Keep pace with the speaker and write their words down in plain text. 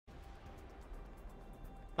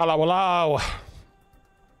Hello, hello.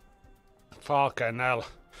 Fucking hell.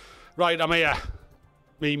 Right, I'm here.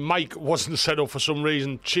 Me mic wasn't set up for some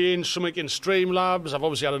reason. Changed something in Streamlabs. I've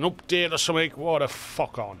obviously had an update or something. What the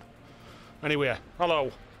fuck on. Anyway,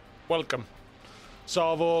 hello. Welcome.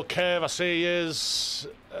 Salvo, Kev, I see is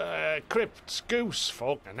Crypt, Goose,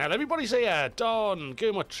 fucking hell. Everybody's here. Don,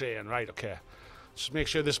 Gamer Train. Right, okay. Just make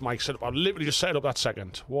sure this mic's set up. I literally just set it up that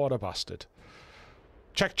second. What a bastard.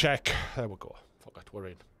 Check, check. There we go. Fuck it, we're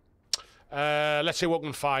in. Let's see what we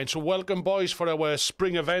can find. So welcome, boys, for our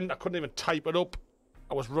spring event. I couldn't even type it up.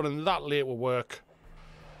 I was running that late with work.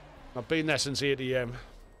 I've been there since 8 AM.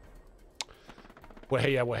 We're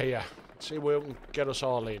here, we're here. Let's see where we can get us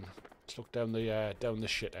all in. Let's look down the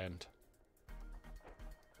shit end.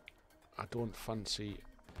 I don't fancy...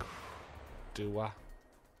 Do I?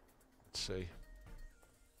 Let's see.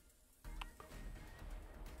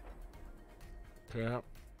 Yeah.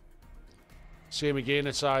 Same again,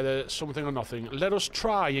 it's either something or nothing. Let us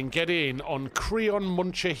try and get in on Creon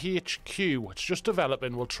Muncher HQ. It's just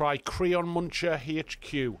developing. We'll try Creon Muncher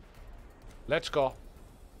HQ. Let's go.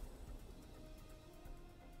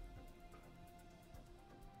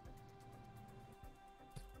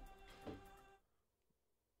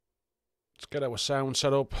 Let's get our sound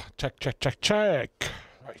set up. Check, check, check, check.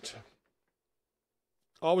 Right.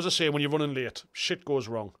 Always the same when you're running late. Shit goes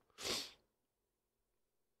wrong.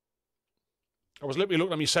 I was literally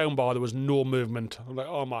looking at my soundbar, there was no movement. I'm like,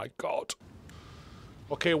 oh my god.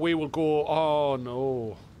 Okay, we will go... Oh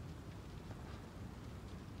no.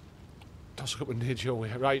 Toss up with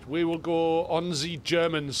Nijo. Right, we will go on the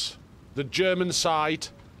Germans. The German side.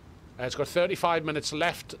 It's got 35 minutes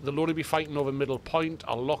left. They'll only be fighting over middle point.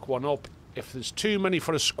 I'll lock one up. If there's too many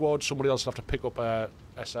for a squad, somebody else will have to pick up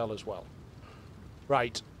SL as well.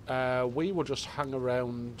 Right, we will just hang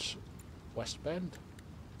around West Bend.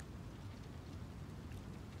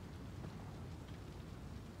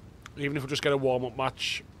 Even if we just get a warm-up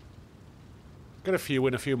match. Get a few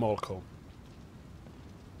in, a few more come.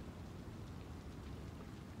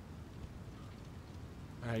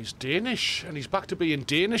 He's Danish, and he's back to being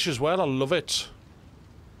Danish as well. I love it.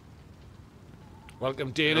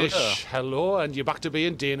 Welcome, Danish. Hello, and you're back to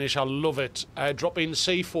being Danish. I love it. Drop in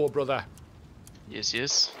C4, brother. Yes,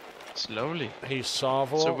 yes. Slowly. He's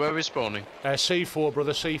Savo. So where are we spawning? C4,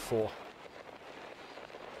 brother, C4.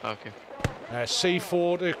 Okay.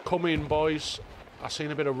 C4 to come in, boys. I've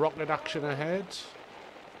seen a bit of rocket action ahead.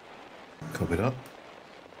 Copy that.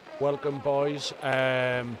 Welcome, boys.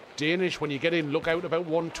 Danish, when you get in, look out about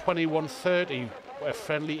 120, 130. A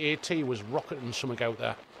friendly AT was rocketing something out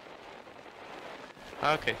there.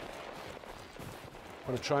 Okay. I'm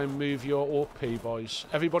going to try and move your OP, boys.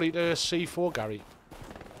 Everybody to C4, Gary.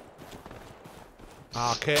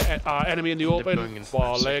 Okay, enemy in the open.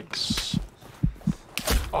 Four legs.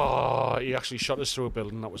 Oh, he actually shot us through a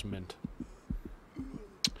building. That was mint.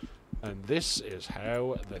 And this is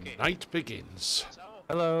how the night begins.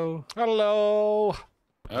 Hello. Hello.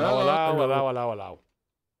 Hello, hello, hello, hello, hello.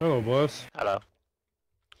 Hello, boss. Hello.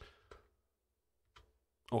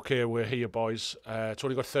 Okay, we're here, boys. It's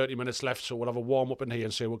only got 30 minutes left, so we'll have a warm-up in here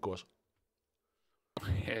and see how it goes.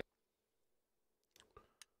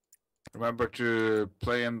 Remember to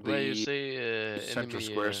play in Where you the see center enemy,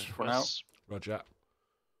 squares for now. Roger.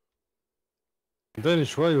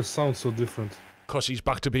 Danish, why you sound so different? Because he's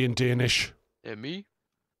back to being Danish. Me?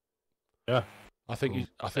 Yeah. I think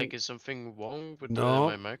I think is something wrong with No.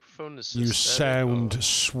 my microphone. Is you this sound static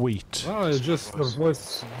sweet. No, it's just your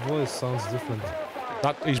voice sounds different.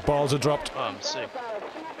 That his balls are dropped. or... Oh, I'm sick.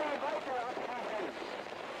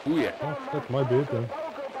 Oh yeah. Oh, that might be it then.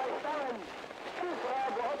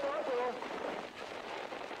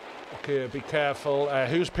 Okay, be careful.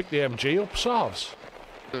 Who's picked the MG up? Sarves?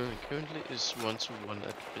 Currently is 1-1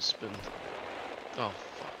 at Brisbane. Oh,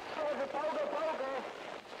 fuck.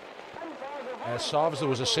 Sarves, there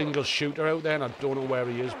was a single shooter out there and I don't know where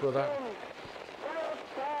he is, brother.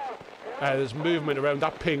 There's movement around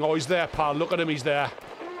that ping. Oh, he's there, pal. Look at him, he's there.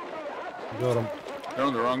 Got him. You're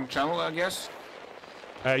on the wrong channel, I guess.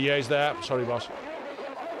 Yeah, he's there. Sorry, boss.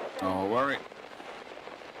 No worry.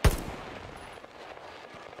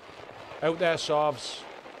 Out there, Sarves.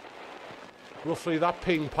 Roughly that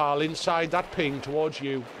ping, pal. Inside that ping towards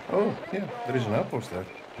you. Oh, yeah, there is an outpost there.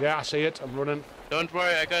 Yeah, I see it. I'm running. Don't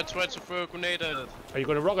worry, I got tried to throw a grenade at it. Are you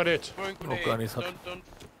going to rocket it? Throwing grenade. God, he's hot. Don't.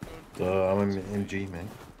 I'm in MG, man.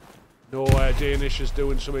 No, Danish is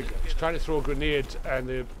doing something. He's trying to throw a grenade and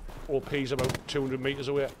the OP's about 200 metres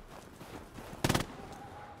away.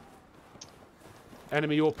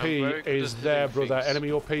 Enemy OP is there, brother.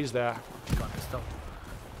 Enemy OP's there.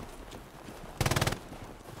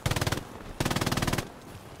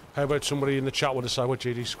 How about somebody in the chat will decide what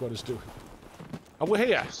JD squad is doing? And we're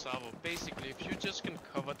here. Savo, basically, if you just can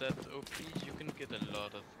cover that OP, you can get a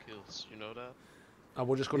lot of kills. You know that? And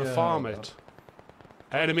we're just going to Yeah, farm well. it.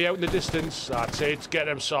 Enemy out in the distance. That's it. Get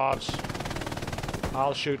them Saabs.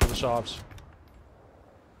 I'll shoot the Saabs.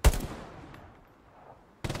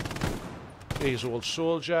 Here's old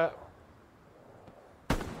soldier.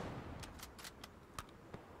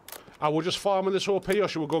 And we're just farming this OP, or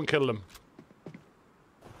should we go and kill them?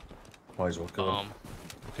 Might as well kill him.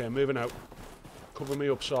 Okay, moving out. Cover me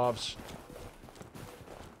up, Saabs.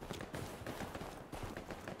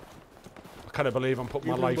 I can't believe I'm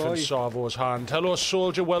putting my life in Savo's hand. Hello,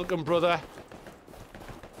 soldier. Welcome, brother.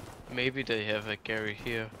 Maybe they have a Gary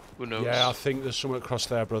here. Who knows? Yeah, I think there's something across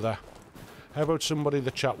there, brother. How about somebody in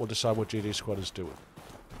the chat will decide what GD squad is doing?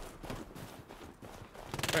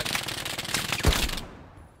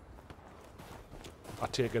 I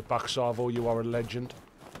take it back, Savo. You are a legend.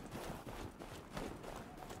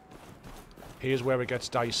 Here's where it gets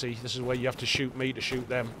dicey. This is where you have to shoot me to shoot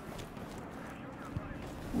them.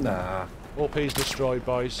 Nah. OP's destroyed,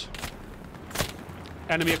 boys.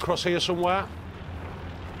 Enemy across here somewhere.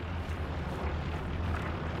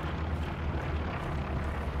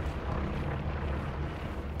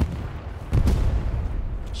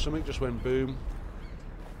 Something just went boom.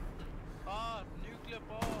 Ah, nuclear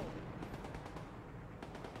ball.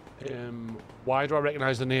 Why do I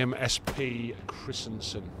recognise the name SP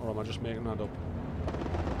Christensen? Or am I just making that up?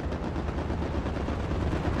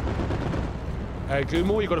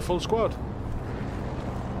 Gumo, you got a full squad.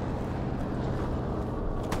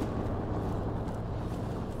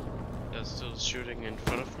 They're still shooting in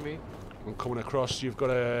front of me. I'm coming across. You've got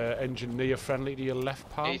a engineer friendly to your left,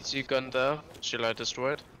 pal. AT gun there. Shall I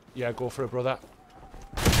destroy it? Yeah, go for it, brother.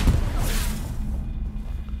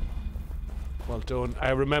 Well done.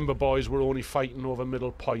 Remember, boys, we're only fighting over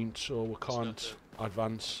middle point, so we can't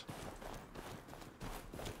advance.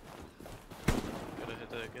 Gotta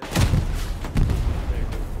hit it again. There you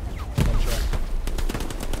go. Gotcha.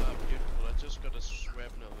 Ah, beautiful. I just got a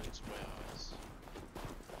shrapnel into my eyes.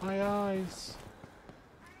 My eyes.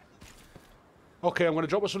 Okay, I'm going to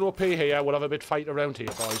drop us an OP here. We'll have a bit fight around here,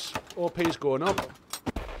 boys. OP's going up.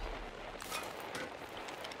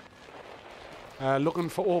 Looking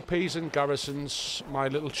for OPs and garrisons, my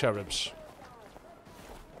little cherubs.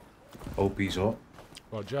 OP's up.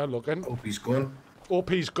 Roger, looking. OP's gone.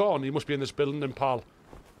 OP's gone. He must be in this building then, pal.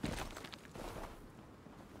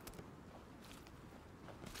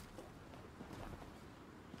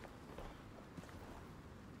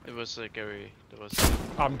 It was Gary. There was.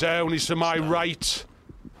 I'm down. He's to my right.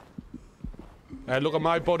 Look at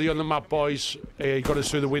my body on the map, boys. He got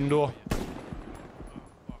us through the window.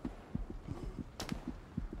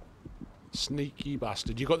 Sneaky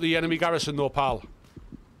bastard. You got the enemy garrison though, pal?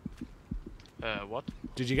 What?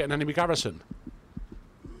 Did you get an enemy garrison?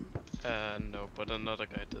 No, but another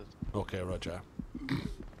guy did. Okay, roger.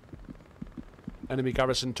 Enemy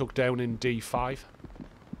garrison took down in D5.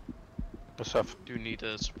 What's up? Do you need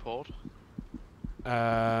a support?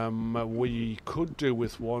 We could do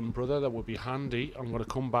with one, brother. That would be handy. I'm going to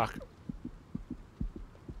come back.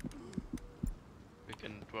 We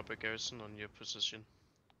can drop a garrison on your position.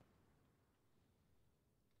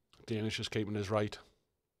 Danish is keeping his right.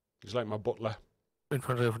 He's like my butler.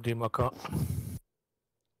 Infantry of Dimaka.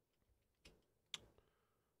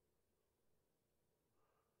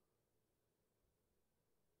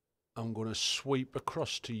 I'm going to sweep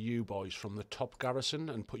across to you boys from the top garrison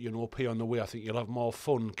and put you an OP on the way. I think you'll have more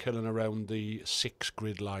fun killing around the 6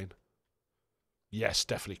 grid line. Yes,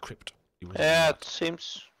 definitely Crypt. He was Yeah, in it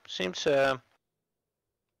seems. Okay,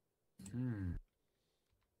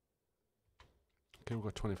 we've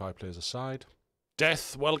got 25 players aside.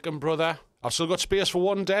 Death, welcome, brother. I've still got space for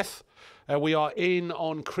one, Death. We are in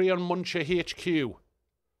on Crayon Muncher HQ.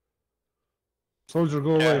 Soldier,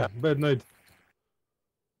 go away. Bad night.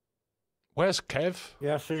 Where's Kev?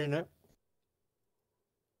 Yeah, seen it.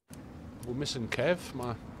 We're missing Kev,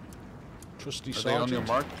 my trusty Are they on your sergeant.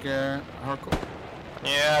 mark, Harko?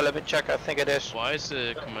 Yeah, let me check. I think it is. Why is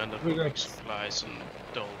the commander We from got- supplies and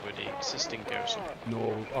already existing garrison?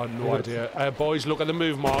 No, I have no idea. Boys, look at the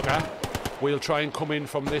move marker. We'll try and come in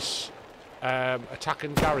from this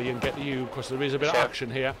attacking Gary and get to you because there is a bit of Sure. action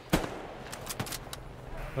here.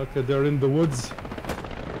 Okay, they're in the woods.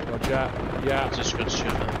 Roger. Yeah. Just got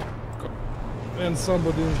shot. And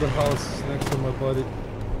somebody in the house next to my body.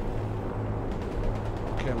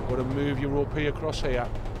 Okay, I'm going to move your OP across here.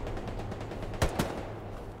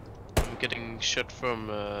 I'm getting shot from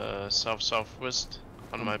south-southwest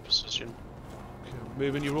on my position. Okay,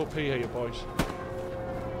 moving your OP here, boys.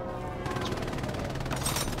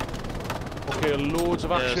 Okay, loads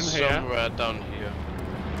of action here. Somewhere down here.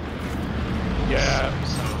 Yeah.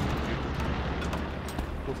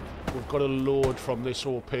 We've got a load from this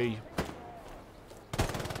OP.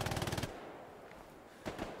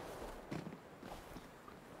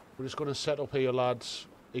 We're just going to set up here, lads.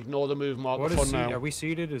 Ignore the move marker What for is now. Are we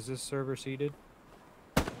seated? Is this server seated?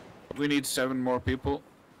 We need 7 more people.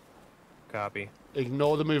 Copy.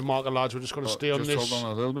 Ignore the move marker, lads. We're just going to stay on just this hold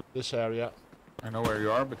on a little bit. this area. I know where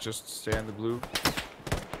you are, but just stay in the blue.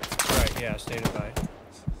 Right, yeah, stated by.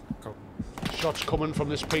 Shots coming from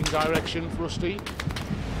this ping direction, Rusty.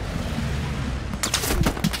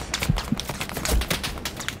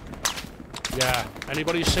 Yeah.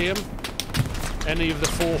 Anybody see him? Any of the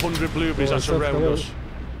 400 blueberries that's around us?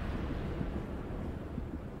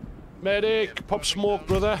 Medic, pop smoke,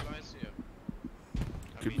 brother.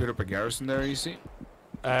 Could you put up a garrison there, easy?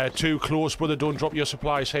 Too close, brother. Don't drop your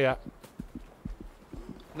supplies here.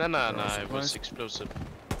 No, it was explosive.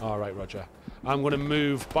 All right, Roger. I'm going to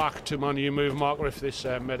move back to my new move marker if this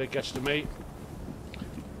medic gets to me.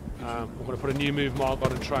 I'm going to put a new move marker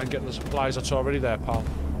on and try and get the supplies that's already there, pal.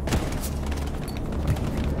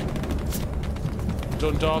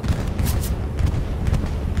 Done, dog.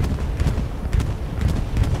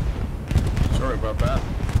 Sorry about that.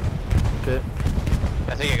 Okay.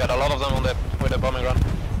 I think you got a lot of them on the with the bombing run.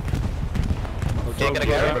 Can't get a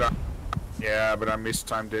carry. Yeah, but I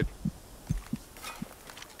mistimed it.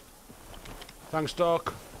 Thanks,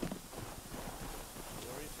 Doc.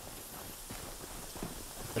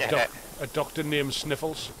 A doctor named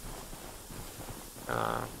Sniffles.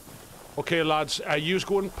 Okay, lads, you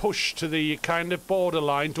go and push to the kind of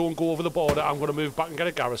borderline. Don't go over the border. I'm going to move back and get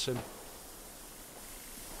a garrison.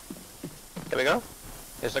 Here we go.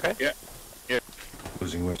 Is it okay? Yeah. Yeah.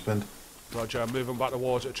 Losing Westbend. Roger, I'm moving back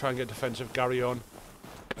towards it, try and get defensive. Carry on.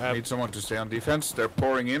 Need someone to stay on defense. They're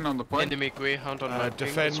pouring in on the point. Enemy greyhound on my ping.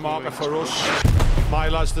 Defend It's marker moving for towards us. My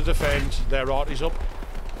lads to defend. Their artie's up.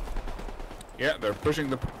 Yeah, they're pushing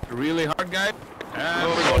the really hard guy. And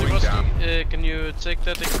Oh, we're going down. can you take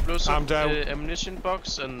that explosive I'm down. ammunition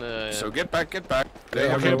box and So get back, get back. They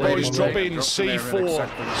have Okay, no boys, way to drop drop in. them there C4.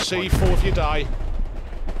 exactly this point. C4 if you die.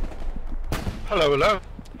 Hello, hello.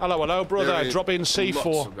 Hello, hello, brother. There is Drop in lots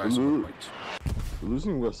C4. of guys on the point.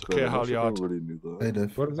 Losing West Okay, Halyard. already knew that. Hey,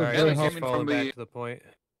 Dave. What is Alright, it? they let's came in follow from back the- to the point.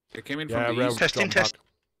 They came in Yeah, from the round east. Testing, drop test. back.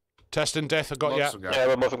 Test and death, I got Lots ya. of guys. Yeah,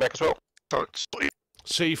 we're moving back as well. So it's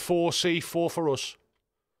C4, C4 for us.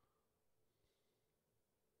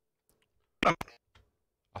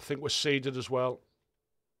 I think we're seeded as well.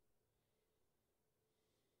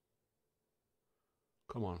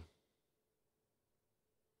 Come on.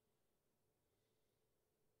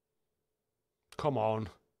 Come on.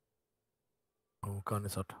 Oh, gun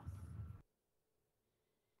is up.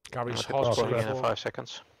 Gary's Pulling hot. in C4. 5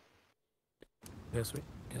 seconds. Yes,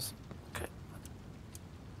 yes.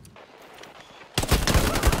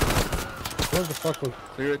 What the fuck was...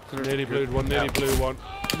 Clear it, clear it. Nearly clear it. blue one, nearly blue one.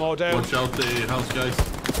 More down. Watch out the house, guys.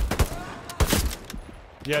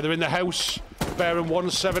 Yeah, they're in the house. Bearing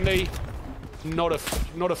 170. Not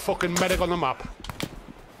a fucking medic on the map.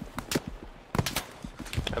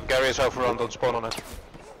 If Gary is overrun, don't spawn on it.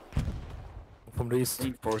 From the east.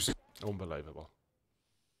 Reinforcing. Unbelievable.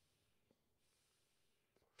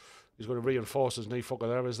 He's going to reinforce his knee fucker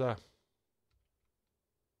there, is there?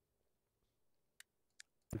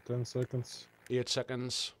 10 seconds. 8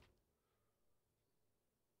 seconds.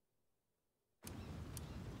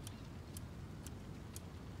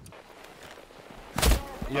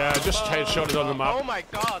 Yeah, just headshotted on the map. Oh my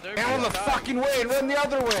god, Get out of the fucking way and run the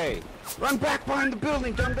other way! Run back behind the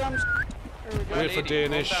building, dum-dums! Wait for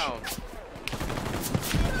Danish. Yeah.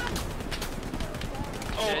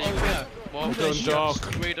 One done, shot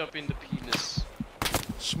Doc. straight up in the penis.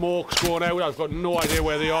 Smoke's going out. I've got no idea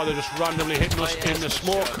where they are. They're just randomly hitting us in the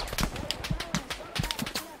smoke.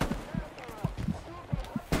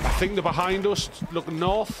 I think they're behind us, looking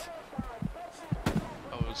north.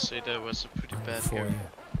 I would say that was a pretty bad For game.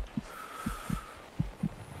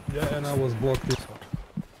 Yeah, and I was blocked.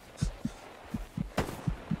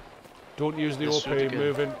 Don't use the Let's OP, shoot again.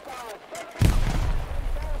 moving.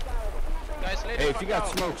 Guys, lay Hey, the if you fuck got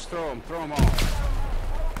down. smokes, throw them all.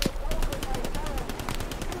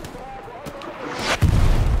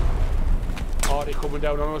 Artie coming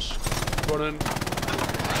down on us. Running.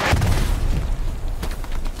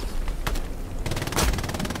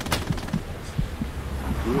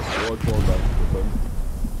 Watch all back to them.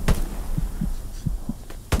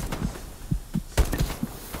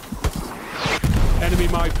 Enemy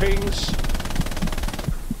my pings.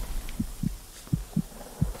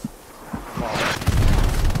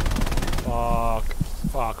 Fuck.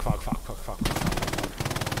 Fuck.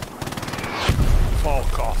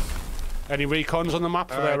 Any recons on the map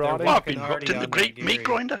for Alright, their they're Artie? walking hardy on that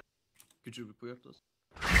Gary.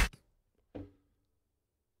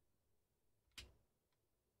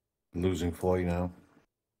 Losing 40 now.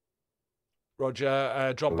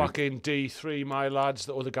 Roger, drop back in D3, my lads.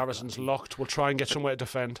 The other garrison's locked. We'll try and get somewhere to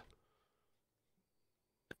defend.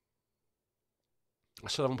 I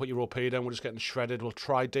still haven't put your OP down. We're just getting shredded. We'll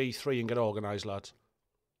try D3 and get organised, lads.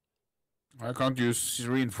 I can't use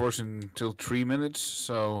reinforcing until 3 minutes,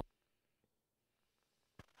 so...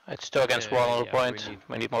 It's 2 against 1 on the point.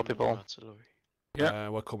 We need more people. Yeah.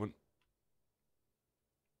 We're coming.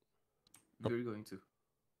 Where are you going to?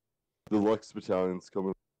 The Lux battalion's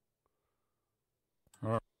coming.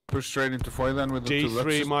 Alright. Push straight into Foy then with the 2 D3,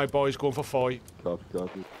 Luxes. my boys, going for Foy. Copy,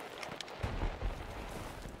 copy.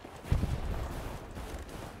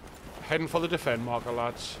 Heading for the defend marker,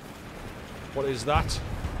 lads. What is that?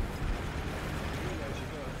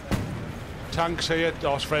 Tanks here.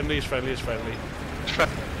 Oh, it's friendly, it's friendly, it's friendly.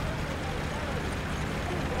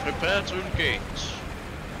 Prepare to engage.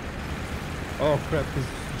 Oh crap,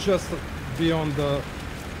 he's just beyond the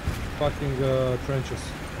fucking trenches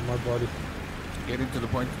on my body. Get into the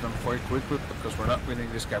point on Foy quickly, because we're not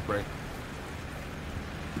winning this cap break.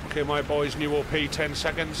 Okay, my boys, new OP, 10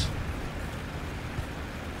 seconds.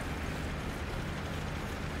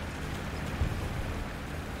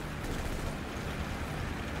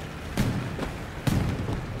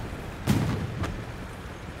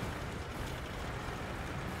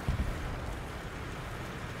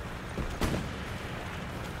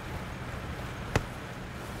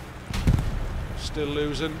 Still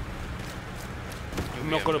losing. I'm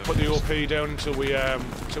not going to put the OP down until we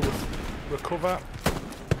recover.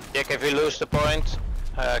 Jack, if we lose the point,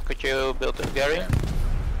 could you build a Gary?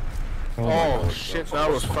 Oh shit,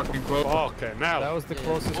 that was fucking close. Okay, now. That was the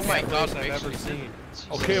closest I've ever seen.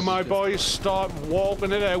 Okay, my boys, start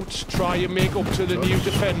walking it out. Try and make up to the new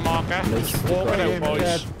defend marker. Just walk it out,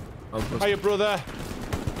 boys. Hiya, brother.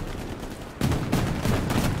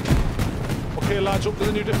 Okay, lads, up to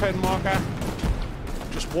the new defend marker.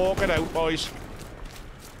 Just walk it out, boys.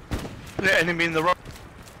 The enemy in the rock.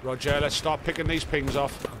 Roger, let's start picking these pings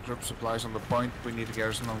off. Drop supplies on the point. We need a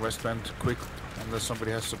garrison on West Bend quick, unless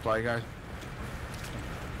somebody has supply guy.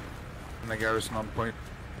 And a garrison on point.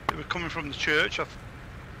 They were coming from the church.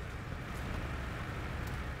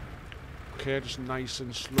 Okay, just nice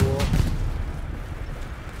and slow.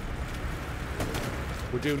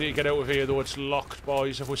 We do need to get out of here, though. It's locked,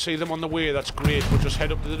 boys. If we see them on the way, that's great. We'll just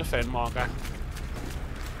head up to the defend marker.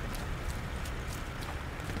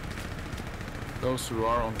 Those who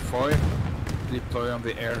are on Foy, deploy on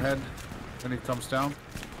the airhead when it comes down.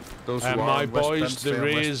 Those who are my on boys, West Bend, there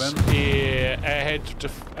is a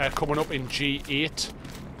airhead coming up in G8.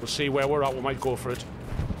 We'll see where we're at. We might go for it.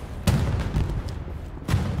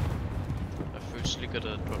 I've firstly got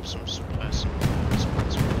to drop some supplies.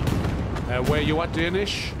 Where you at,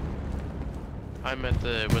 Danish? I'm at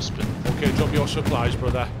the West Bend. Okay, drop your supplies,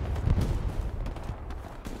 brother.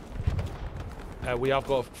 We have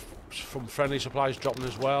got some friendly supplies dropping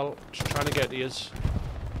as well. Just trying to get these.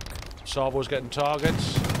 Salvo's getting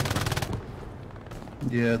targets.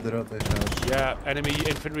 Yeah, they're at this house. Yeah, enemy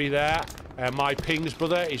infantry there. My pings,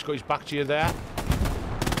 brother. He's got his back to you there.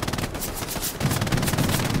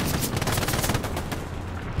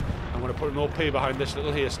 I'm going to put an OP behind this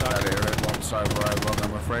little haystack. That airhead one side where I run,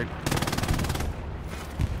 I'm afraid.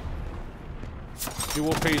 Two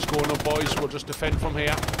OPs going up, boys. We'll just defend from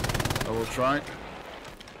here. I will try.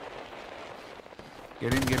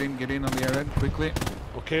 Get in on the airhead, quickly.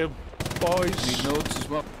 Okay, boys. Need notes as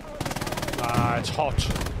well. Ah, it's hot.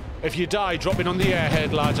 If you die, drop in on the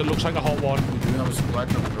airhead, lads. It looks like a hot one. We do have a supply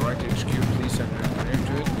drop at the right HQ. Please send an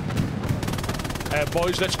engineer to it.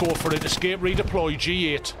 Boys, let's go for it. Escape, redeploy,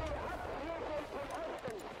 G8.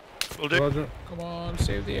 Will do. Roger. Come on,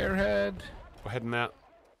 save the airhead. We're heading out.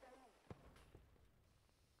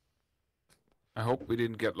 I hope we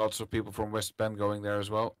didn't get lots of people from West Bend going there as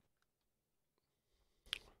well.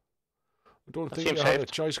 I don't think you had a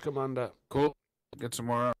choice, Commander. Cool. Get some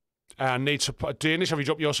more. Need Danish, have you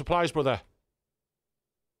dropped your supplies, brother?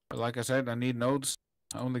 Like I said, I need nodes.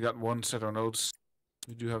 I only got one set of nodes.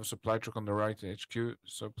 We do have a supply truck on the right HQ,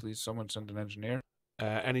 so please someone send an engineer.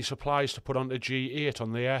 Any supplies to put onto G8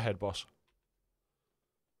 on the airhead, boss?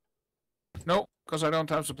 No, because I don't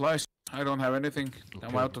have supplies. I don't have anything. Okay.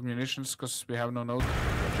 I'm out of munitions because we have no nodes.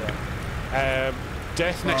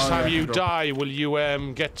 Death, next time you die, will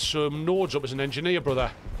you get some nodes up as an engineer, brother?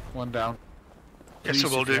 One down. Yes, I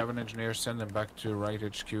will if do. you have an engineer, send them back to right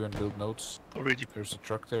HQ and build nodes. Already. There's a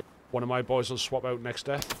truck there. One of my boys will swap out next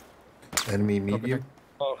death. Enemy medium.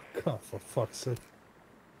 Oh god, for fuck's sake.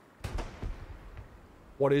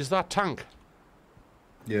 What is that tank?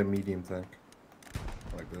 Yeah, medium tank.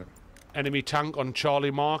 Like that. Enemy tank on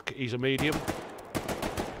Charlie Mark. He's a medium.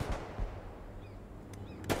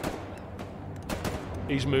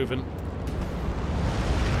 He's moving.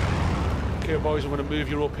 Okay, boys, I'm going to move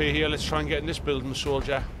you up here. Let's try and get in this building,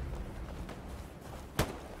 soldier.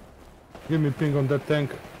 Give me ping on that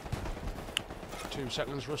tank. 2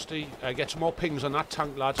 seconds, Rusty. Get some more pings on that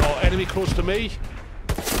tank, lads. Oh, enemy close to me.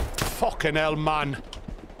 Fucking hell, man.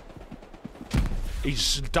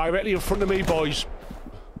 He's directly in front of me, boys.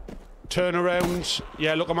 Turn around.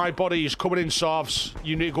 Yeah, look at my body. He's coming in, Sovs.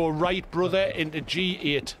 You need to go right, brother, into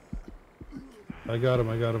G8. I got him,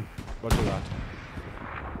 I got him. Roger that.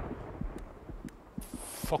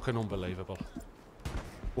 Fucking unbelievable.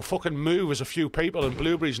 We'll fucking move as a few people and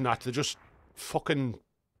blueberries and that. They're just fucking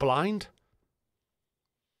blind.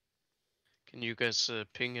 Can you guys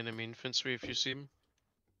ping enemy infantry if you see them?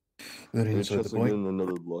 Very inside the point.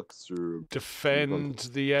 Another Lux or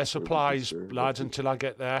Defend the air supplies, lads, until I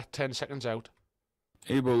get there. 10 seconds out.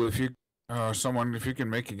 Abel, if you, someone, if you can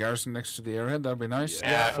make a garrison next to the airhead, that'd be nice.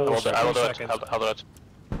 Yeah, I'll do it. I'll do it.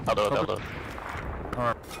 I'll do it.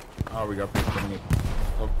 Alright. Oh, we got people coming in.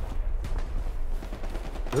 Oh.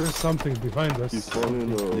 There is something behind us. He's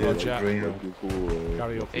falling, Yeah,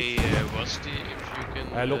 carry up. Hey, Rusty, if you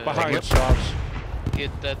can Look behind, Sovs.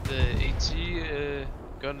 get that AT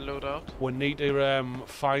gun load out. We need to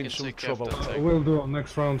find Can some take trouble. after We'll do it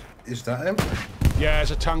next round. Is that him? Yeah,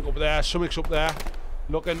 there's a tank up there. Something's up there.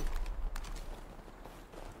 Looking.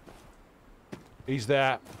 He's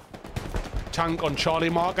there. Tank on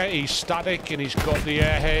Charlie marker. He's static and he's got the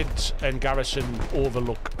airhead and garrison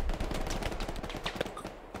overlook.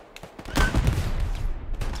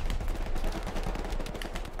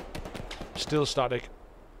 Still static.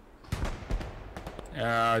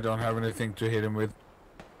 Yeah, I don't have anything to hit him with.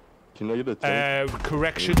 Can I get a tank?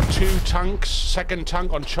 Correction, 2 tanks. Second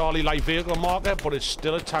tank on Charlie light vehicle marker, but it's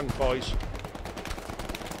still a tank, boys.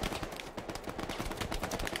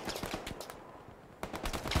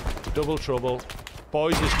 Double trouble.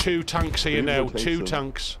 Boys, there's 2 tanks here now. 2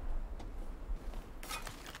 tanks.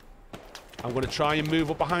 I'm going to try and move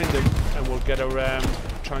up behind them, and we'll get a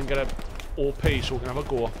try and get a OP so we can have a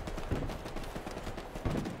go.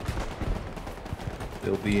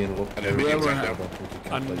 They'll be in.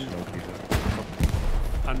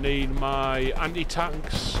 I need my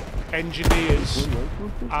anti-tanks, engineers,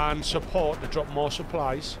 and support to drop more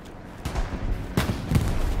supplies.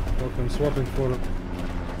 Look, I'm swapping for it.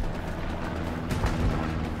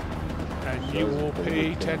 And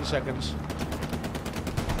UOP, 10 seconds.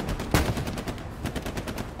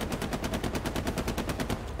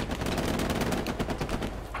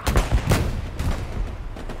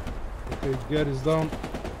 Okay, Gary's down.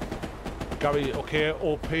 Gary, okay,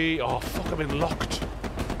 OP. Oh, fuck, I've been locked.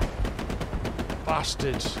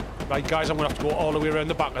 Bastard. Right, guys, I'm going to have to go all the way around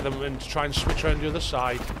the back of them and try and switch around the other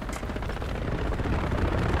side.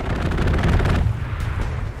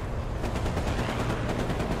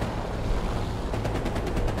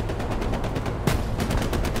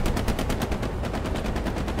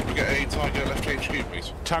 Can you get a Tiger left HQ,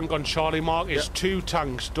 please? Tank on Charlie Mark is 2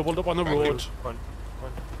 tanks, doubled up on the road.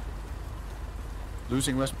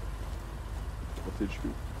 Losing West. What's HQ?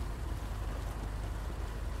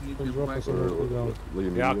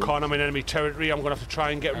 Yeah, I can't. I'm in enemy territory. I'm going to have to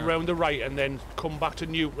try and get round the right and then come back to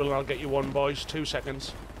neutral and I'll get you one, boys. 2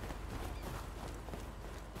 seconds.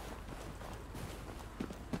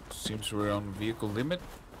 Seems we're on vehicle limit.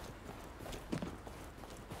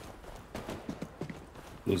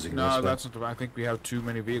 Losing no, that's not. I think we have too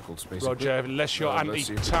many vehicles, basically. Roger, unless you're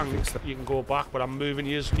anti-tank, you can go back, but I'm moving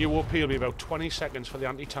you. UOP will be about 20 seconds for the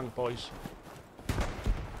anti-tank, boys.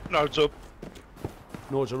 Nodes up.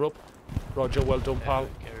 Nodes are up. Roger, well done, pal.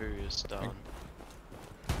 Carrier is down.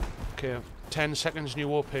 Okay, 10 seconds,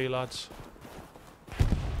 new OP, lads.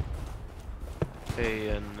 Hey,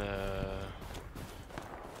 and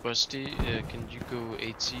Rusty, can you go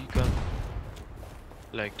AT gun?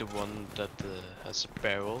 Like the one that has a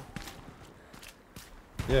barrel?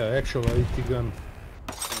 Yeah, actual AT gun.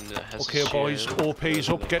 And, has Okay, boys, OP's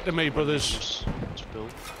up. Get to me, brothers.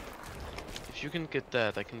 If you can get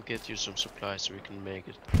that, I can get you some supplies so we can make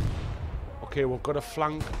it. Okay, we've got a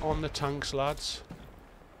flank on the tanks, lads.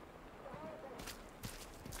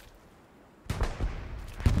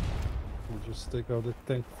 We'll just take out the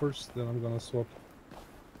tank first, then I'm gonna swap.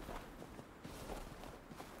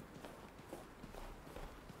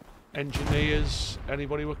 Engineers,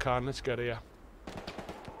 anybody we can, let's get here.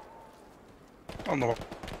 On the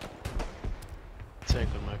Tank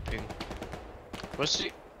on my ping.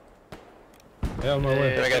 Rusty? Yeah, on my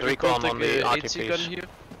way. Can I get recon on the RT, AT gun please? here?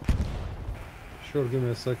 Sure, give me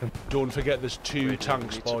a second. Don't forget there's two Wait,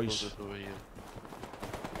 tanks, we need to boys. build it over here.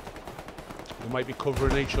 We might be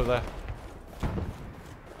covering each other.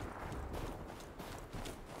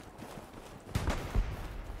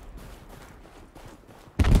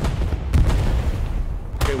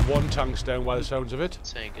 Okay, one tank's down by the sounds of it.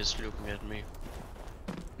 Tank is looking at me.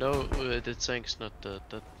 No, the tank's not dead.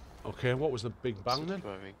 That Okay, what was the big bang then?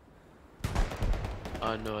 driving.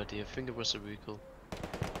 I have no idea. I think it was a vehicle.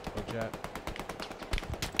 Roger.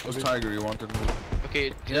 What's Tiger you wanted?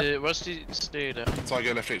 Okay, Rusty, stay there.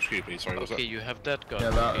 Tiger left HQ, please. Sorry, what's Okay, that? you have that gun. Yeah,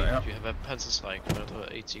 that- okay, yeah. You have a Panzerstrike, not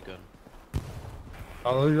a AT gun.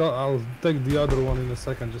 I'll take the other one in a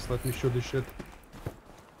second. Just let me shoot this shit.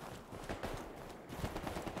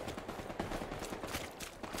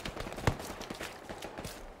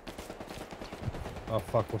 Oh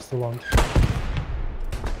fuck, was too long.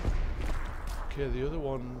 Okay, the other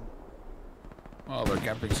one. Oh, they're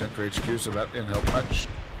camping center HQ, so that didn't help much.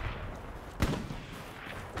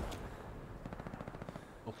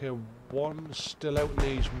 Okay, one still out in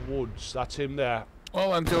these woods. That's him there.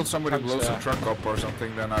 Well, until somebody Tanks blows there. a truck up or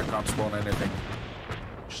something, then I can't spawn anything.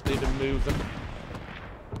 Just need to move them.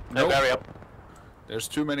 No, Nope. barry up. There's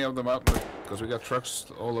too many of them out because we got trucks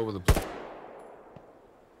all over the place.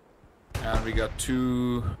 And we got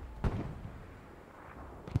two.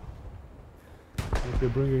 Okay,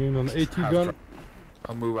 bringing in an AT half gun. truck.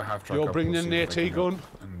 I'll move a half truck. You're up, bringing we'll in see the if I AT can gun?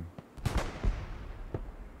 help. And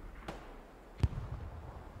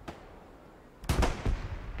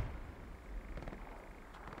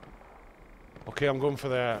Okay, I'm going for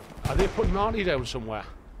the... Are they putting Marty down somewhere?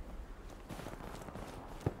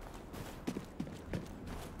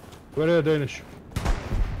 Where are you, Danish?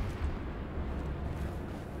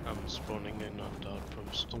 I'm spawning in on the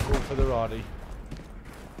outpost. I'm going for the Roddy.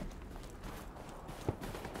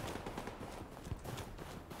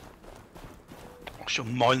 I shall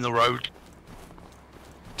mine the road.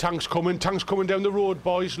 Tank's coming down the road,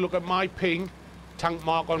 boys. Look at my ping. Tank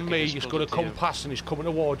mark on Okay, me. just He's build going it to come here. past and he's coming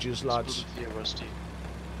towards you, lads. Let's build it here, Rusty.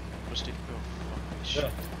 Rusty, oh fucking shit. Yeah.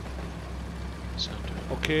 It's not doing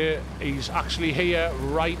it. Okay, he's actually here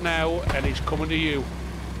right now and he's coming to you.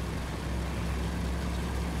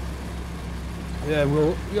 Yeah,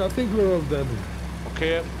 I think we're all dead.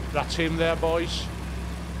 Okay, that's him there, boys.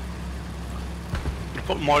 You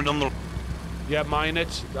put mine on the... Yeah, mine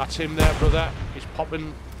it. That's him there, brother. He's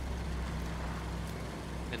popping.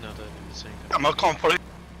 Another in the same I'm not confident.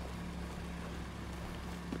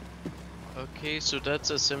 Okay, so that's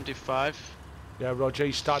a 75. Yeah, Roger,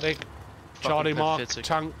 he's static. Fucking Charlie Mark, pathetic.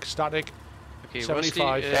 tank, static. Okay,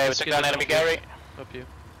 75. Rusty, Yeah, we let's took get down it enemy up here. Gary. Up here.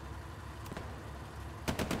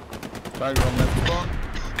 Tiger on left spawn.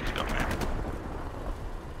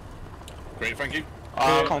 Great, thank you.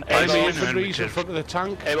 Enemy Able- infantry's in front of the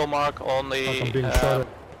tank. Able mark on Fuck, I'm the being shot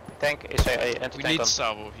at. tank is a We anti-tank need gun.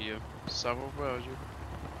 Savo here. Savo, where are you?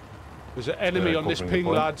 There's an enemy Yeah, on this covering the ping,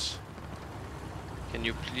 point. lads. Can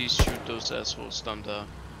you please shoot those assholes down there?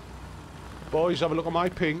 Boys, have a look at my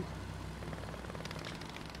ping.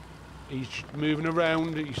 He's moving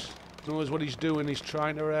around. He knows what he's doing. He's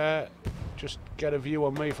trying to just get a view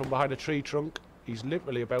on me from behind a tree trunk. He's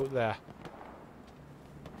literally about there.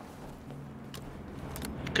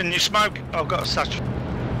 Can you smoke? I've got a satchel.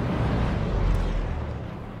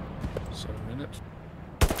 7 minutes.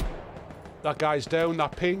 That guy's down,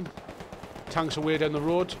 that ping. Tank's away down the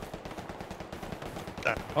road.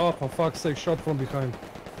 Oh, for fuck's sake, shot from behind.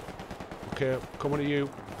 Okay, coming to you.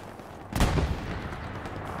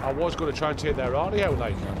 I was going to try and take their arty out,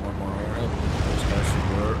 like. And one more area. Those guys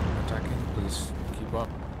who were attacking, please keep up.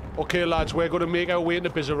 Okay, lads, we're going to make our way into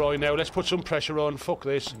Bizaroy now. Let's put some pressure on. Fuck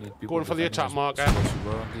this. Need people Going for the defending attack us. marker. Those who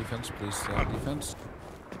were on defense, please stay on defense.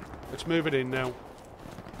 Let's move it in now.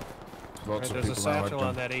 Lots of There's a people now satchel at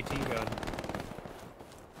on that AT gun.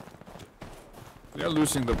 They're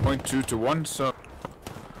losing the point 2 to 1, so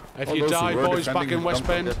If all you those who die, were boys, back defending in the West dump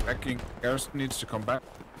on Bend. the backing garrison needs to come back.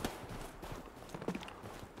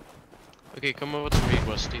 Okay, come over to me,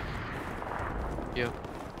 Rusty. Here.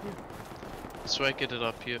 So I get it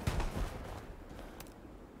up here.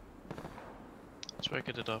 So I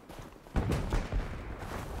get it up.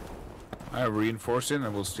 I reinforce in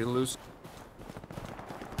and we'll still lose.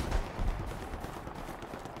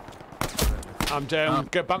 I'm down.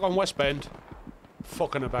 Get back on West Bend.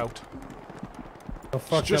 Fucking about. The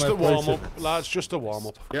fuck It's just can a I place warm up, it? lads. Just a warm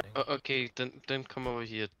up. Okay, then come over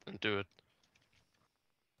here and do it.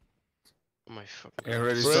 Oh my fucking. Air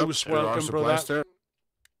ready Bruce, stop. There are welcome, supplies brother. there.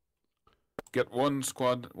 Get one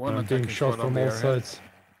squad, one I'm being attacking shot squad on from the all airhead. sides.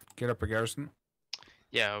 Get up a garrison.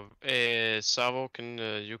 Yeah, Savo, can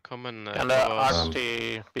you come and Can the cover us? RT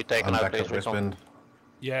be taken I'm out, back please? at Westbend.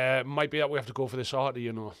 Yeah, it might be that we have to go for this arty,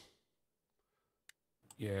 you know.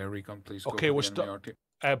 Yeah, recon, please. Okay, go we're for the enemy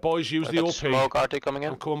RT. boys, use I the got OP. smoke RT coming in.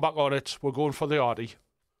 I'm coming back on it. We're going for the arty.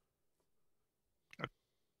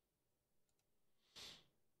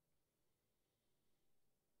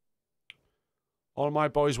 All my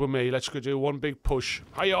boys with me. Let's go do one big push.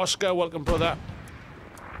 Hi, Oscar. Welcome, brother.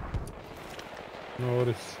 No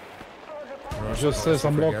worries. Just says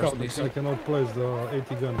I'm locked up because I cannot place the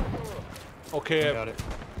 80 gun. Okay. Got it.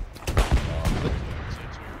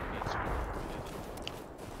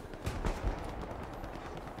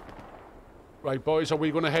 Right, boys, are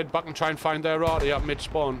we going to head back and try and find their arty at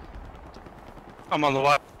mid-spawn? I'm on the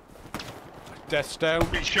way. Death's down.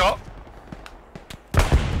 Big shot.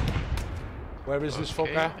 Where is this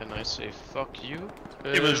Okay, fucker? and I say fuck you.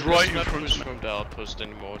 It was right in let's not front push of me. from the outpost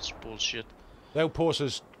anymore, it's bullshit. The outpost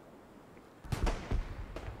is...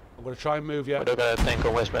 I'm going to try and move you. We do got a tank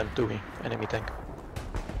on Westbend, do we? Enemy tank.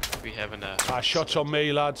 We have an Shots on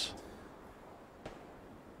me, lads.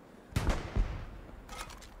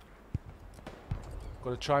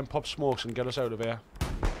 Got to try and pop smokes and get us out of here.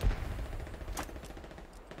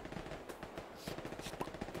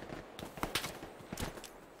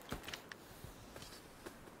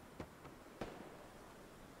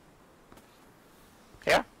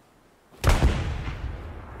 Yeah?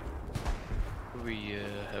 We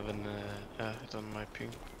have an hit on my ping.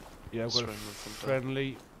 Yeah, we've got a Sorry, move from there.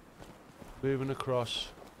 friendly moving across.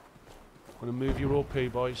 Gonna move your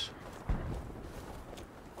OP, boys.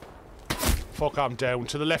 Fuck, I'm down.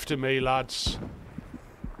 To the left of me, lads.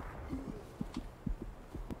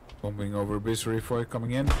 Bombing over Bissery for you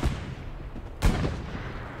coming in.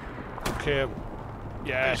 Okay.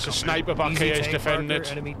 Yeah, it's a sniper back Easy here is tank defending marker,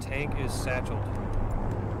 it. Enemy tank is satcheled.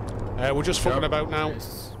 We're just fucking about now.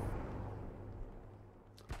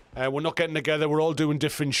 We're not getting together. We're all doing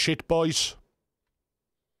different shit, boys.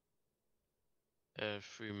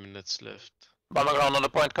 3 minutes left. Bomber ground on the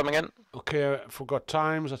point coming in. Okay, forgot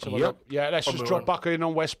times. Let's have a Yep. look. Yeah, let's just drop back in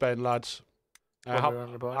on Westbend, lads. I'm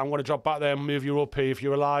going to drop back there and move your OP. If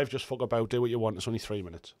you're alive, just fuck about. Do what you want. It's only 3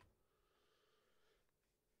 minutes.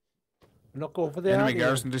 Not go for the Enemy arty.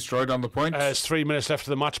 garrison destroyed on the point. There's 3 minutes left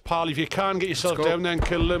of the match, pal. If you can, get yourself go. down there and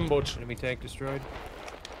kill them, but Enemy tank destroyed.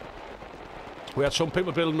 we had some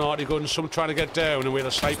people building arty guns, some trying to get down, and we had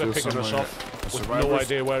a sniper Still picking us somewhere. off with Survivors. no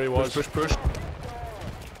idea where he was. Push, push, push.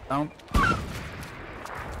 Down.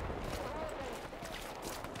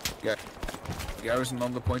 Yeah. Garrison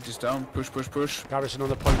on the point is down. Push, push, push. Garrison on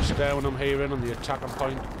the point's down, I'm hearing, on the attacking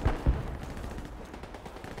point.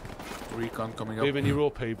 Recon coming up. Moving your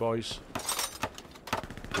OP, boys.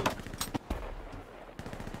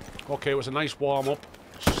 Okay, it was a nice warm-up.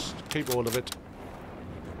 Just keep hold of it.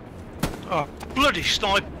 Oh, bloody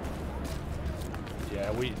snipe.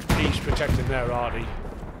 Yeah, he's protecting their arty.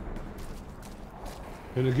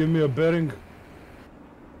 Can you give me a bearing?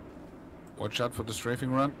 Watch out for the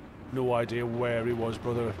strafing run. No idea where he was,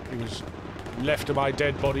 brother. He was left of my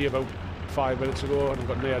dead body about 5 minutes ago, and I've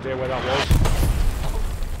got no idea where that was.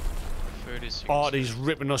 30 seconds. Arty's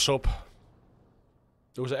ripping us up.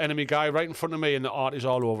 There was an enemy guy right in front of me, and the Arty's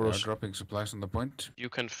all over They are us. dropping supplies on the point. You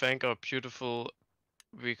can thank our beautiful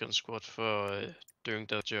recon squad for doing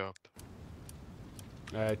that job.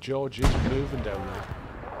 George is moving down there.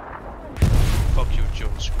 Fuck you,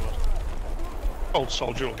 Jones squad. Old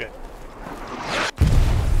soldier will get.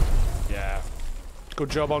 Yeah. Good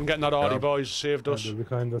job on getting that Arty, Job. boys. Saved us. They're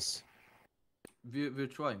behind us. We're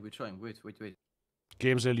trying. Wait.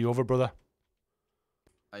 Game's nearly over, brother.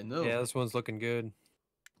 I know. Yeah, this one's looking good.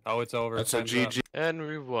 Oh, it's over. That's a Time's up. GG. And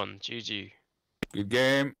we won. GG. Good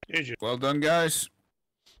game. GG. Well done, guys.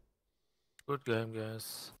 Good game,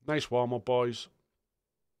 guys. Nice warm-up, boys.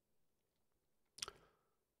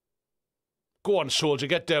 Go on, soldier.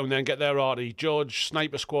 Get down there and get their Arty. George,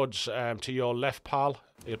 sniper squad's to your left, pal.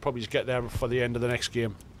 He'll probably just get there for the end of the next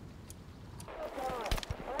game.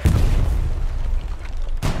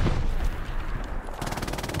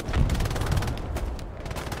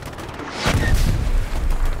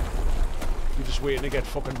 You're just waiting to get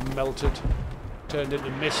fucking melted. Turned into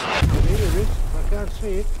mist. Here it is. I can't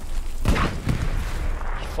see it.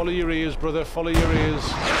 Follow your ears, brother. Follow your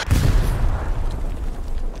ears.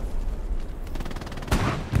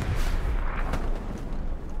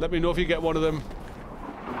 Let me know if you get one of them.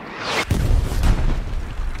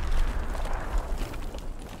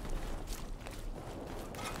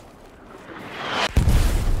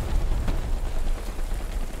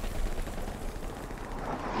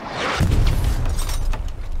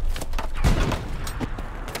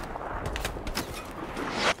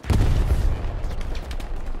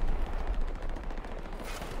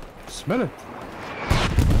 smell it.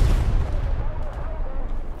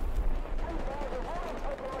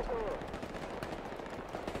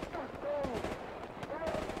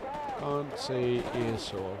 Can't see a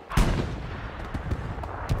soul.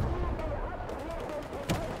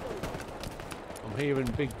 I'm hearing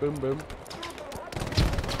big boom boom.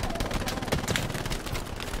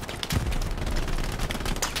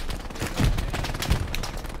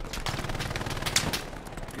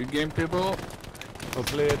 Good game, people. Well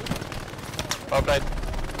played. Well played.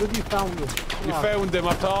 Good you found them. You found them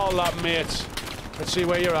after all that, mate. Let's see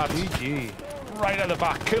where you're at. GG. Right at the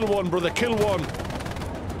back. Kill one, brother. Kill one.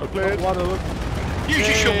 Well played. One of them. Use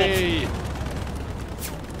your shovel. Hey.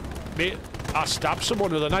 Mate, I stabbed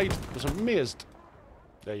someone the other night. I was amazed.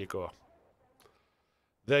 There you go.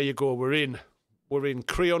 There you go. We're in. We're in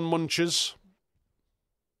Crayon Munchers.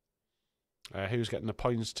 Who's getting the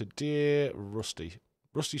points today? Rusty.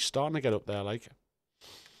 Rusty's starting to get up there, like.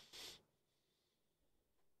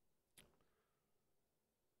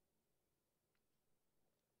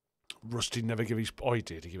 Rusty never give his... Oh, he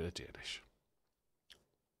did. He gave it a Danish.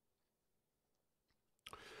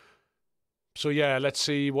 So, yeah, let's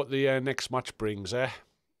see what the next match brings, eh?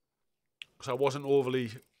 Because I wasn't overly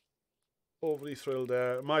thrilled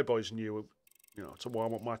there. My boys knew, you know, it's a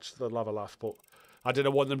warm-up match. They'll have a laugh, but I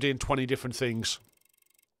didn't want them doing 20 different things.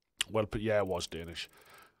 Well, but yeah, it was Danish.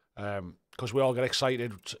 Because we all get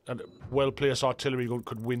excited and well-placed artillery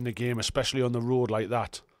could win the game, especially on the road like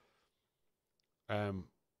that.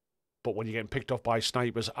 But when you're getting picked off by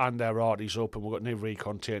snipers and their arties up and we've got no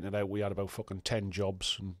recon taking it out, we had about fucking 10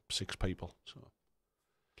 jobs and 6 people. So,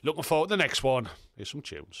 looking forward to the next one. Here's some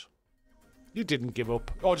tunes. You didn't give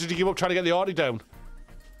up. Oh, did you give up trying to get the arty down?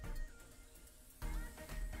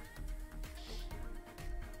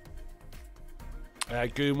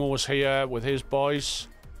 Gumo was here with his boys.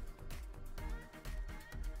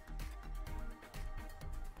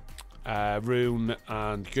 Rune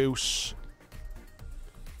and Goose.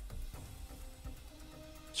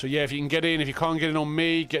 So yeah, if you can get in, if you can't get in on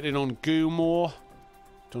me, get in on Gumo.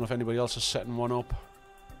 Don't know if anybody else is setting one up.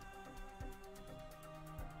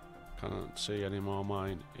 Can't see any more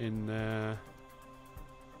mine in there.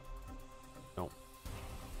 No.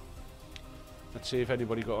 Let's see if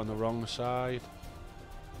anybody got on the wrong side.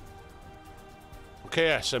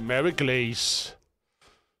 Okay, so Eglise.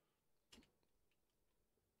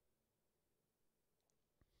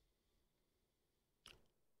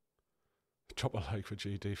 Drop a like for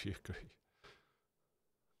GD if you agree.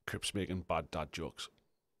 Crips making bad dad jokes.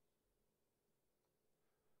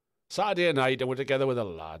 Saturday night and we're together with the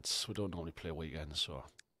lads. We don't normally play weekends, so.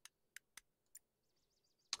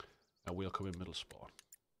 And we'll come in middle spawn.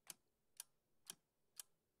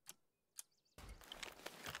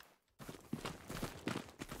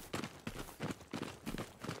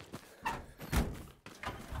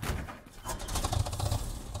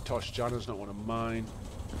 Tosh Janner's not one of mine.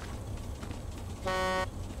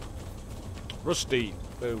 Rusty.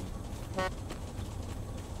 Boom.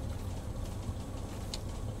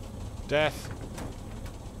 Death.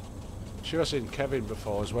 Sure I've seen Kevin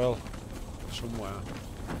before as well. Somewhere.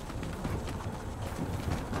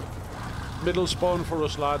 Middle spawn for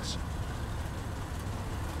us, lads.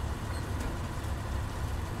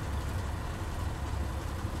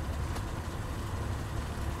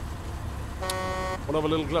 We'll have a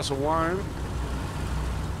little glass of wine.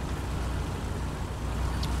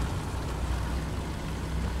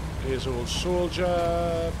 Here's old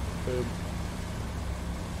soldier. Boom.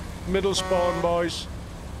 Middle spawn, boys.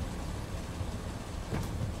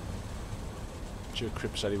 Joe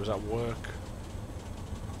Crip said he was at work.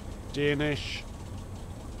 Danish.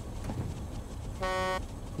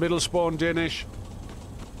 Middle spawn, Danish.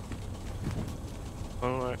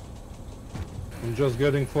 Alright. I'm just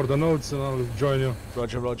getting for the notes and I'll join you.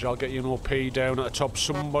 Roger, Roger. I'll get you an OP down at the top.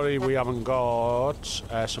 Somebody we haven't got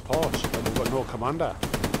support. We've got no commander.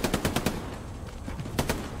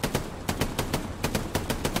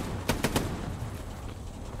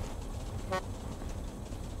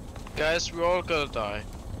 Guys, we're all gonna die.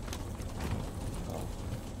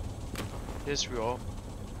 Yes, we all.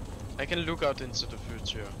 I can look out into the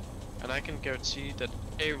future, and I can guarantee that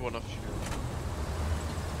every one of you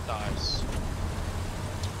dies.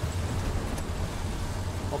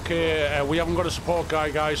 Okay, we haven't got a support guy,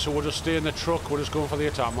 guys, so we'll just stay in the truck. We're just going for the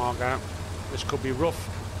attack marker. This could be rough.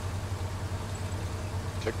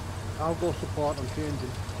 Check. I'll go support, I'm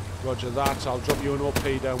changing. Roger that. I'll drop you an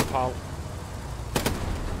OP down, pal.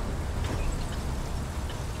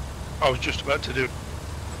 I was just about to do.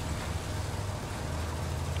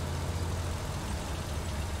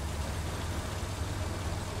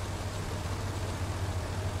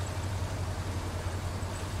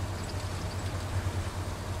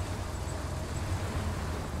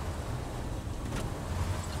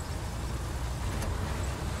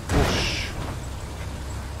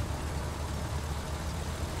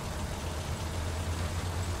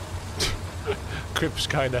 Crip's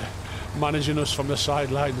kind of managing us from the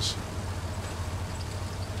sidelines.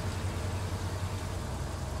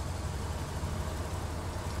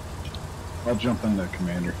 I'll jump in the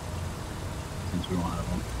commander since we won't have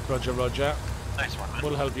one. Roger, roger. Nice one, man.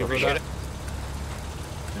 We'll help you with Appreciate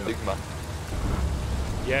that. it. Yeah.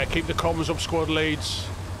 Yeah, keep the comms up, squad leads.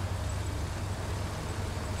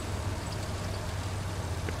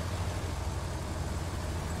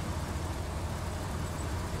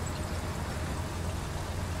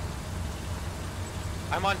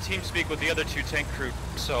 I'm on TeamSpeak with the other 2 tank crew,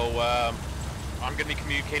 so I'm going to be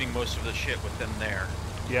communicating most of the shit with them there.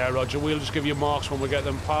 Yeah, Roger, we'll just give you marks when we get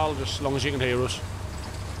them, pal, just as long as you can hear us.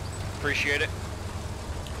 Appreciate it.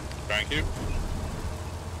 Thank you.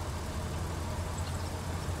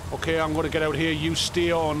 Okay, I'm going to get out here. You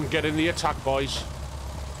stay on, get in the attack, boys.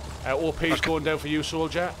 OP's going down for you,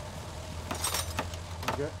 soldier.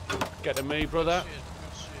 Okay. Get to me, brother.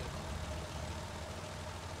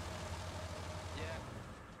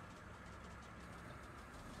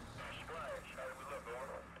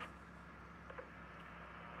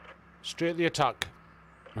 Straight to the attack.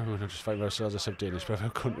 We're going to just find ourselves a sub-Danish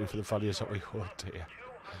country for the values that we hold here.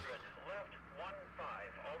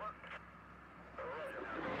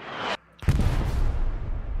 Can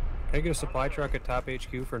I get a supply truck at top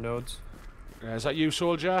HQ for nodes? Is that you,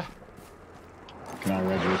 soldier? Can I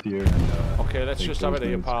ride with you? And, okay, let's just have it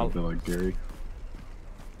here, pal. Like Gary.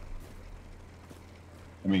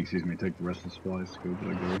 I mean, excuse me, take the rest of the supplies to go to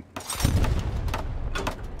like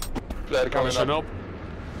Gary. Garrison up.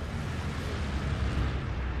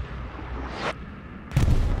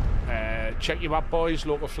 Check your map, boys.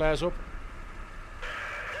 Local flares up.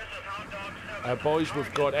 Boys,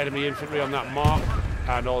 we've got enemy infantry on that mark,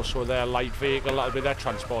 and also their light vehicle. That'll be their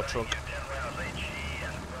transport truck.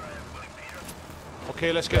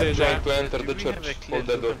 Okay, let's get in there. Do we have a clear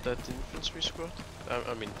look at that infantry squad?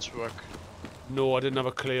 I mean, truck. No, I didn't have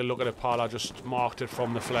a clear look at it, pal. I just marked it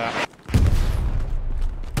from the flare.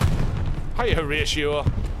 Hiya, ratio.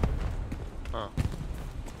 Oh.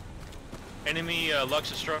 Enemy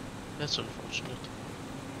Lux is struck. That's unfortunate.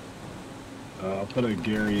 I'll put a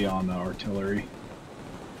Gary on the artillery.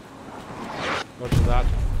 Roger that.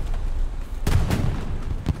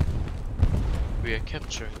 We are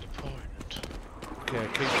capturing the point. Okay,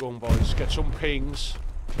 keep going, boys. Get some pings.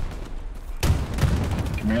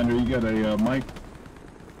 Commander, you got a mic?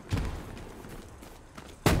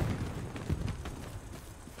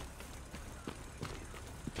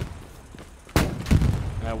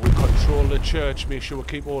 We control the church, make sure we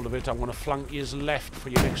keep all of it. I'm going to flank you left for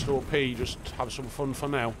your next OP, just have some fun for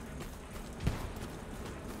now.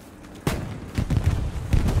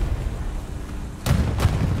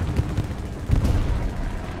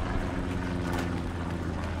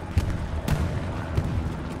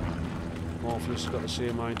 Morpheus has got the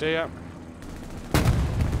same idea.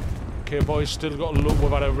 Okay boys, still got to look,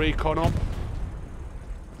 we've had a recon up.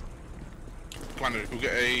 Commander, we'll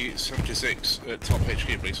get a 76 at top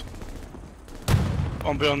HQ, please.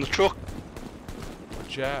 On beyond the truck.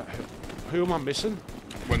 Roger. Who am I missing?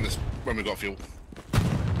 When we got fuel.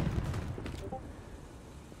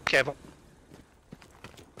 Kevin.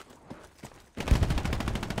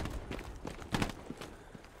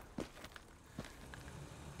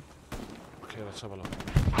 Okay, let's have a look.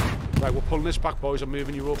 Right, we're pulling this back, boys. I'm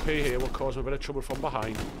moving your OP here. We're causing a bit of trouble from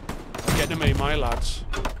behind. Get to me, my lads.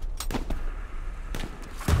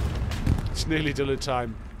 It's nearly dinner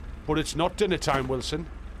time. But it's not dinner time, Wilson.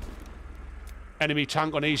 Enemy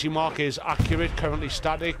tank on easy mark is accurate, currently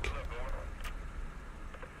static.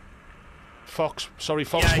 Fox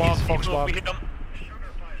mark, Fox mark.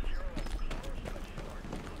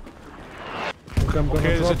 Okay,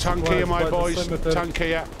 there's a tank here, my boys. Tank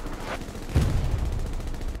here.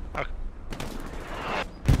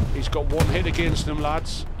 He's got one hit against him,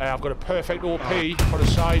 lads. I've got a perfect OP for a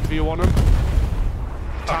side view on him.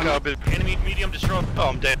 Okay, enemy medium destroyed. Oh,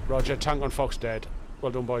 I'm dead. Roger, tank on Fox dead.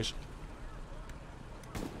 Well done, boys.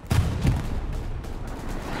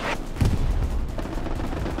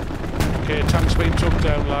 Okay, tank's been took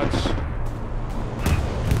down, lads.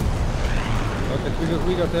 Okay,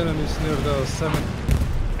 we got enemies near the cemetery.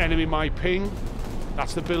 Enemy my ping.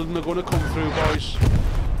 That's the building they're going to come through, boys.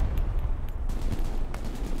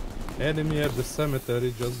 Enemy at the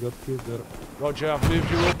cemetery just got killed there. Roger, I've moved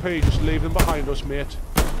your OP. Just leave them behind us, mate.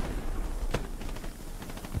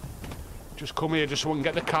 Just come here just so we can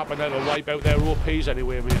get the cap and then it'll wipe out their OPs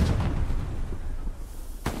anyway, mate.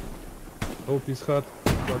 OP's hot.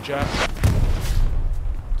 Roger.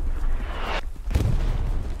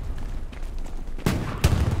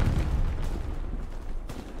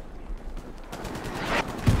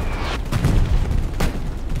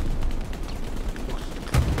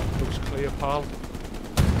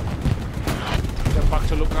 Get back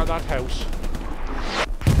to looking at that house.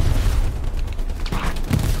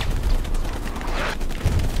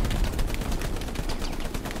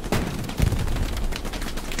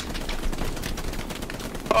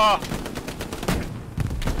 Ah!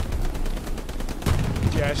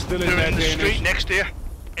 Yeah, still in They're there, in the Danish. street next to you.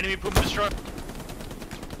 Enemy boom destroyed.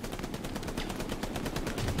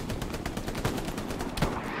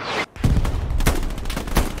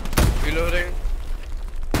 Reloading.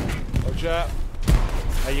 Roger.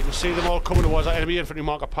 You can see them all coming towards that enemy infantry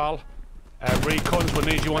marker, pal. Recons,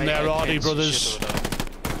 we need you on there, Ardy brothers.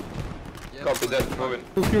 Copy that, moving.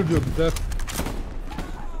 Who killed you? Death.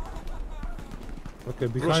 Okay,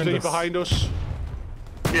 behind Rusty us. behind us.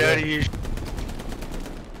 Yeah, he is.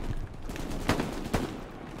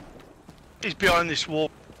 He's behind this wall.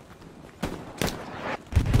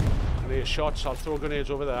 I hear shots, I'll throw grenades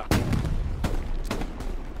over there.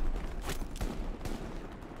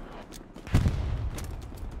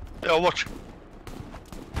 Yeah, watch.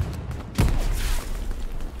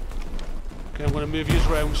 Okay, I'm going to move you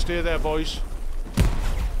around. Stay there, boys.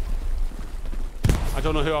 I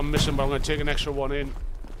don't know who I'm missing, but I'm going to take an extra one in.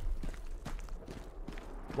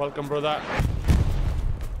 Welcome, brother.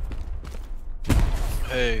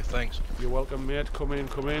 Hey, thanks. You're welcome, mate. Come in,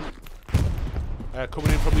 come in.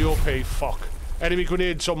 Coming in from the OP. Fuck. Enemy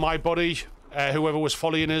grenades on my body. Whoever was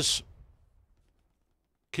following us.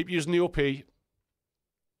 Keep using the OP.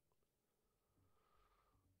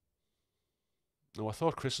 No, I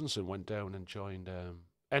thought Christensen went down and joined.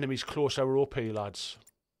 Enemies close our OP, lads.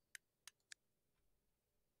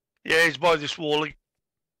 Yeah, he's by this wall.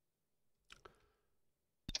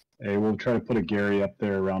 Hey, we'll try to put a Gary up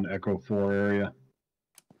there around Echo 4 area.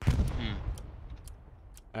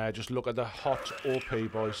 Just look at the hot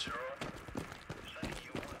OP, boys.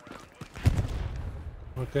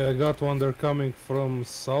 Okay, I got one. They're coming from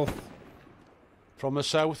south. From the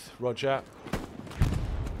south, roger.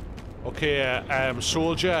 Okay,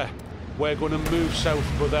 soldier, we're going to move south,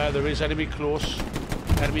 brother. There is enemy close.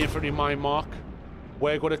 Enemy in front of my mark.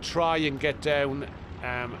 We're going to try and get down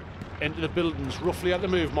into the buildings, roughly at the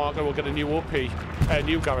move marker. We'll get a new OP, a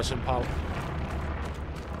new garrison, pal.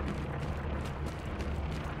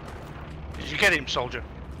 Did you get him, soldier?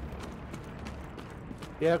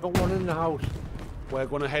 Yeah, I got one in the house. We're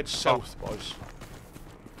going to head south, boys.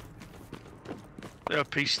 The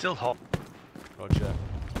OP's still hot. Roger.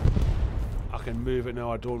 I can move it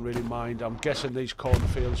now, I don't really mind. I'm guessing these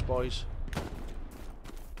cornfields, boys.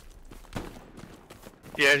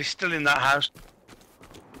 Yeah, he's still in that house.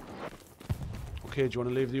 Okay, do you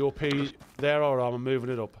want to leave the OP there, or am I moving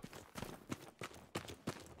it up?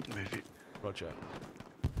 Move it. Roger.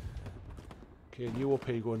 Okay, new OP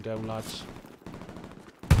going down, lads.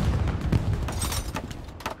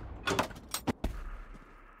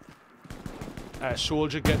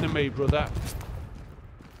 Soldier getting to me, brother.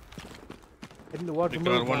 In the water. We've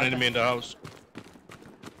got one enemy in the house.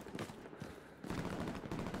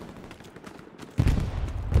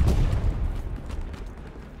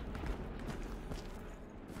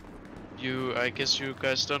 I guess you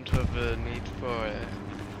guys don't have a need for a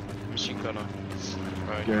machine gunner.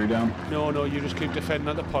 Right. Gary down. No, you just keep defending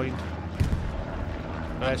at the point.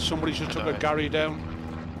 Somebody just took a Gary down.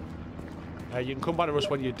 You can come back to us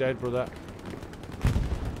when you're dead, brother.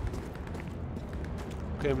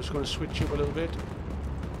 Okay, I'm just going to switch up a little bit.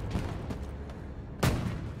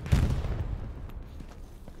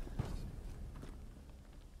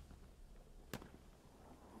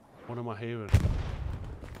 What am I hearing?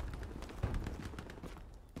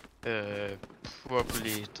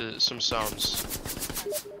 Probably some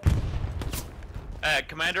sounds.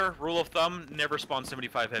 Commander, rule of thumb, never spawn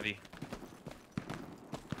 75 heavy.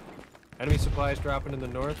 Enemy supplies dropping in the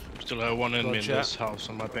north. Still have one enemy in this house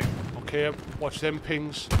on my ping. Okay, watch them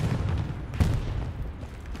pings.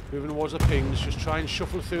 Moving towards the pings, just try and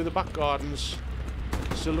shuffle through the back gardens.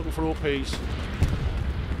 Still looking for OPs.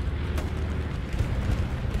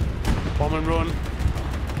 Bomb and run.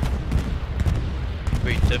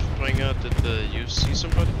 Wait, Deathbringer, did you see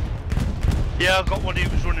somebody? Yeah, I got one. He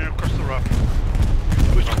was running across the road.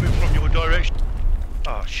 He was coming from your direction.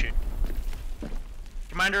 Oh shit.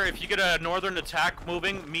 Commander, if you get a northern attack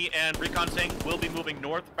moving, me and Recon Tank will be moving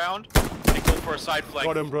northbound and go for a side flank.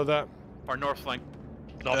 Got him, brother. Or north flank.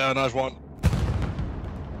 No. Yeah, nice one.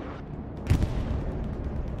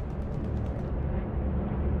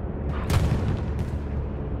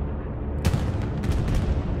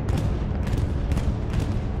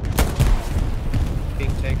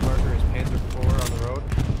 King tank marker is Panzer 4 on the road.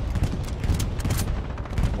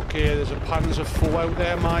 Okay, there's a Panzer 4 out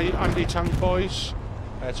there, my anti-tank boys.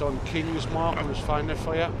 It's on King's mark. I'm just finding it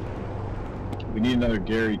for you. We need another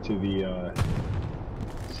Gary to the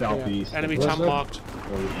southeast. Yeah. Enemy tank marked.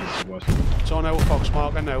 Or east of west. It's on our Fox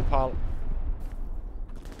marker now, pal.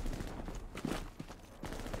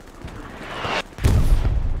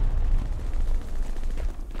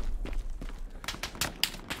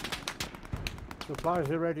 Supplies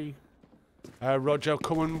are ready. Roger,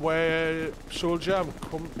 coming where, soldier?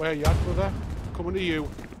 Come where you at, brother? Coming to you.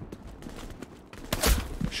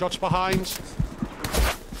 Shots behind.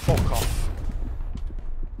 Fuck off.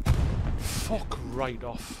 Fuck right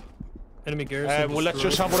off. Enemy garrison. Well, let's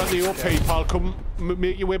just have one at the OP, pal. Come,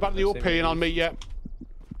 make your way back to the OP and I'll meet you.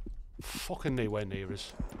 Fucking nowhere near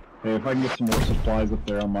us. Hey, if I can get some more supplies up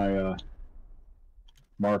there on my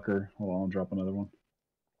marker. Hold on, I'll drop another one.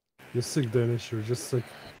 You're sick, Danish. You're just sick.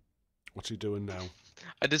 What's he doing now?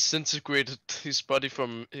 I disintegrated his body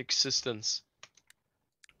from existence.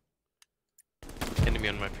 Enemy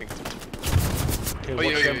on my ping. Okay, oh,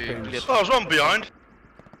 yeah. Oh, there's one behind.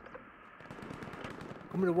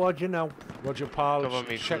 Coming towards you now. Roger, pal. Cover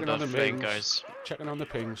me Checking on the flank, pings. guys. Checking on the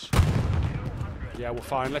pings. Yeah, we're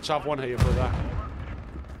fine. Let's have one here, brother.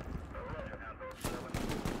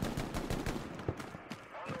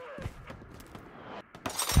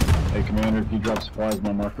 Hey, Commander, if you drop supplies on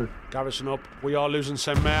my marker. Garrison up. We are losing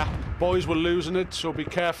some mare. Boys, we're losing it, so be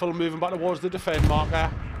careful moving back towards the defend marker.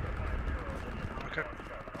 Okay.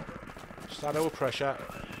 Start our pressure.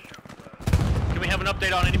 Can we have an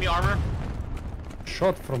update on enemy armor?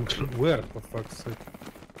 Shot from where, for fuck's sake?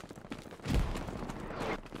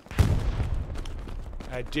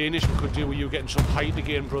 Danish, we could do with you getting some height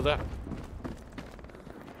again, brother.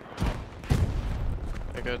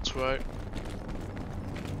 I got try.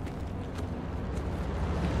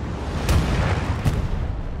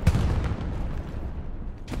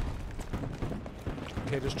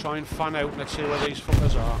 Okay, just try and fan out. Let's see where these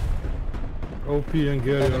fuckers are. OP and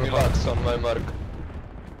Gary. Enemy Lux on my mark.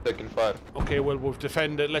 Taking fire. Okay, well, we've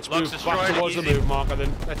defended. Let's Lux move back destroyed, towards the easy. move marker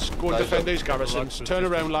then. Let's go and Nice defend job. these garrisons. Turn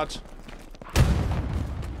around, lads.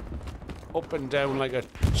 Up and down like a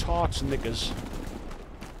tarts niggers.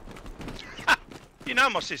 You know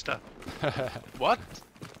my sister. What?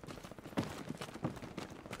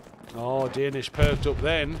 Oh, Danish perked up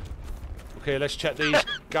then. Okay, let's check these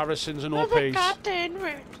garrisons and OPs. Is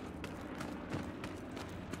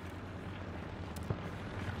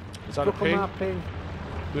that a Look on my ping? ping.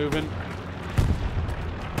 Moving.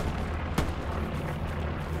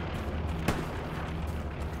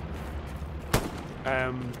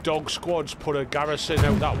 Dog squads put a garrison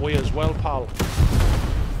out that way as well, pal.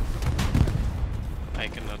 I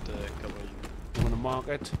cannot cover you. I'm gonna mark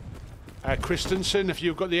it. Christensen, if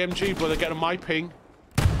you've got the MG, brother, get on my ping.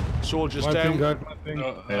 Soldiers My down. ping, guys, my ping.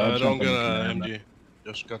 I don't get an MG.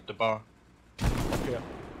 Just got the bar. Okay.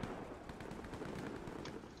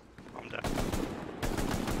 I'm dead.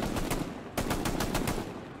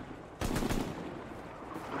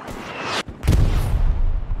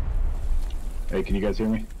 Hey, can you guys hear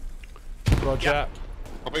me? Roger.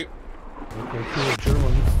 Copy. Okay, kill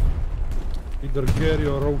German. Either Gary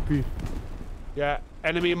or OP. Yeah,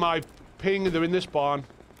 enemy in my ping, they're in this barn.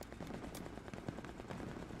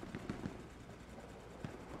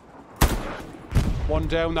 One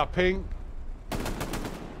down that ping.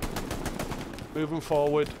 Moving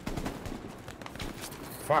forward.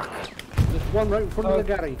 Fuck. There's one right in front of the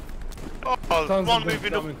Gary. Oh, one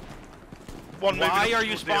moving up. One moving Why up are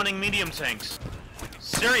you towards the spawning medium tanks?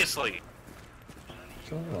 Seriously.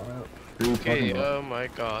 Okay, oh my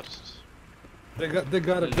god. They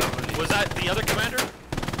got it. Was that the other commander?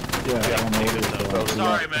 Yeah, I don't know what it is.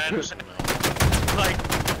 Sorry, man. Like,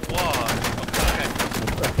 what?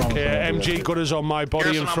 Okay. Okay, MG gutters on my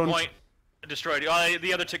body Garrison in on front. point. Destroyed.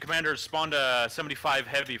 The other two commanders spawned a 75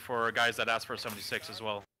 heavy for guys that asked for a 76 as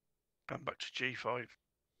well. Going back to G5.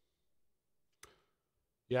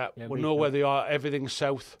 Yeah, we'll know where they are. Everything's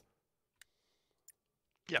south.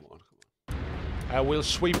 Yeah. Come on. We'll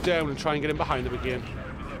sweep down and try and get in behind them again.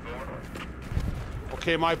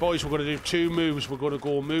 Okay, my boys, we're going to do two moves. We're going to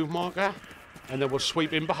go move marker, and then we'll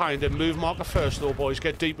sweep in behind them. Move marker first, though, boys.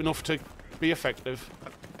 Get deep enough to be effective.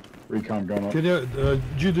 Recon going up. Can you,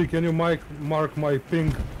 Judy, can you mark my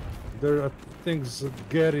ping? There are things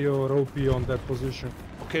Gary or OP on that position.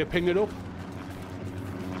 Okay, ping it up.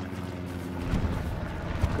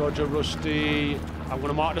 Roger, Rusty. I'm going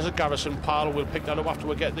to mark it as a garrison, pal. We'll pick that up after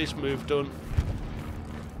we get this move done.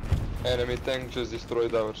 Enemy tank just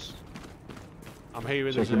destroyed ours. I'm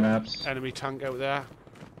hearing Check there's your an maps. enemy tank out there.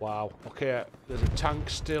 Wow. Okay, there's a tank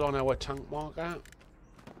still on our tank marker.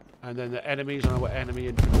 And then the enemies on our enemy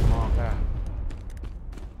infantry marker.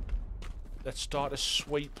 Let's start a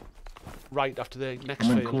sweep. right after the next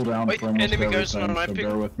I'm in field. cooldown Wait, for almost enemy everything, garrison on my so ping.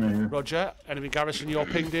 bear with me here. Roger. Enemy garrison, your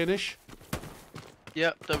ping, Danish.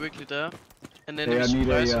 Yeah, directly there. And then Hey, I need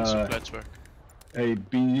supplies and a, supply truck. a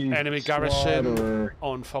B Enemy squad garrison or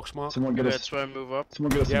on Foxmark. someone get That's us. where I move up.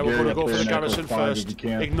 Someone get us Yeah, a we're Gary going to up go for there the in Echo garrison 5 first. if you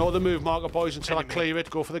can. Ignore the move marker, boys, until Enemy. I clear it.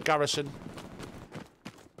 Go for the garrison.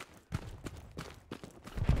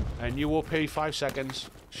 And UOP, 5 seconds.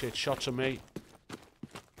 Shit, shots on me.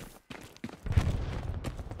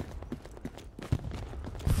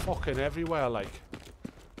 Fucking everywhere, like.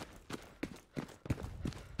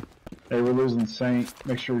 Hey, we're losing Saint.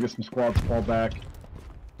 Make sure we get some squads to fall back.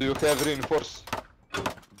 Do you have reinforce?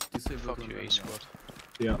 Fuck you, A squad.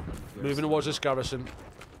 Yeah. Moving towards this garrison.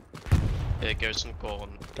 Garrison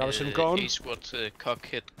gone. Garrison gone? A squad cock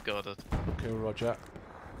hit, got it. Okay, roger.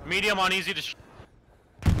 Medium on easy to.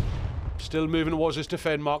 Still moving towards this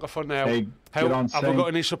defend marker for now. Hey, How, get on have we Saint. got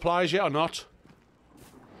any supplies yet or not?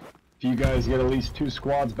 If you guys get at least 2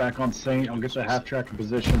 squads back on Saint, I'll get the half-track in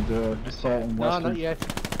position to assault in No, Western. not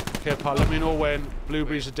yet. Okay, pal, let me know when.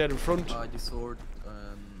 Blueberries are dead in front. The sword.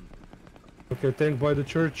 Okay, tank by the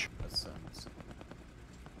church.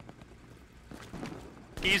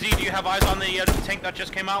 Easy, do you have eyes on the tank that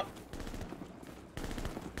just came out?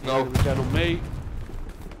 No. Dead on me.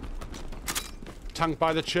 Tank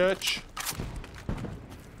by the church.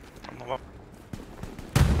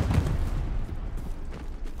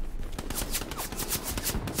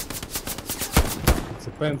 It's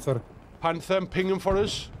a Panther. Panther, ping him for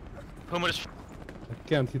us. Puma is. I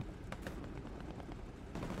can't hit.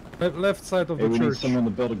 Left side of Hey, the we need church. someone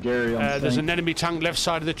to build a Gary on There's Saint. an enemy tank left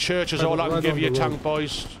side of the church is Right- all I can right give on you, the road. tank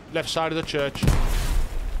boys. Left side of the church.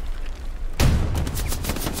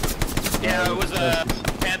 Yeah, it was a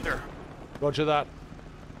Panther. Roger that.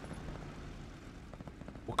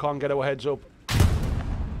 We can't get our heads up.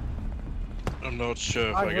 I'm not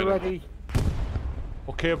sure if I I'm get it. ready.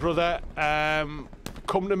 Okay, brother.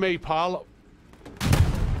 Come to me, pal.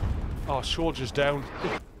 Oh, soldier's down.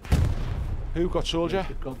 Who got soldier?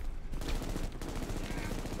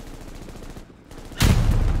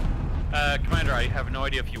 Commander, I have no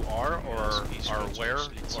idea if you are or are aware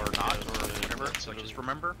or not or whatever, so just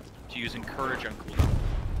remember to use encourage on cooldown.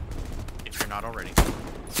 If you're not already.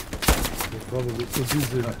 Probably too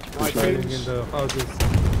busy My fighting pings. in the houses.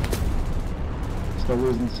 Still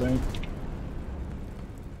losing Saint.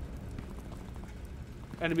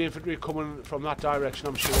 Enemy infantry coming from that direction,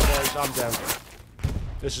 I'm sure, boys. I'm down.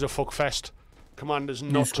 This is a fuck fest. Commander's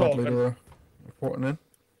not talking. Reporting in.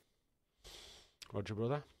 Roger,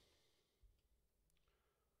 brother.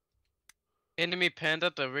 Enemy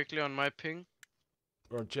panda directly on my ping.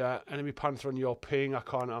 Roger. Enemy panther on your ping. I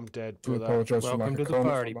can't. I'm dead, Do brother. apologise for Welcome lack to of the comment.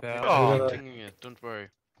 party, pal. Oh, Yeah. pinging it, don't worry.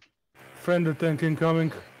 Friendly tank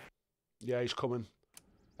incoming. Yeah, he's coming.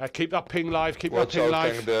 Keep that ping live. Keep Watch that ping out,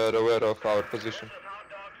 live. tank, they're aware of our position.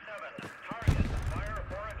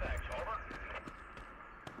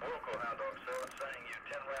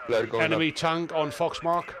 They're going Enemy up. tank on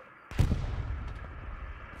Foxmark.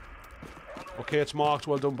 Okay, it's marked.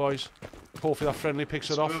 Well done, boys. Hopefully that friendly picks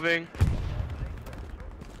it off. Moving.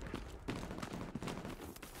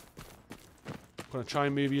 Going to try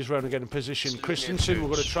and move you around and get in position. Still Christensen, near we're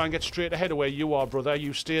going to church. try and get straight ahead of where you are, brother.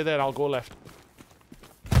 You stay there, I'll go left.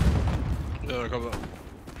 Yeah, I got that.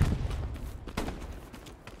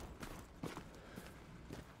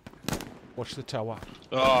 Watch the tower.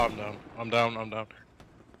 Oh, I'm down. I'm down. I'm down.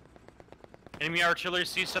 Enemy artillery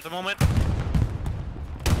ceased at the moment.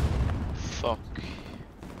 Fuck.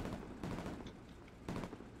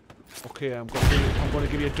 Okay, I'm going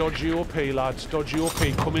to give you a dodgy OP, lads. Dodgy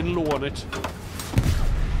OP. Come in low on it.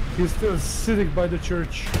 He's still sitting by the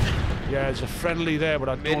church. Yeah, there's a friendly there, but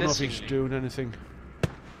I don't know if he's Menacingly. doing anything.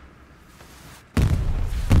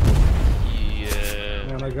 Yeah.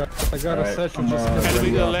 Man, I got a Alright, satchel I'm, just Enemy ready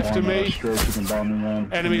to the up left on, of me. Stroke and bombing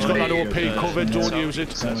run. Enemy's got that OP Yeah, covered, don't use it.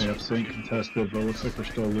 Currently have Saint contested, but looks like we're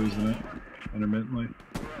still losing it intermittently.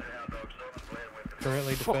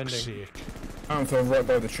 Currently Fuck's defending. sake. Panther right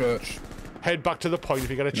by the church. Head back to the point if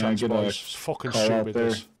you get a Can I chance, get a boys. It's fucking call out stupid, there?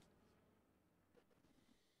 this.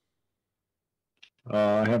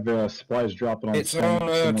 I have the supplies dropping on It's Saint. on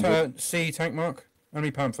Someone get- C tank mark.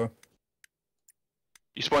 Enemy Panther.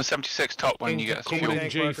 You spawn 76 top when you get a Coming in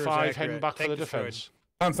Tank marker is G5, heading accurate. back for Tank the destroyed. defence.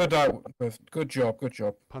 Panther dealt with. Good job, good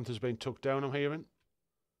job. Panther's been took down, I'm hearing.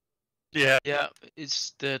 Yeah. Yeah,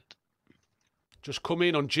 it's dead. Just come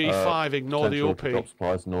in on G5, ignore the OP. Drop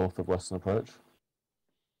supplies north of western approach.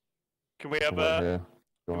 Can we have Come right a here.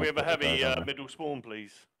 Go on, a put the heavy guys on there. middle spawn,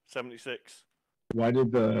 please? 76. Why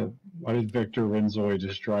did Victor Renzoy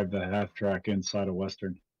just drive the half track inside of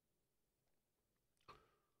Western?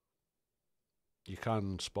 You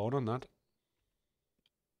can spawn on that.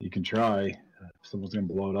 You can try. Someone's gonna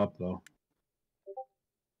blow it up though.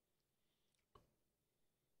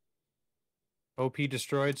 OP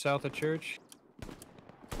destroyed south of church.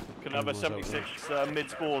 Can have a 76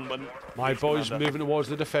 mid-spawn when... My boys moving towards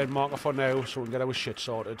the defend marker for now, so we can get our shit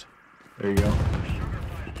sorted. There you go.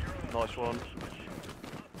 Nice one.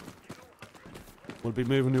 We'll be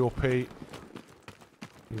moving to OP. Is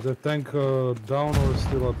the tank down or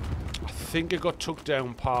still up? I think it got took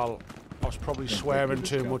down, pal. I was probably swearing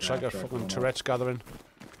too much like a fucking Tourette's gathering.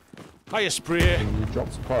 Hiya, Spray! Can you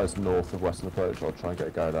drop supplies north of western approach or try and get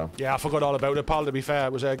a guy down? Yeah, I forgot all about it, pal, to be fair.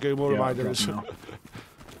 It was Gumo reminded us.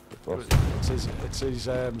 It's his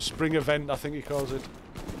spring event, I think he calls it.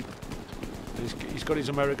 He's got his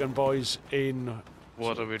American boys in.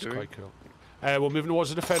 What are we doing? Quite cool. We're moving towards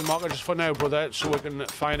the defend marker just for now, brother, so we can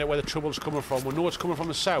find out where the trouble's coming from. We know it's coming from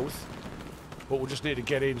the south, but we just need to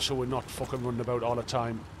get in so we're not fucking running about all the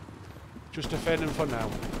time. Just defending for now.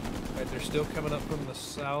 Right, they're still coming up from the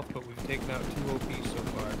south, but we've taken out 2 OPs so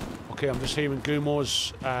far. Okay, I'm just hearing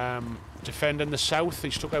Gumo's defending the south.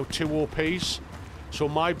 He's took out 2 OPs. So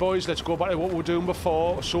my boys, let's go back to what we were doing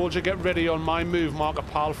before. Soldier, get ready on my move, marker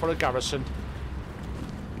pal for a garrison.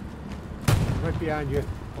 Right behind you.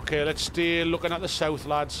 Okay, let's stay looking at the south,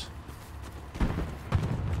 lads.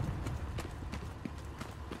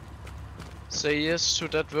 Say yes to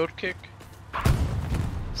that vote kick.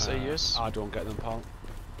 Say yes. I don't get them, pal.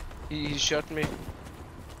 He shot me.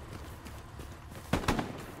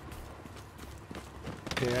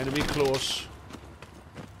 Okay, enemy close.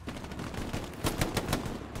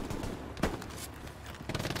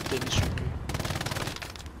 Didn't shoot me.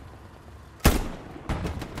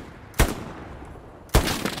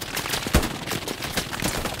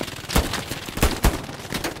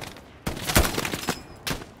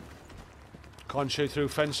 Can't shoot through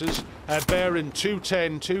fences. Bearing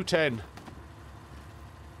 210, 210.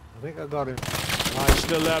 I think I got him. He's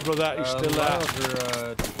still there, brother. He's still there.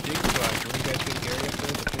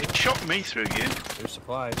 It shot me through you. There's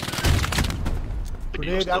supplies.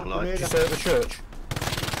 Grenade out, grenade Just out of the church.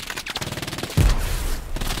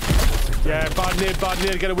 Yeah, bad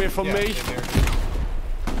near, get away from me.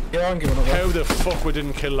 Yeah, I'm giving up. How the fuck we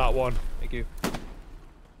didn't kill that one? Thank you.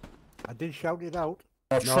 I did shout it out.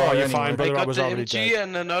 No, you're fine, brother. I was the already MG dead.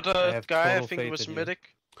 and another guy, I think it was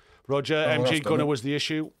medic. Roger, Oh, MG gunner was the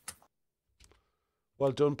issue.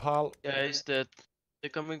 Well done, pal. Yeah, he's dead. They're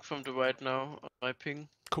coming from the right now on my ping.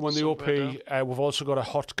 Come on, the OP. We've also got a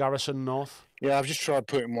hot garrison north. Yeah, I've just tried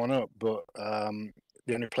putting one up, but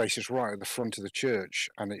the only place is right at the front of the church,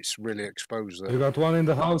 and it's really exposed there. You got one in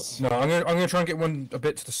the house? No, I'm gonna try and get one a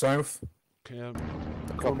bit to the south. Okay,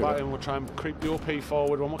 come back and we'll try and creep the OP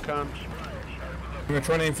forward when we can. I'm gonna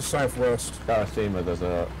try and aim for southwest. Garasima, there's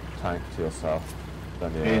a tank to your south.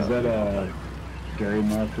 Then Hey, is that a Gary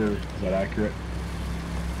marker? Is that accurate?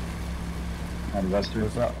 On western?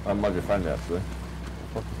 What's that? That might be friendly actually.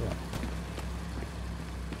 What the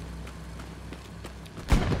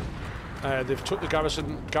fuck is that? They've took the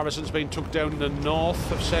garrison. Garrison's been took down in the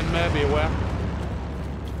north of Senmare, be aware.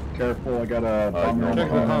 Careful, I got a bomb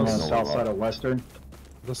on the south side of western.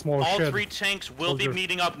 The small All shed. 3 tanks will be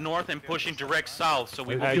meeting up north and pushing direct south, so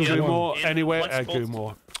we will be Gumo, anywhere,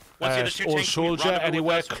 Gumo. Once the other 2 or tanks soldier,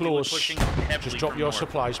 anywhere close. Just drop your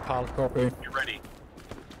supplies, pal. Copy. You're ready.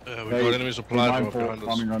 We've got enemy supplies behind us.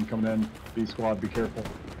 Bombing run coming in. B squad, be careful.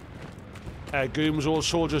 Gooms, all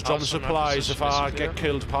soldiers drop the supplies if I get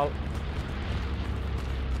killed, pal.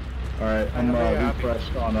 Alright, I'm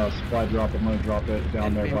refreshed on a supply drop. I'm gonna drop it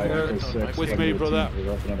down there by Echo 6. With me, brother.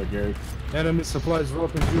 Another Gary. Enemy supplies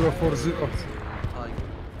dropping 040.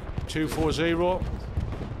 240.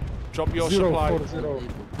 Drop your 040. supply.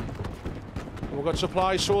 We've got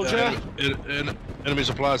supplies, soldier. Enemy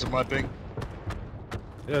supplies at my ping.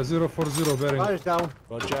 Yeah, 040 bearing. Fires down.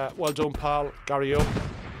 Roger. Well done, pal. Gary up.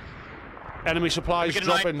 Enemy supplies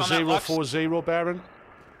dropping 040 bearing.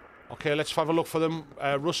 Okay, let's have a look for them.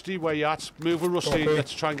 Rusty, where you at? Move with Rusty. Okay.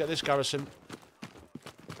 Let's try and get this garrison.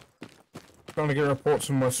 Trying to get reports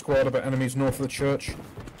from my squad about enemies north of the church.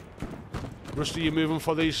 Rusty, you moving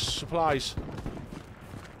for these supplies?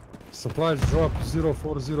 Supplies drop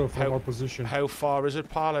 040 from our position. How far is it,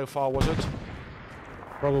 pal? How far was it?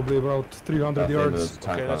 Probably about 300 yards.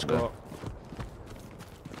 Okay, let's go.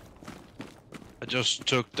 I just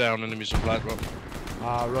took down enemy supply drop.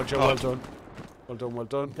 Roger, well done. Well done, well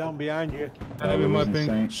done. Down behind you. Enemy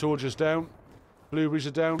mapping. Soldiers down. Blueberries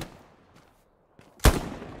are down.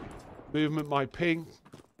 Movement, my ping.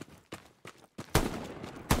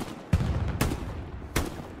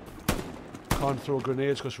 Can't throw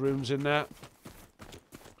grenades because room's in there.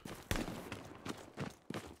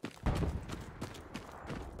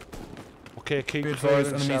 Okay, keep Good clear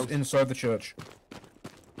advise, and enemies south. inside the church.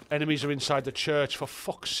 Enemies are inside the church, for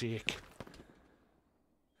fuck's sake.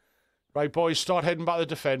 Right, boys, start heading back to the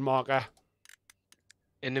defend marker.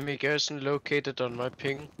 Enemy garrison located on my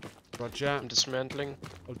ping. Roger. I'm dismantling.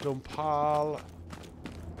 Well done, pal.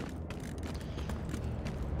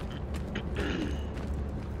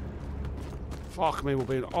 Fuck me, we're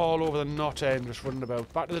being all over the knot end, just running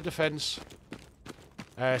about. Back to the defence.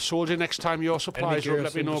 Soldier, next time your supplies up,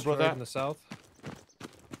 let me know, brother. In the south.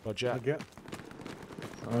 Roger. Okay.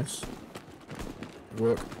 Nice. Good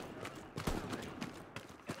work.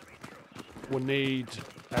 We need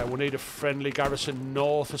a friendly garrison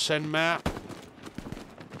north of Senmar.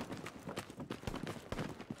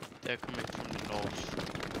 They're coming from the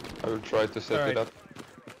north. I will try to set it up.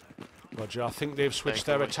 Roger, I think they've switched Like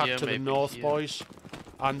their over attack here, to the maybe north, here. boys.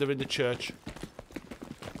 And they're in the church.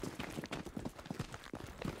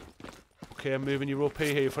 Okay, I'm moving your OP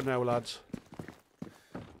here for now, lads.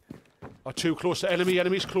 Are too close to enemy.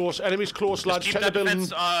 Enemy's close, lads. Keep Check that the building.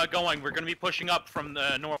 defense going. We're going to be pushing up from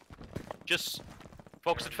the north. Just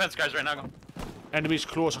focus the defense guys right now. Enemy's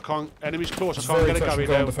close, I can't get a carry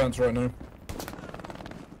on down. defense right now.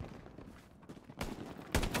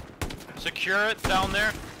 Secure it down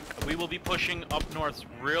there. We will be pushing up north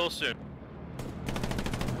real soon.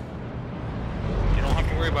 You don't have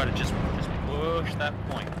to worry about it. Just push that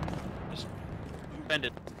point. Just bend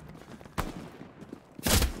it.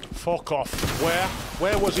 Fuck off.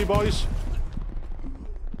 Where was he, boys?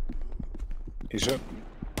 He's up.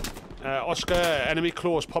 Oscar, enemy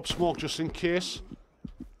close. Pop smoke just in case.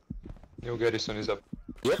 New garrison is up.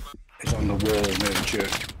 Yep. He's on the wall near the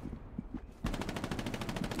church.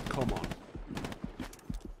 Come on.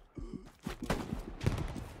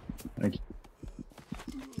 Thank you.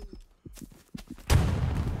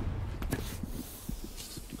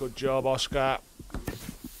 Good job, Oscar.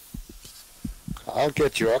 I'll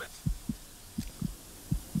get you up.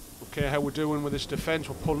 Okay, how we're doing with this defence?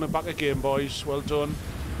 We're pulling it back again, boys. Well done.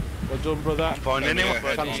 Well done, brother. Fine, anyone?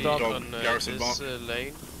 Can't stop. On this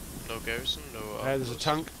lane. No garrison, no... There's a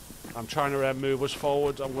tank. I'm trying to move us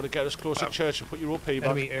forward. I'm going to get us close to church and put your OP back.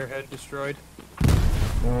 Enemy airhead destroyed.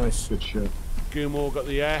 Nice, good shit. Gumo got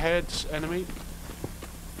the airheads. Enemy.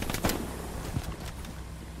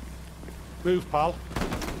 Move, pal.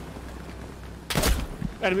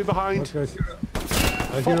 Enemy behind. Okay.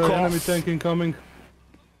 I hear an enemy tank incoming.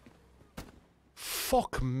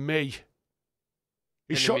 Fuck me.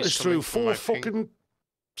 He Enemies shot us through coming from 4 my fucking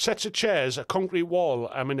sets of chairs, a concrete wall.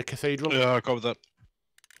 I'm in a cathedral. Yeah, I covered that.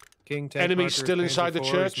 King tank Enemy marker, still inside the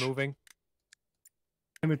Panzer IV is church. moving.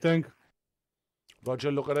 Enemy tank.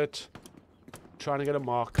 Roger, look at it. Trying to get a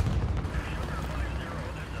mark.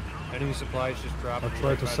 Enemy supplies just dropped. I'll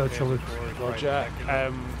try to satchel it. Roger.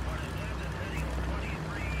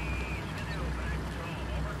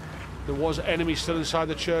 There was enemy still inside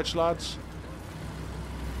the church, lads.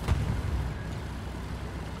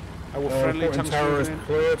 Our friendly tanks tower is moving in.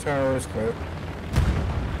 clear, tower is clear.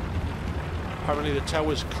 Apparently the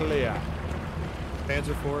tower's clear.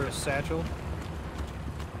 Panzer IV is satchel.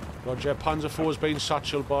 Roger, Panzer IV's been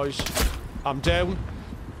satchel, boys. I'm down.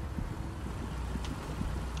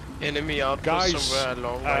 Enemy outpost Guys, somewhere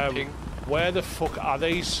along my ping. where the fuck are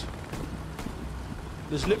these?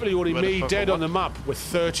 There's literally only Where the me fuck dead are on the map with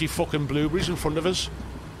 30 fucking blueberries in front of us.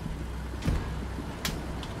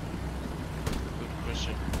 Good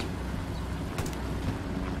question.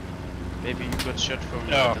 Maybe you got shot from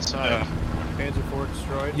the Yeah, other side. Panzer IV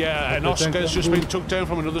destroyed. Yeah, and Okay, Oscar's thank just you. been took down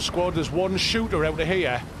from another squad. There's one shooter out of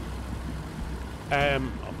here.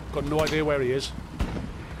 I've got no idea where he is.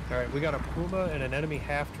 Alright, we got a Puma and an enemy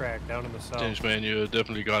half-track down in the south. James, man, you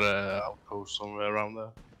definitely got a outpost somewhere around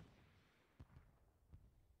there.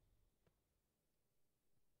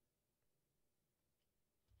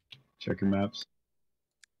 Check your maps.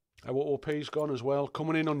 Our OP's gone as well.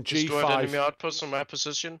 Coming in on Destroyed enemy G5. outpost on my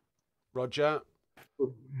position. Roger.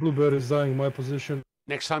 Bluebird is dying in my position.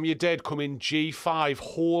 Next time you're dead, come in G5.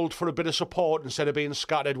 Hold for a bit of support instead of being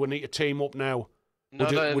scattered. We need to team up now. We're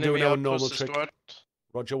Another doing enemy our normal outpost trick. destroyed.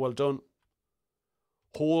 Roger, well done.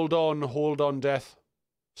 Hold on, Death.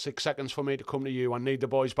 6 seconds for me to come to you. I need the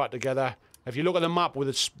boys back together. If you look at the map with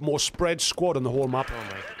a more spread squad on the whole map. Oh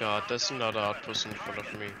my god, there's another outpost in front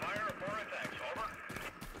of me.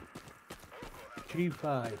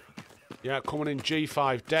 G5. Yeah, coming in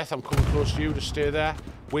G5. Death, I'm coming close to you to stay there.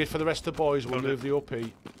 Wait for the rest of the boys. We'll move the OP.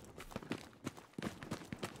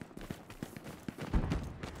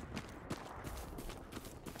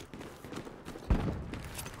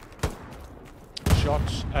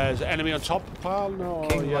 Shots. Is enemy on top, pal? No,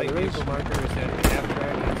 King yeah, light there is. vehicle marker is enemy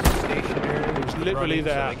half-track. It's stationary. There's literally running,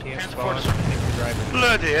 there. So they can't spawn. I think we're driving.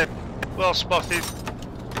 Bloody hell. Well spotted.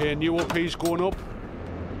 Okay, new OP's going up.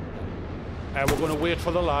 We're going to wait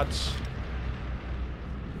for the lads.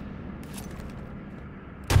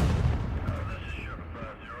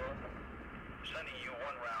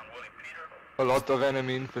 A lot of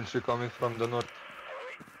enemy infantry coming from the north.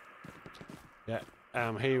 Yeah,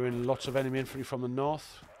 I'm hearing lots of enemy infantry from the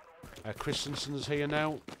north. Christensen's here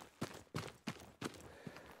now.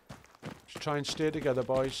 Just try and stay together,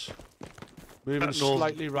 boys. Moving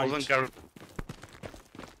slightly right.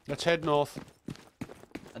 Let's head north.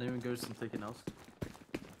 Anyone goes to something else?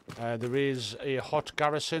 There is a hot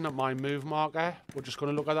garrison at my move marker. We're just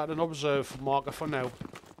going to look at that and observe marker for now.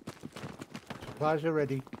 Supplies are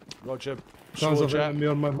ready. Roger. Sounds of enemy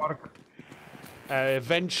on my mark.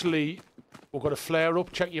 Eventually, we're going to flare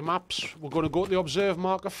up, check your maps. We're going to go to the observe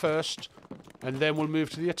marker first, and then we'll move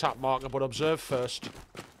to the attack marker, but observe first.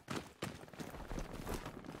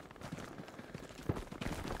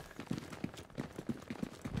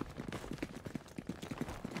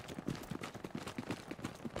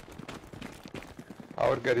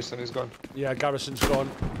 Our garrison is gone. Yeah, garrison's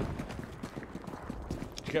gone.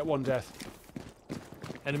 Get one death.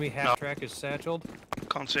 Enemy half track is satcheled.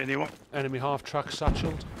 Can't see anyone. Enemy half track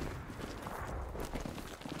satcheled.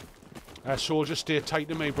 Soldier, stay tight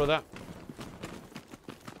to me, brother.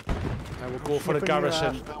 We'll go for a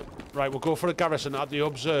garrison. Right, we'll go for a garrison at the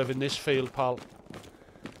observe in this field, pal.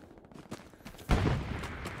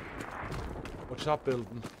 What's that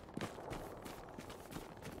building?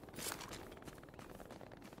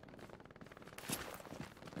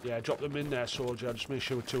 Yeah, drop them in there, soldier. Just make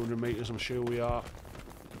sure we're 200 metres. I'm sure we are.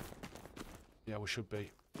 Yeah, we should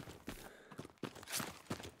be.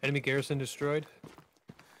 Enemy garrison destroyed.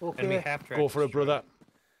 Okay. Enemy half track. Go for it, brother.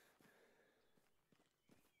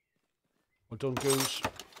 Well done, Goose.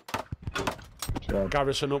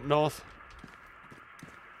 Garrison up north.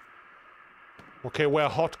 Okay, we're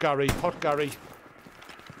hot, Gary. Hot, Gary.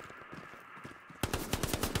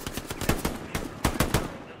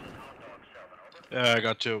 Yeah, I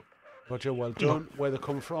got two. Roger, well done. Where they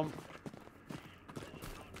come from?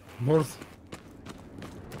 North.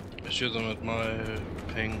 I shoot them at my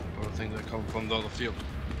ping, but I think they come from the other field.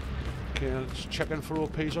 Okay, let's check in for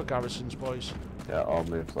OPs or garrisons, boys. Yeah, I'll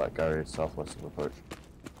move to that Gary southwest of approach.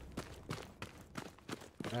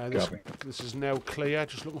 This is now clear,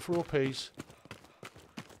 just looking for OPs.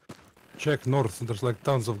 Check north, there's like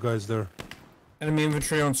tons of guys there. Enemy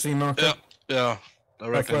infantry on C marker. Yeah, I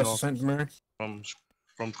reckon Northwest Sainte Mary. From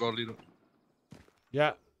squad leader.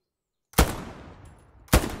 Yeah.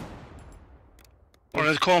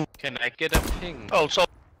 Can I get a ping? Oh, so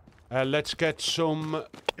let's get some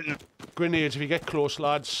grenades if you get close,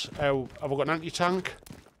 lads. Have we got an anti-tank?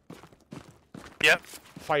 Yeah.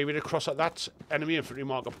 Fire it across at that enemy infantry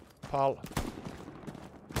marker, pal.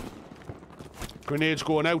 Grenades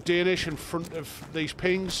going out, Danish, in front of these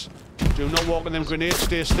pings. Do not walk on them grenades,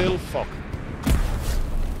 stay still. Fuck.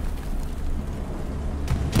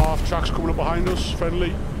 Half tracks coming up behind us,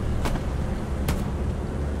 friendly.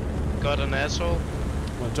 Got an asshole.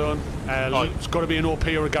 Well done. It's got to be an OP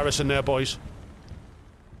or a garrison there, boys.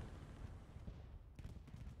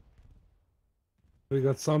 We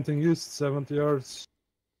got something east, 70 yards.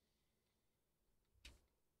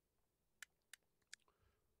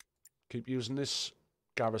 Keep using this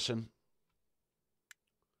garrison.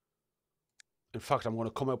 In fact, I'm going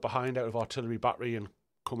to come out behind out of artillery battery and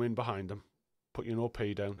come in behind them. Put your OP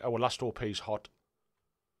down. Our last OP's hot.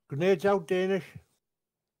 Grenades out, Danish.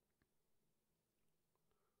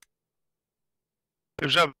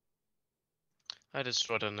 Who's up? I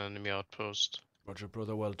destroyed an enemy outpost. Roger,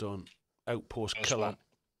 brother, well done. Outpost killer.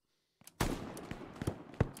 I'm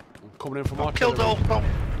coming in from artillery. Killed all.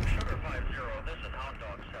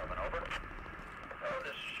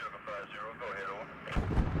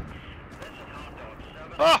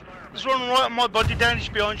 Ah! There's one right on my body, Danish,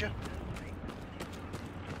 behind you.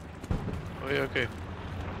 Oh, yeah, okay.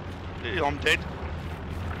 Yeah, I'm dead.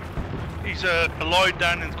 He's lying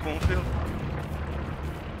down in the cornfield.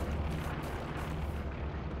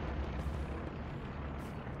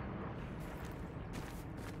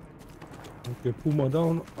 Okay, Puma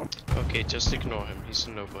down. Okay, just ignore him. He's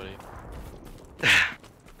a nobody.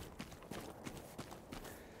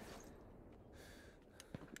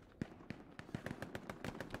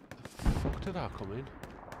 Fuck did that come in?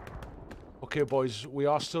 Okay, boys, we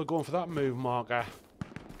are still going for that move marker.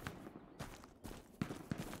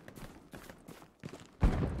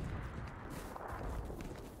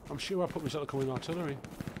 I'm sure I put myself coming artillery.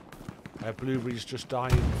 Blueberry's just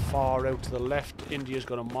dying far out to the left. India's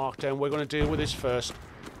going to mark down. We're going to deal with this first.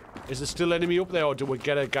 Is there still enemy up there, or do we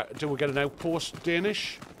get an outpost,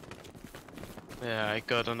 Danish? Yeah, I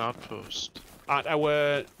got an outpost. At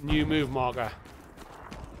our new move marker.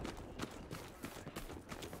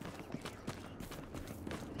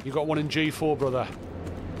 You got one in G4, brother.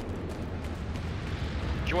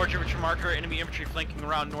 George, your marker, enemy infantry flanking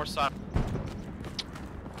around north side.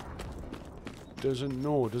 Doesn't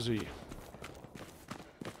know, does he?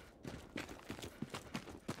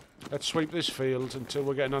 Let's sweep this field until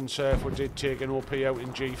we're getting unsafe. We did take an OP out in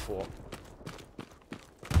G4.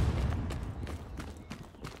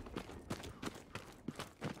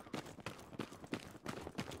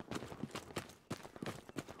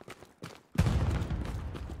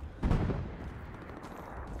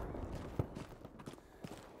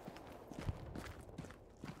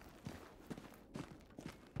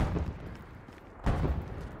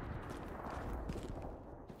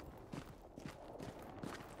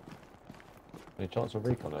 Any chance of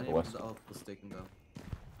recon over west?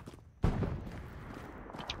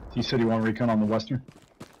 You said you want recon on the western?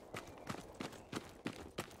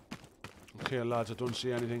 Okay, lads, I don't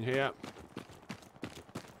see anything here.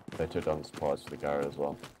 They took down supplies for the Gary as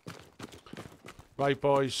well. Right,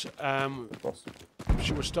 boys.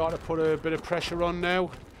 Should we start to put a bit of pressure on now?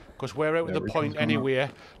 Because we're out of the point anyway.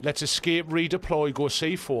 Let's escape, redeploy, go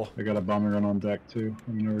C4. I got a bomber gun on deck too.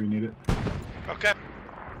 Let me know where you need it. Okay.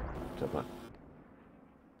 Good man.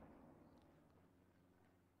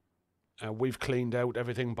 We've cleaned out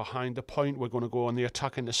everything behind the point. We're going to go on the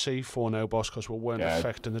attack into C4 now, boss, because we weren't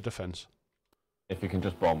affecting the defence. If you can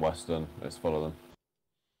just bomb western, let's follow them.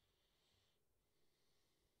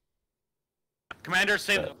 Commander,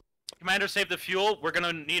 save the fuel. We're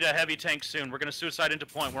gonna need a heavy tank soon. We're gonna suicide into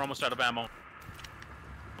point. We're almost out of ammo.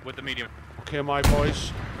 With the medium. Okay, my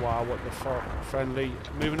boys. Wow, what the fuck? Friendly.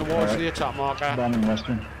 Moving towards the attack marker. Bombing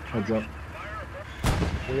western. Heads up.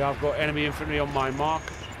 We have got enemy infantry on my mark.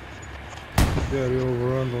 Yeah, you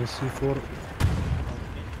overrun on C4.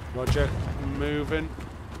 Roger. Moving.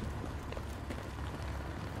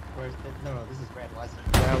 Where's the, no, this is Grand West.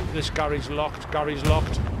 Yeah, this Gary's locked. Gary's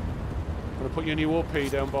locked. I'm gonna put your new OP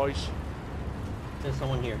down, boys. There's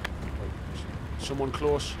someone here. Someone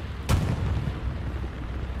close.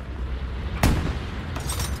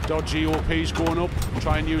 Dodgy OP's going up.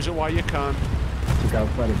 Try and use it while you can. Took out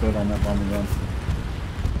quite a bit on that bombing run.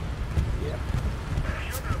 Yeah.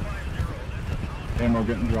 Ammo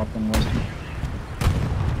getting dropped on western.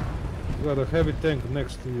 You got a heavy tank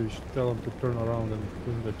next to you. You should tell him to turn around and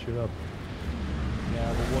clean that shit up.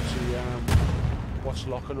 Yeah, but what's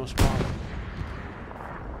locking us back?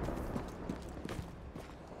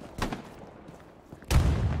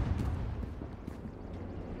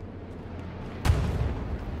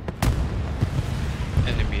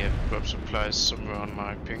 Enemy have dropped supplies somewhere on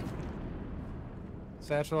my ping.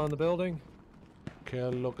 Satchel on the building. Okay,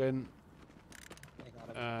 looking.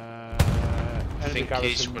 I think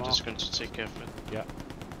Casewood is going to take care of it. Yeah.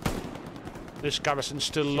 This garrison's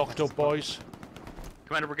still locked up, boys.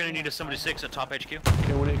 Commander, we're gonna need a 76 at top HQ.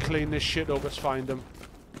 Okay, we need to clean this shit up. Let's find them.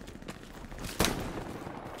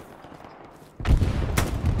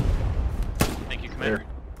 Thank you, Commander.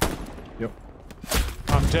 Yep.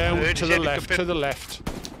 I'm down to the left, to the left.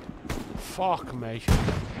 Fuck me.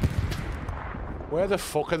 Where the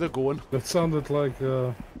fuck are they going? That sounded like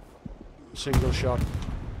a single shot.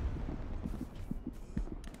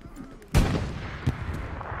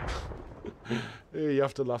 Yeah, you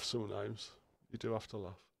have to laugh sometimes. You do have to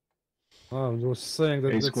laugh. I was saying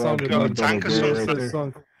that it squad, sounded like tank or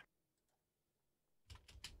something.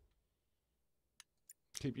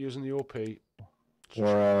 Keep using the OP.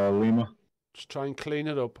 Or Lima. Just try and clean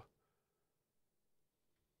it up.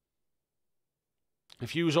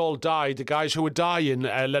 If yous all died, the guys who were dying,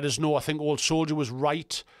 let us know. I think Old Soldier was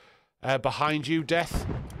right behind you, Death.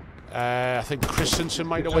 I think Christensen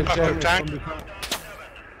might have went down.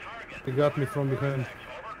 He got me from behind.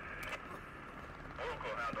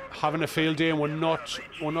 Having a field day and we're not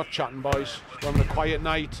chatting, boys. We're having a quiet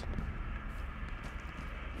night.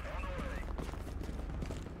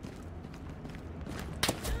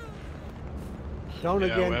 Down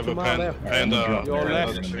again to my left. Your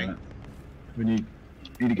left. We need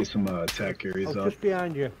to get some attack areas up. Just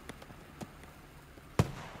behind you.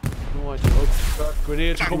 No idea.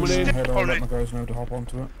 Grenades coming in. I'll let my guys know to hop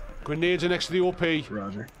onto it. Grenades are next to the OP.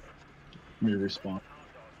 Roger. Let me respawn.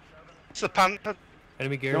 It's the Panther.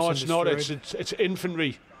 Enemy garrison. No, it's not. destroyed. It's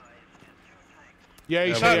infantry. Yeah,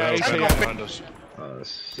 he's Yeah, here. He's tank here.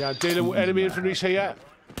 Yeah, dealing with enemy infantry's here.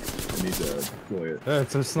 I need to deploy it. Yeah,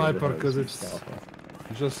 it's a sniper because it's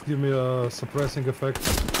just give me a suppressing effect.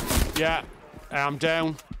 Yeah, I'm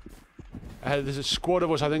down. There's a squad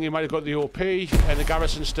of us. I think he might have got the OP, and the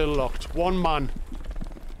garrison's still locked. One man.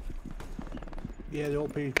 Yeah, the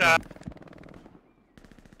OP.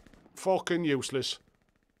 Fucking useless.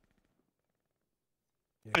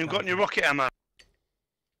 You've got any rocket ammo?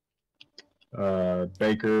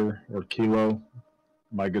 Baker or Kilo.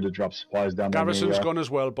 Am I good to drop supplies down there? Garrison's gone as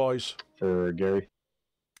well, boys. For Gary.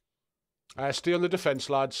 Stay on the defence,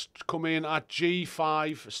 lads. Come in at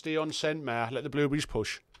G5. Stay on Sainte. Let the blueberries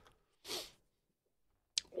push.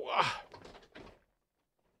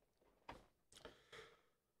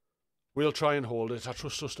 We'll try and hold it. I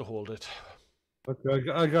trust us to hold it.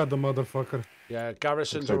 Okay, I got the motherfucker. Yeah,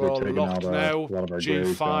 garrisons Looks like are all they're taking locked out, now. a lot of our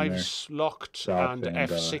Garys down there. G5's locked South and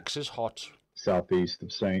F6 is hot. Southeast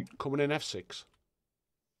of Sainte. Coming in F6.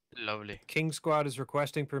 Lovely. King Squad is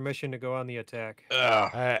requesting permission to go on the attack.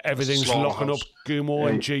 Everything's locking up. Gumo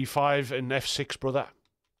and G5 and F6, brother.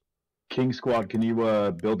 King Squad, can you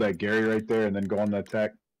build that Gary right there and then go on the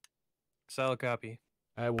attack? Solid copy.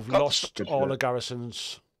 We've lost all the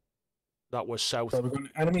garrisons that was south. So we've got an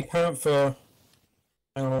enemy panther.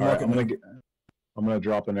 Hang on, I'm gonna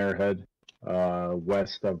drop an airhead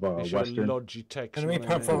west of western. Enemy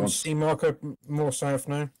panther on C marker, more south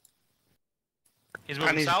now. He's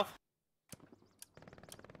moving south.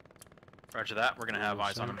 Roger that. We're gonna have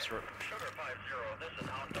eyes on him.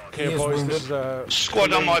 Okay, boys, this is a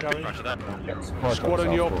squad on my ping. Roger that. Squad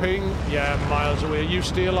on your ping. Yeah, miles away. You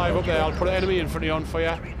stay alive up there. I'll put an enemy infantry on for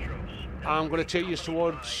you. I'm going to take you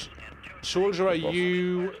towards Soldier. Are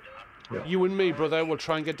you and me, brother? We'll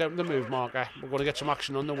try and get down to the move marker. We're going to get some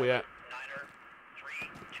action on the way.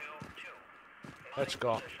 Let's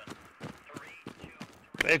go.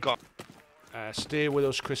 They've got. Stay with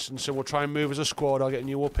us, Christensen. We'll try and move as a squad. I'll get a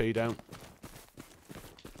new OP down.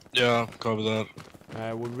 Yeah, cover that.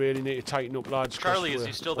 We really need to tighten up, lads. Charlie, is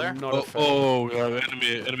he still there? Yeah,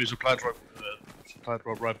 enemy supply drop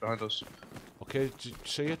right behind us. Okay, did you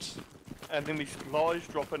see it? Enemy supplies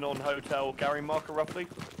dropping on hotel Gary marker roughly.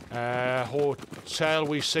 Hotel,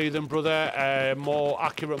 we see them, brother. More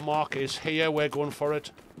accurate mark is here. We're going for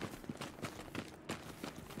it.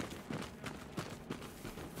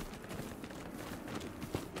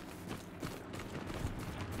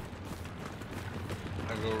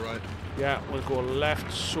 I go right. Yeah, we'll go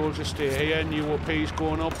left. Soldier, stay here. New OP's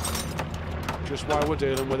going up. Just while we're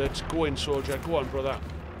dealing with it. Go in, soldier. Go on, brother.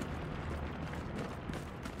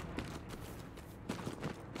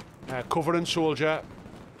 Covering soldier.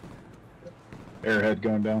 Airhead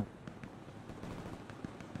going down.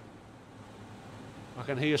 I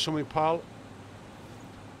can hear something, pal.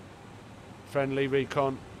 Friendly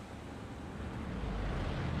recon.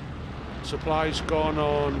 Supplies gone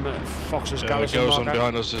on Fox's garrison Goes marker. on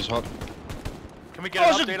behind us is hot. Can we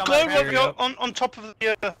get an update on that area? on top of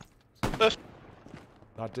the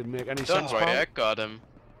That didn't make any Don't sense, worry, pal. I got him.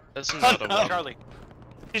 That's another one. Charlie.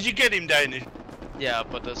 Did you get him, Danish? Yeah,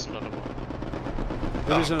 but that's another one.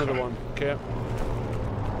 There is another one. Okay.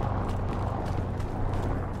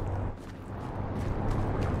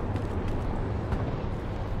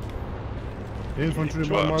 Infantry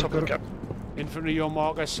marker. Infantry, your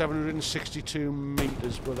marker, 762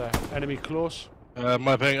 meters, brother. Enemy close.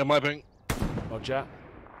 My ping. Roger.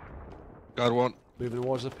 Got one. Moving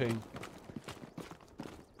towards the ping.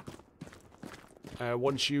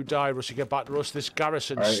 Once you die, Russ, you get back to us. This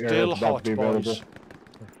garrison's still hot, boys.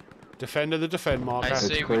 Defender the defend marker. I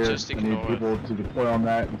say we just ignore need people to deploy on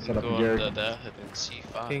that and set up the Gary.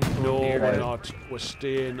 No, we're not. We're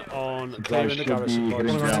staying on clearing the garrison,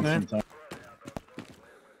 boys.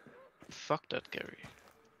 Fuck that, Gary.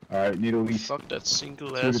 Alright, need at least Fuck that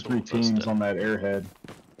single 2 to 3 teams on that airhead.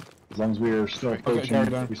 As long as we are still approaching,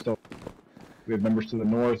 we have members to the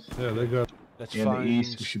north. Yeah, they got. Let's in find the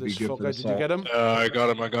east, we should be good for the Did you get him? I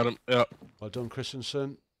got him. Yeah. Well done,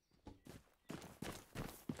 Christensen.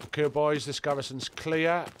 Okay, boys, this garrison's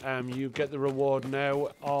clear. You get the reward now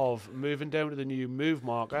of moving down to the new move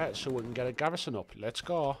marker so we can get a garrison up. Let's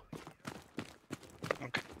go.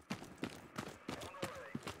 Okay.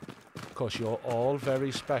 Of course, you're all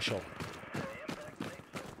very special.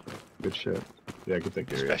 Good shit. Yeah, get that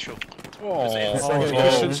Gary. Special.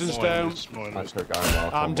 Christensen's down.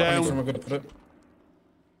 I'm down.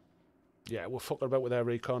 Yeah, we're fucking about with our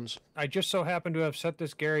recons. I just so happen to have set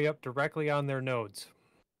this Gary up directly on their nodes.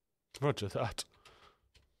 Roger that.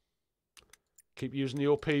 Keep using the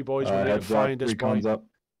OP, boys. We're going to find us, boy. Up.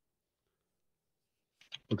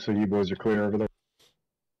 Looks like you boys are clear over there.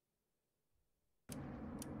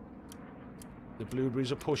 The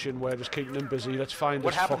blueberries are pushing. We're just keeping them busy. Let's find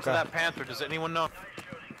What this happened fucker. to that panther? Does anyone know?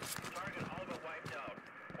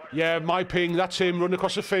 Yeah, my ping. That's him. Running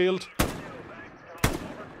across the field.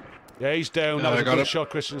 Yeah, he's down. Yeah, That was I a got good it. shot,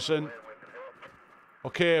 Christensen.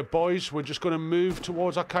 Okay, boys, we're just going to move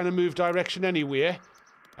towards that kind of move direction anyway.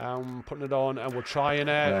 Putting it on, and we'll try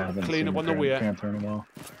and clean up on the way. Can't turn them off.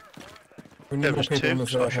 We need more people on the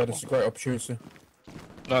side ahead. It's a great opportunity.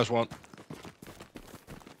 Nice one.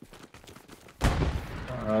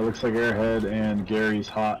 Looks like Airhead and Gary's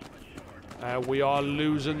hot. We are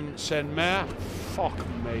losing Sainte. Fuck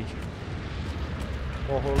me.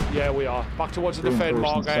 Oh, yeah, we are. Back towards the defend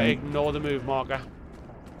marker. Ignore the move marker.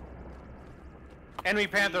 Enemy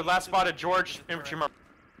Panther, last spotted George, infantry mark.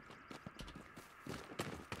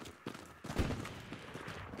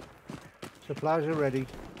 Supplies are ready.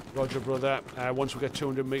 Roger, brother. Once we get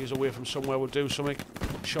 200 metres away from somewhere, we'll do something.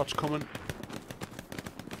 Shots coming.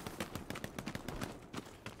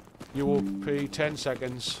 UOP, 10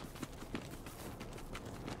 seconds.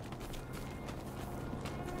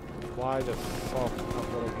 Why the fuck?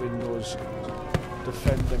 I've got a Windows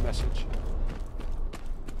Defender message.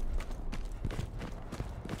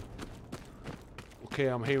 Okay,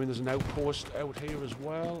 I'm hearing there's an outpost out here as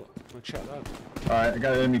well. I'm gonna check that. Alright, I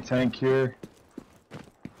got an enemy tank here.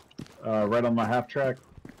 Right on my half track.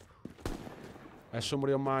 There's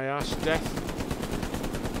somebody on my ass. Death.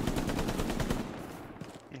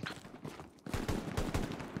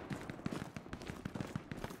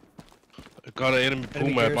 Got an enemy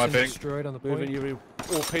Puma at my ping. Destroyed on the point. Moving your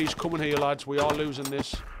OP's coming here, lads. We are losing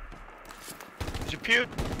this. Is it Pew?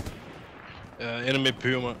 Enemy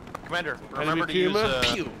Puma. Commander, Enemy remember to Puma?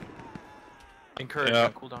 use encourage Yeah.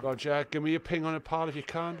 on cooldown. Roger, give me a ping on it, pal, if you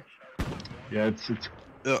can. Yeah, it's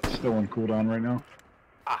still on cooldown right now.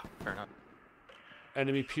 Ah, fair enough.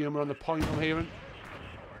 Enemy Puma on the point, I'm hearing.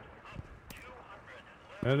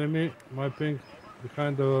 Enemy, my ping,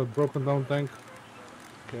 behind the broken down tank.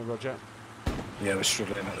 Okay, Roger. Yeah, we're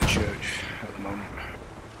struggling at the church at the moment.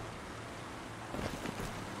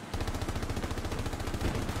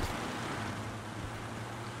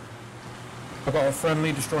 I've got a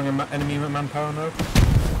friendly destroying an enemy manpower now.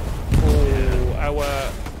 Oh, our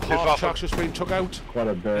half track's just been took out. Quite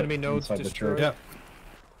a bit. Enemy nodes inside the destroyed. church.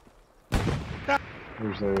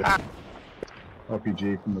 There's a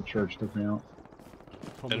RPG from the church took me out.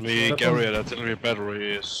 Enemy Gary, that artillery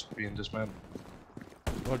battery is being dismantled.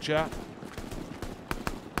 Roger.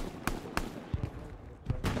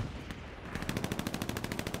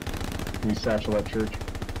 Can you satchel that church?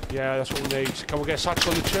 Yeah, that's what we need. Can we get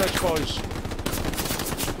satchel on the church, boys?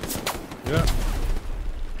 Yeah.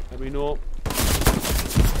 Let me know.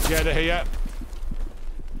 Yeah, they're here.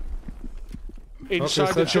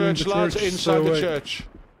 Inside the church, lads. Inside the church.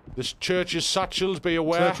 This church is satchels, be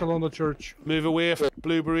aware. Satchel on the church. Move away from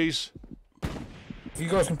blueberries. If you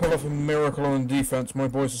guys can pull off a miracle on defense, my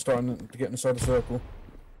boys are starting to get inside the circle.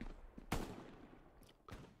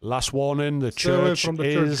 Last warning, the Stay away church from the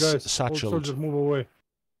is church, guys. satcheled. All soldiers move away.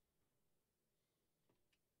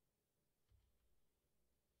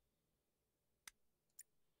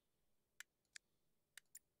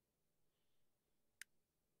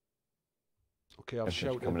 Okay, I've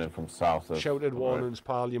shouted. Coming in from south. Shouted warnings,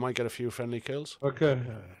 pal. You might get a few friendly kills. Okay.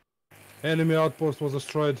 Enemy outpost was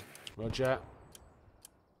destroyed. Roger.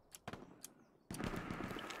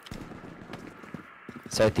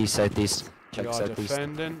 Southeast, southeast. We Check are southeast.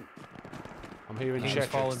 defending. I'm hearing Teams check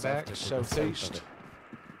falling back. southeast.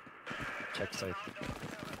 Check south.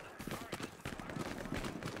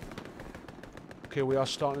 Okay, we are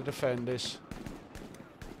starting to defend this.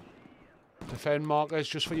 Defend markers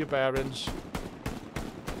just for your bearings.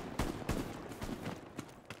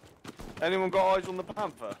 Anyone got eyes on the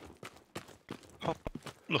Panther?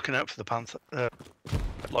 Looking out for the Panther.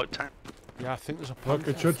 Light tank. Yeah, I think there's a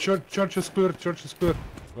panther. Okay, church is clear. Church is clear.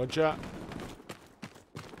 Roger.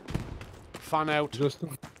 Fan out. Just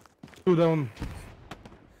 2 down.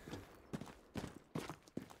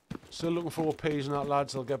 Still looking for OPs and that,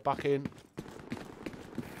 lads. They'll get back in.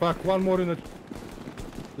 Back, one more in the...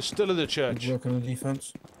 They're still in the church. Working on the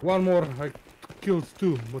defense. One more. I killed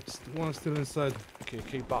 2, but one's still inside. Okay,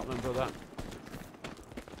 keep battling, brother.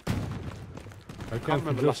 I can't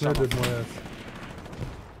remember just last time netted my ass.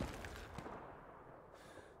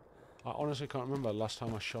 I honestly can't remember the last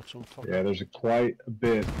time I shot some fucker. Yeah, there's quite a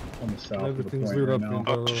bit on the south Everything's of the lit point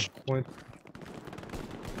up right in now. the point.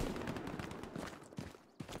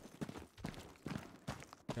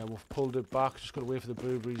 Yeah, we've pulled it back. Just got to wait for the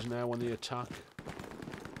blueberries now on the attack.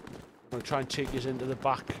 I'm going to try and take us into the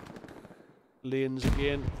back lanes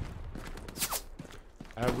again.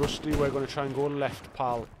 Rusty, we're going to try and go left,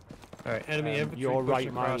 pal. Alright, enemy infantry you're right,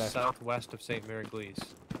 pushing my across left. southwest of Sainte Mary Eglise.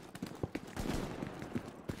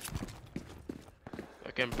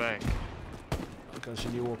 I can bank. I'm going to see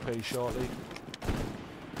new OP shortly.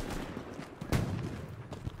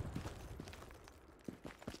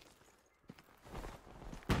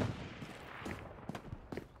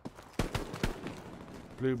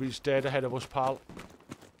 Blueberry's dead ahead of us, pal.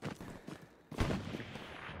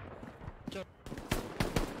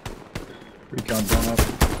 Recon down up.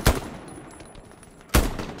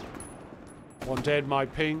 One dead, my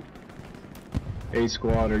ping. A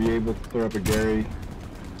squad, are you able to throw up a Gary?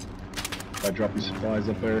 If I drop your supplies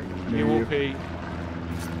up there. near you? UOP.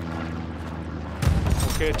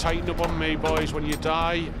 Okay, tighten up on me, boys. When you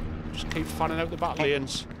die, just keep fanning out the back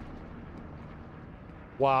lanes.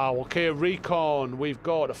 Wow, okay, recon. We've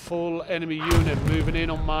got a full enemy unit moving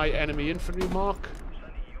in on my enemy infantry mark.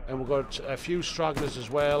 And we've got a few stragglers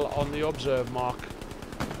as well on the observe mark.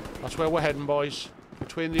 That's where we're heading, boys.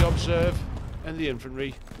 Between the observe and the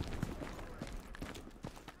infantry.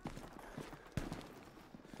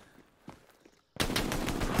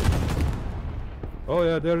 Oh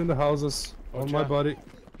yeah, they're in the houses. On my body.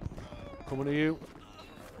 Coming to you.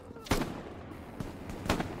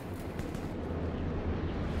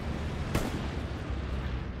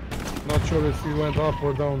 Not sure if he went up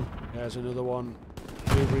or down. There's another one.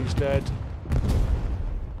 Blueberry's dead.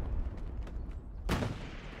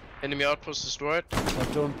 Enemy outpost destroyed. Well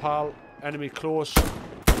done, pal. Enemy close.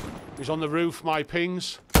 He's on the roof, my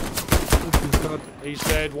pings. He's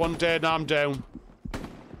dead. One dead, I'm down.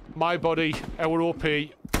 My body, our OP.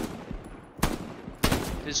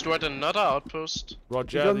 Destroyed another outpost.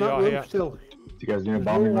 Roger, they are here. Do you guys need a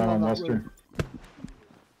bombing run on Western?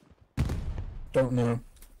 Don't know.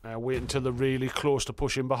 Wait until they're really close to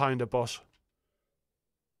pushing behind the boss.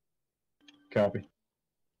 Copy.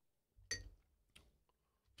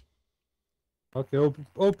 Okay,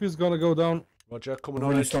 OP is gonna go down. Roger, coming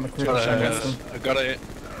Really on. starting to I got an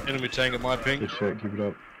enemy tank at my ping. Good shit, keep it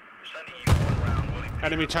up.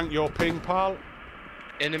 Enemy tank, your ping, pal.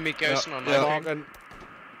 Enemy Garrison on my Morgan.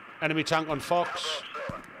 Enemy tank on Fox.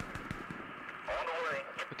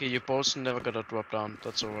 Okay, you both never gotta drop down.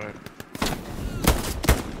 That's alright.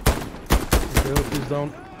 Okay, OP is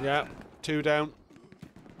down. Yeah, 2 down.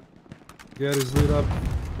 Gary's lit up.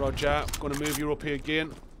 Roger, gonna move you up here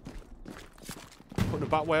again. Putting it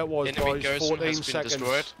back where it was, Enemy boys. Garrison 14 has been seconds.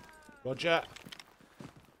 destroyed. Roger.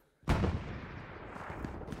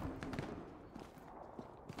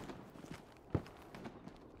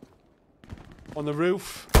 On the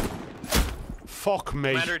roof. Fuck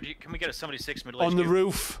me. Commander, can we get a 76 middle On the HQ?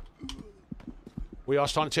 roof. We are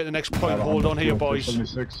starting to take the next point. Hold on here, boys.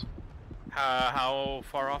 76. How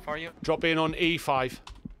far off are you? Drop in on E5.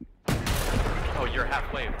 Oh, you're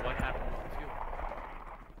halfway. What happened with the fuel?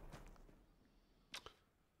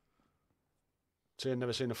 See, I've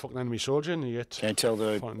never seen a fucking enemy soldier in here yet. Can you tell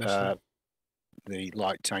the Fine,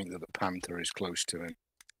 light tank that the Panther is close to him?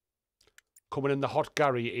 Coming in the hot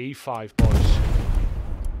Gary, E5, boys.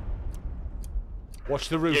 Watch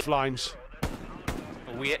the roof lines.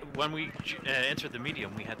 When we entered the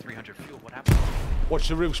medium, we had 300 fuel. What happened? Watch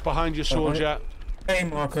the roofs behind you, soldier. A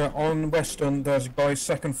marker on Western, there's a guy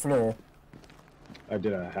second floor. I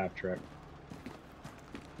did a half track.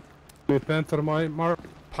 Panther, my mark.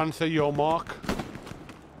 Panther, your mark.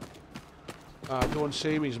 Don't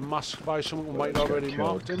see him, he's masked by someone who might Just got already killed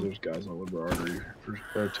marked 'cause him. There's guys all over artery for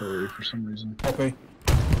artillery for some reason. Copy.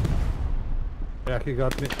 Yeah, he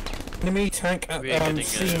got me. Enemy tank at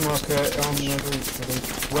C marker on the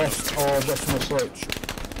west of Western approach.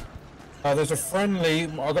 There's a friendly,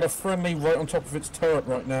 I got a friendly right on top of its turret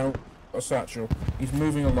right now. A satchel. He's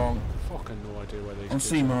moving along. Fucking no idea where these On kids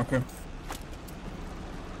C are. marker.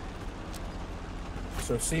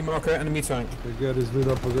 So C marker, enemy tank. The Gary's lit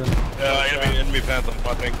up again. Yeah, enemy panther,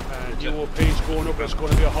 I think. UOP's going up, it's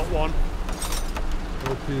going to be a hot one.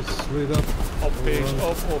 OP's lit up. OP's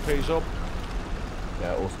up, OP's up.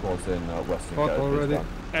 Yeah, all squads in Western. Hot already.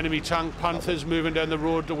 Enemy tank, Panthers moving down the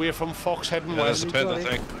road away from Fox, heading Yeah, west. that's a panther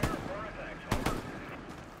tank.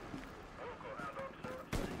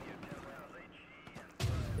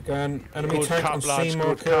 Again, enemy Good tank cap, on lads, C good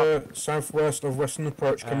marker southwest of Western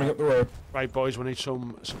approach coming up the road. Right, boys, we need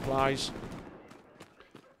some supplies.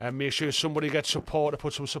 And make sure somebody gets support to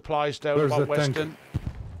put some supplies down Where's about the tank? Western.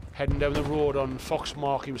 Heading down the road on Fox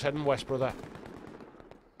Mark, he was heading west, brother.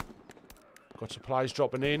 Got supplies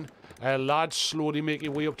dropping in. Lads, slowly make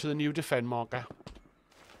your way up to the new defend marker.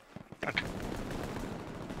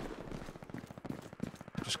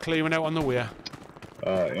 Just clearing out on the way.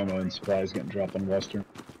 Ammo and supplies getting dropped on Western.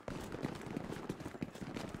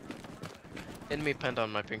 Enemy Panther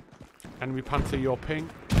on my ping. Enemy Panther, your ping.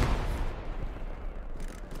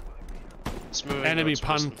 It's moving Enemy towards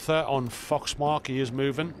Western. Panther on Fox Mark, he is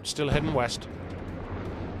moving. Still heading west.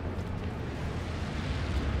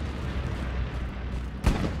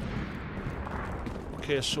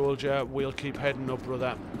 Okay, soldier, we'll keep heading up,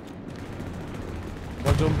 brother.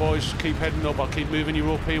 Well done, boys. Keep heading up. I'll keep moving your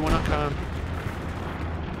OP when I can.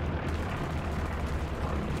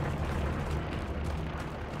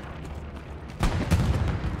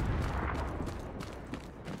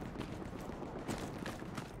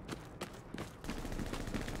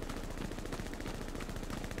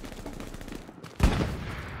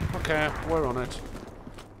 Okay, we're on it.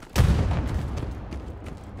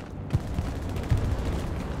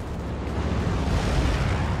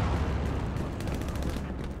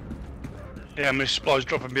 Yeah, enemy supplies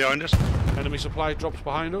dropping behind us. Enemy supply drops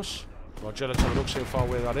behind us. Roger, let's have a look, see how far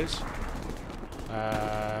away that is.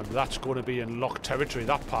 That's going to be in locked territory,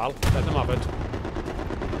 that pal. Let them have it.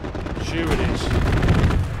 Sure it is.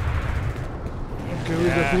 Okay, we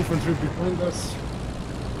got infantry behind us.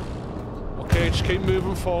 Okay, just keep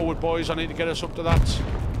moving forward, boys. I need to get us up to that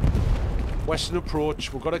western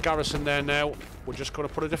approach. We've got a garrison there now. We're just going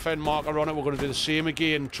to put a defend marker on it. We're going to do the same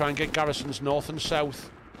again. Try and get garrisons north and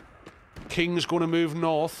south. King's going to move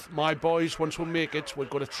north. My boys, once we make it, we're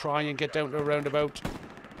going to try and get down to a roundabout.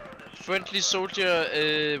 Friendly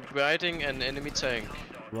soldier riding an enemy tank.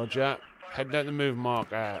 Roger. Heading out the move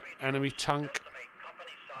marker. Enemy tank.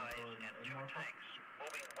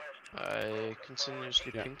 I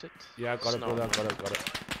continuously pinged it. Yeah, got it, brother. Got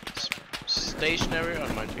it. Stationary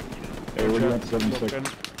on my ping. Hey, what do you want, 76?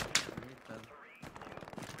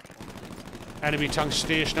 Enemy tank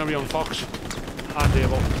stationary on Fox. And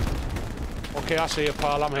able. Okay, I see you,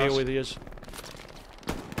 pal. I'm here with you.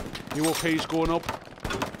 UOP's going up.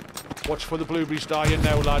 Watch for the blueberries dying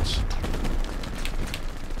now, lads.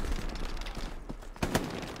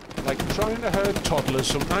 Like trying to herd toddlers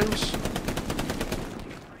sometimes.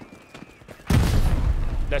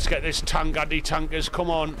 Let's get this tank, anti-tankers, come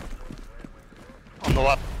on. On the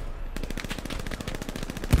left.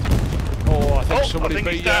 Oh, I think somebody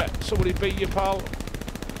beat you. Somebody beat you, pal.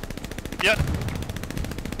 Yep.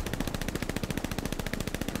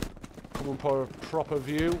 Come on for a proper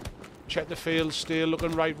view. Check the field, still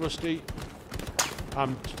looking right, Rusty.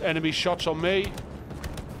 Enemy shots on me.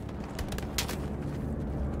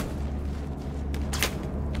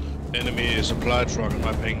 Enemy supply truck on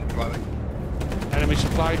my ping. Enemy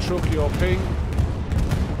supply truck, your ping.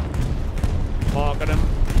 Marking him.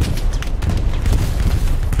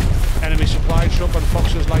 Enemy supply truck on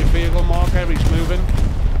Fox's light vehicle marker, he's moving.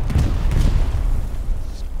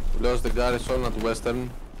 Lost the garrison at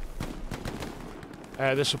western.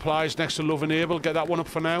 The supplies next to Love and Able, get that one up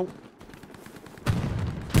for now.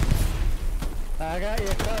 I got you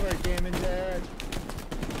covered, Damon Jared.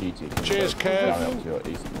 GG. Cheers, Kev.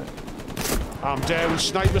 I'm down.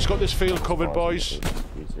 Sniper's got this field covered, boys.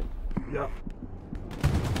 Yeah.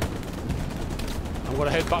 I'm going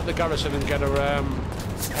to head back to the garrison and get a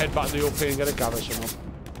head back to the OP and get a garrison up.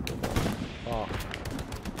 Oh.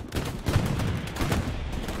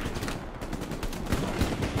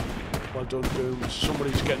 Well done, Doom.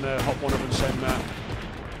 Somebody's getting a hot one up and send that.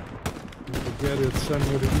 Get it, send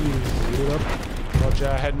me the ease. Get up.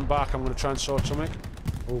 Roger, heading back. I'm going to try and sort something.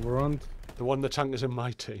 Overrun. The one the tank is in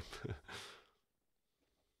my team.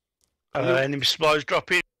 Enemy supplies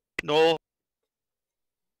dropping. No.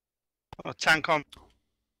 Tank on.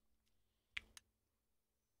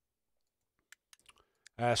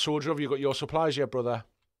 Soldier, have you got your supplies yet, brother?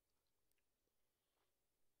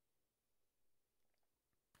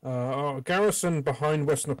 Garrison behind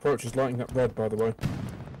Western Approach is lighting up red, by the way.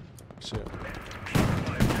 So,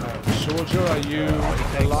 Soldier, are you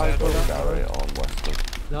alive, brother?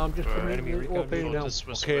 No, I'm just putting the OP now.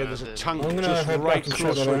 Okay, there's a tank just right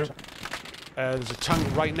close to it. There's a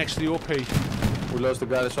tank right next to the OP. We lost the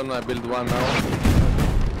garrison, I built one now.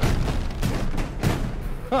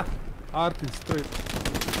 Ha! Art is straight.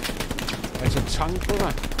 There's a tank,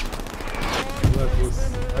 brother. That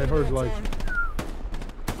was... I heard like...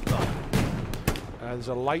 There's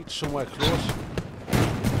a light somewhere close.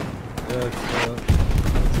 Yeah, it's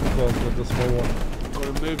called the small one.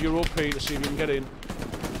 Got to move your OP to see if you can get in.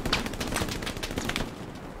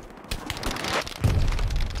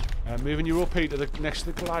 Moving your OP to the next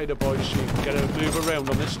to the glider, boys, so you can get a move around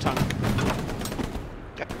on this tank.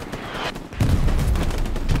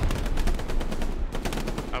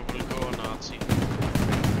 I will go on RT.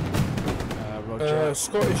 Roger.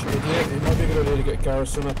 Scottish idiot, it might be a good idea to get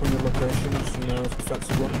garrison up on your locations, you know, it's a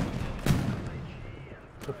defensive one.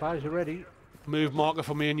 Supplies are ready. Move marker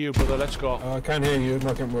for me and you, brother, let's go. I can't hear you,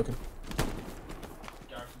 not getting working.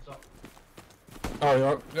 Garrison's up.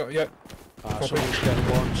 Oh, yeah.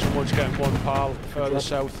 Someone's getting one, pal, further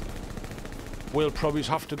south. We'll probably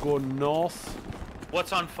have to go north.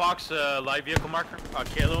 What's on Fox live vehicle marker?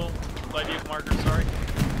 Kalo live vehicle marker, sorry.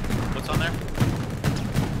 What's on there?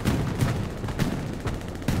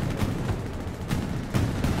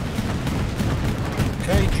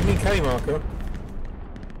 K? Do you mean K marker?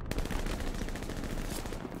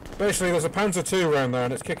 Basically, there's a Panzer II around there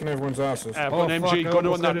and it's kicking everyone's asses. Put an MG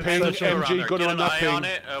gunner on that ping. MG gunner on that ping.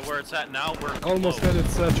 Where it's at now, we're almost had it,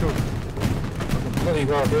 Satchel. Bloody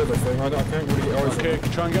hard the other thing. I can't really get eyes on Okay, it.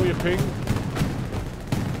 try and get your ping.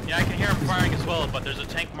 Yeah, I can hear him firing as well, but there's a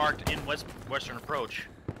tank marked in western approach.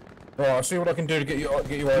 Right, I'll see what I can do to get you eyes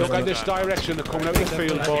Look on at it. this direction. They're coming out of the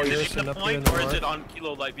field, boys. Is it the point or is it on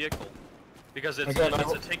kilo light vehicle? Because it's a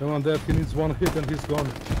tank. Come on, Dev, he needs one hit and he's gone.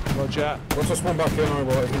 Roger. Let's just spawn back in, I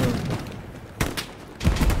will.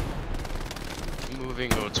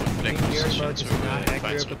 Moving over to flank position to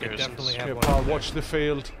find some garrisons. Okay, pal, watch the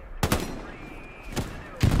field.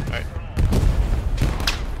 Right.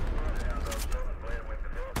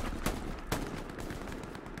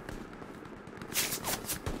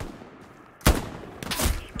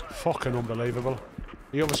 Fucking unbelievable.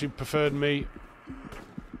 He obviously preferred me.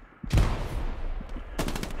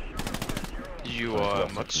 You are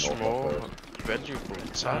much more valuable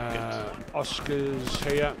target. Oscar's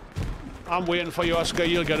here. I'm waiting for you, Oscar.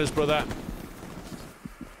 You'll get us, brother.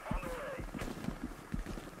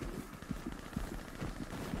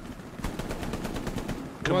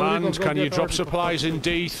 Command, can you drop supplies in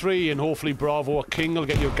D3 and hopefully Bravo or King will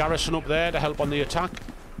get your garrison up there to help on the attack?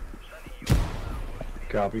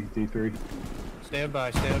 Copy, D3. Stand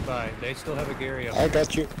by, stand by. They still have a Gary up. I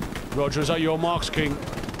got you. Roger, is that your marks, King?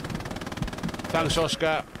 Thanks,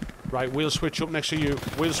 Oscar. Right, we'll switch up next to you.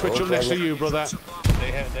 We'll switch up next to you, brother.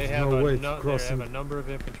 They have a number of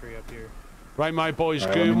infantry up here. Right, my boys,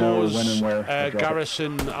 Right, let me know when and Gumos, where. I'll drop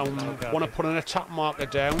garrison, I want to put an attack marker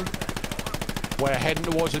down. We're heading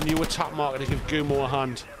towards a new attack marker to give Gumo a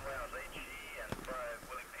hand.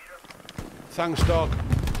 Thanks, dog.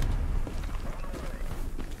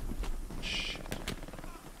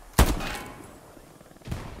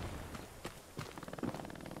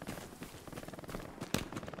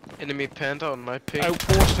 Enemy Panther on my ping.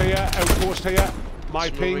 Outpost here, outpost here. My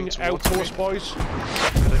It's ping, moving towards outpost, me. boys.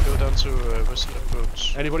 Gotta go down to western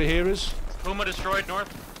approach. Anybody hear us? Puma destroyed north.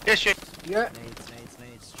 Yes, shit. Yeah.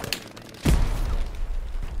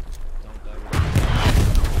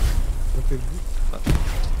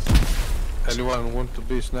 Anyone want to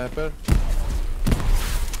be sniper?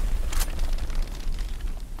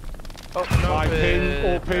 Oh, no, My ping,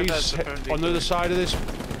 all Panther's piece, apparently on the other doing- side of this.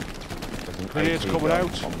 Grenades coming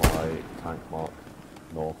out. On my tank mark,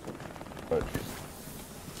 north. Approach.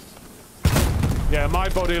 Yeah, my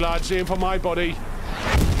body, lads. Aim for my body.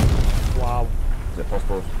 Wow. Is it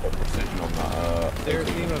possible to put precision on that? There's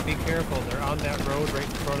Lima, be careful. They're on that road right in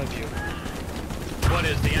front of you. What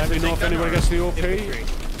is the Let me know if anybody gets the OP. Infantry.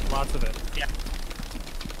 Lots of it. Yeah.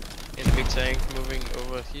 Enemy tank moving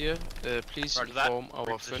over here. Please Roger that. inform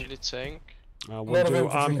our friendly tank. I will do.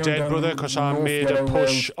 I'm dead, brother, because I made a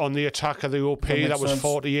push on the attack of the OP. That was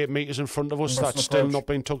 48 metres in front of us. That's still not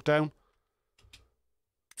been took down.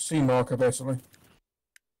 C marker, basically.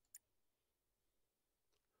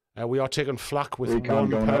 We are taking flak with Recon one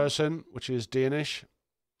going up. person, which is Danish.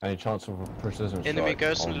 Any chance of a precision Enemy strike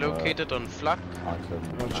garrison on, located on flak.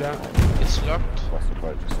 Roger. It's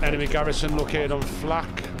locked. Enemy garrison located on flak.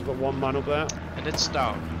 We've got one man up there. And it's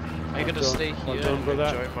down. I gotta stay Well here done, and brother.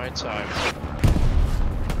 enjoy my time.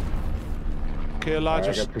 Okay, lads,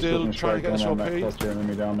 Alright, I we're got still precision trying to get strike this on that OP. cluster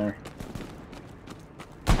enemy down there.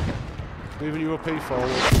 Moving your OP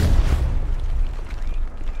forward.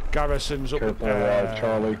 Garrison's up. Careful,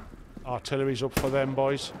 Charlie. Artillery's up for them,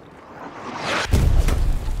 boys.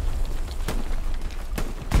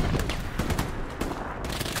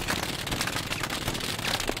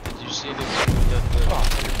 Did you see anything that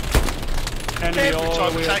Enemy Every all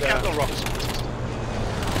time the way take out down. the rocks.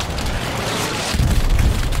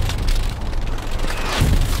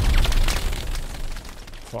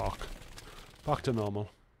 Fuck. Back to normal.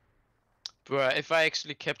 Bruh, if I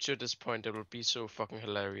actually capture this point, it will be so fucking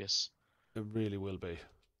hilarious. It really will be.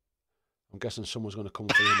 I'm guessing someone's going to come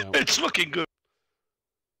for you now. It's looking good.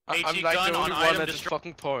 I'm AT like gun the on only one item at this destroyed.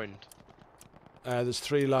 fucking point. There's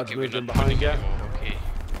 3 lads Okay, we're moving not behind you. putting anymore, okay.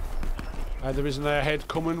 There isn't a head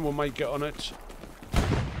coming. We might get on it.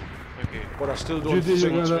 Okay. But I still don't I just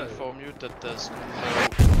think... want to inform you that there's no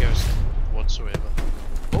garrison whatsoever.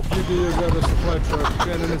 GD, you got a supply truck.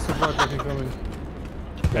 Enemy supply truck incoming.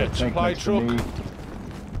 Yeah, supply truck.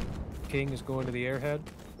 King is going to the airhead.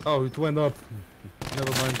 Oh, it went up.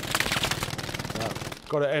 Never mind.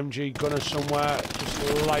 Got an MG gunner somewhere,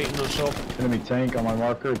 just lighting us up. Enemy tank on my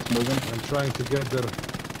marker, it's moving. I'm trying to get there.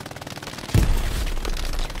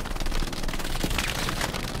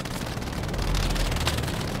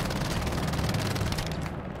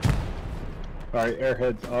 Alright,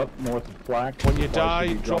 airhead's up, north of flak. When you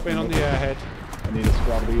die, drop in on the airhead. I need a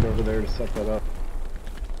squad lead over there to set that up.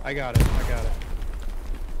 I got it, I got it.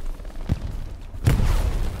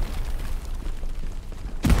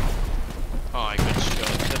 Oh, I got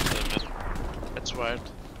shot. That's right.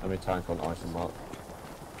 Enemy tank on item mark.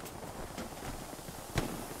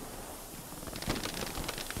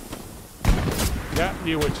 Yeah,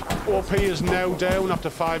 knew it. OP is now down after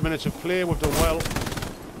 5 minutes of play. We've done well.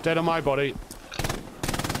 Dead on my body.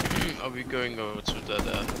 Are we going over to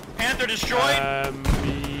that? Panther destroyed?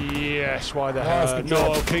 Yes, why the hell?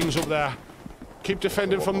 No, King's up there. Keep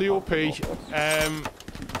defending from the OP.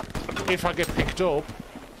 If I get picked up...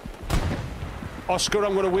 Oscar,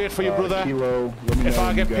 I'm going to wait for you, brother. Kilo, If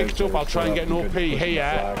I get picked up, I'll try and get an OP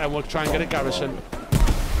here, and we'll try and get a garrison.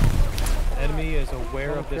 Enemy is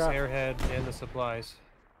aware of this airhead and the supplies.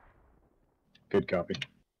 Good copy.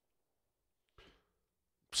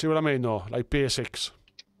 See what I mean, though? Like basics.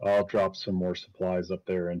 I'll drop some more supplies up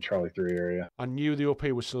there in Charlie 3 area. I knew the OP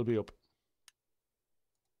would still be up.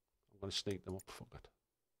 I'm going to sneak them up. Fuck it.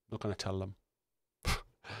 Not going to tell them. Not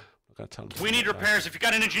going to tell them. We need repairs. If you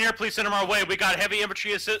got an engineer, please send them our way. We got heavy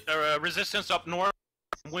infantry resistance up north.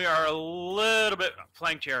 We are a little bit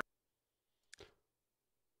flanked here.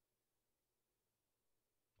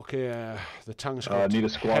 Okay, the tank's got need a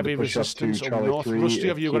squad heavy to push up to resistance up Charlie north. 3. Rusty,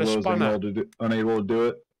 have you got a Kilo's spanner? unable to do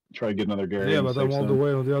it. Try to get another Gary. Yeah, but I'm all the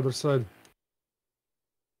way on the other side.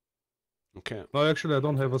 Okay. No, actually, I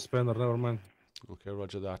don't have a spanner. Never mind. Okay,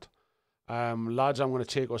 roger that. Lads, I'm going to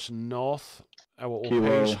take us north. Our OP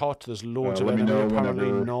Kilo, is hot. There's loads of let me enemy know apparently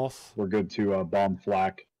whenever north. we're good to bomb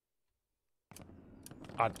flak.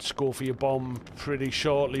 I'd go for your bomb pretty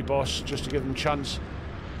shortly, boss, just to give them a chance.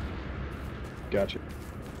 Gotcha.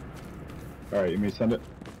 Alright, you may send it.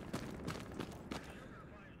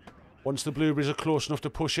 Once the blueberries are close enough to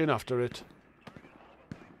push in after it.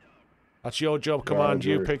 That's your job, command.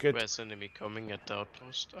 You pick it. Where's enemy coming at the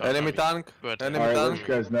outpost? Enemy tank. Enemy Alright, let tank. you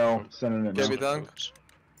guys know. Sending it Heavy now. tank.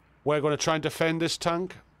 We're going to try and defend this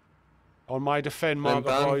tank. On my defend marker,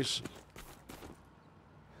 tank. boys.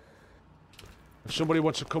 If somebody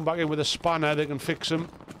wants to come back in with a spanner, they can fix him.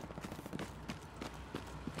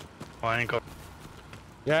 I ain't got.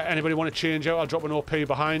 Yeah, anybody want to change out? I'll drop an OP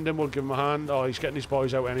behind him. We'll give him a hand. Oh, he's getting his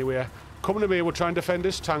boys out anyway. Coming to me, we'll try and defend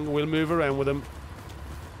this tank. We'll move around with him.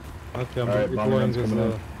 Okay, I'm Alright, bomb coming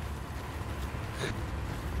in.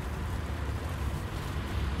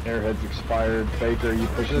 Airhead's expired. Baker, you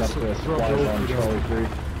pushing up the supplies on Charlie 3.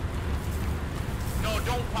 No,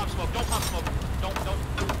 don't pop smoke. Don't pop smoke. Don't.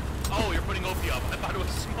 Oh, you're putting OP up. I thought it was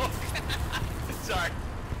smoke. Sorry.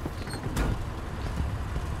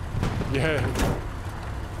 Yeah.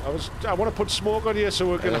 I want to put smoke on you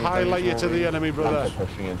so we can highlight you to the enemy, brother.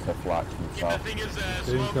 Pushing into flak from the The south. thing is,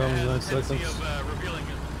 smoke has a tendency of revealing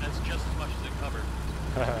as just as much as it covered.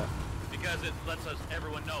 Because it lets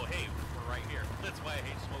everyone know, hey, we're right here. That's why I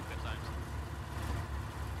hate smoke at times.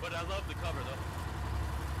 But I love the cover, though.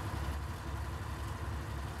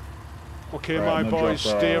 Okay, Right, my I'm gonna boys,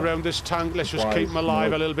 drop, stay around this tank. Let's just keep them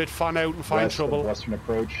alive a little bit, fan out and find West of trouble. Western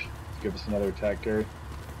approach. Give us another attack, Gary.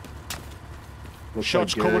 Looks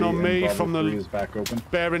Shots like coming Gary on me and from Bravo 3 the is back open.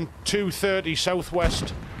 bearing 230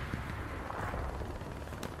 southwest.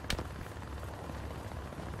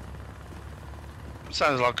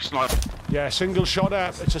 Sounds like a sniper. Yeah, single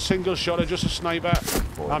shotter. It's a single shotter, just a sniper.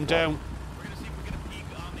 I'm down.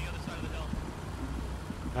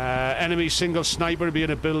 Enemy single sniper will be in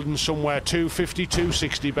a building somewhere. 250,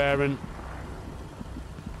 260 bearing.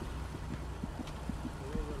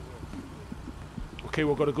 Okay,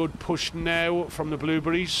 we've got a good push now from the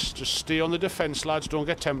blueberries. Just stay on the defence, lads. Don't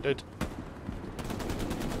get tempted.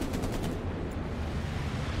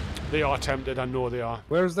 They are tempted, I know they are.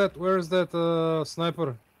 Where's that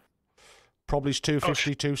sniper? Probably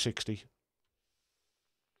 250, 260.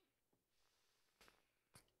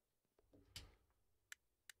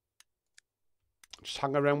 Just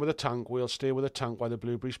hang around with the tank. We'll stay with the tank while the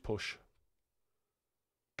blueberries push.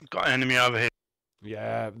 Got an enemy over here.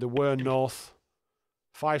 Yeah, they were north.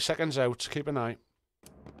 5 seconds out. Keep an eye.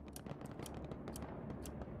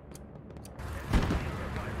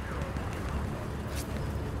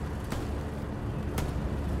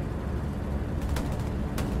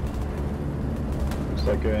 Looks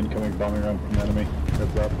like an incoming bombing run from the enemy.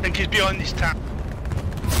 Heads up. I think he's behind this tank.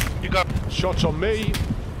 You got shots on me.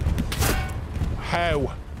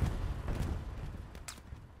 How?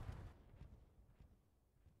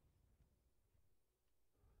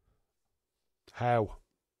 How?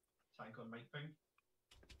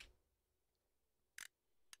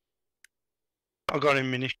 I got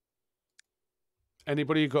him mini.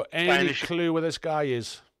 Anybody got any clue where this guy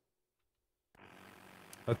is?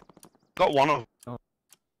 Got one of them.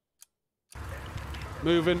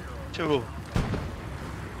 Moving. Two.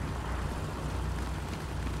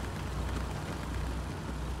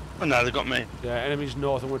 Oh no, they got me. Yeah, enemies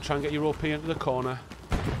north, and we'll try and get your OP into the corner.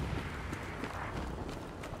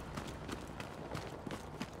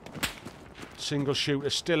 Single shooter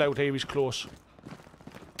still out here, he's close.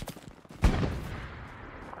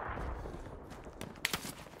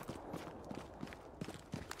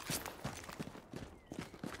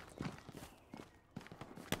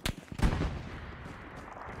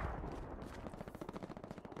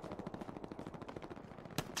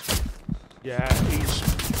 Yeah,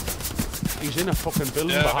 he's in a fucking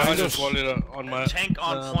building behind us. On my tank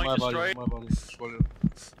on point destroyed.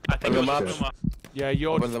 I think it was a Puma. Yeah,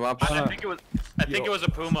 you're. I think it was a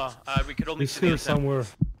Puma. We could only He's see here the somewhere.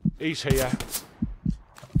 He's here.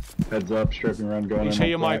 Heads up, stripping run going He's in.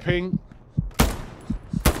 here, my ping.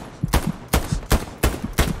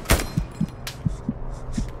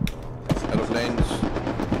 Aeroplanes.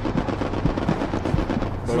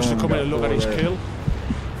 Must have come in and look at his kill.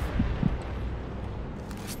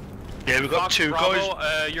 Yeah, we've got two Bravo,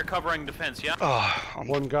 guys. you're covering defense, yeah? Oh,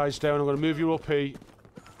 One guy's down. I'm going to move you OP.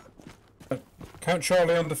 Count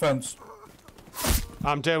Charlie on defense.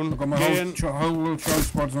 I'm down. I've got my whole Charlie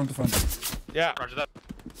squad's on defense. Yeah. Roger that.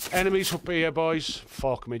 Enemies up here, boys.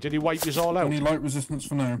 Fuck me. Did he wipe us all out? Any light resistance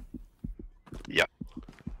for now? Yeah.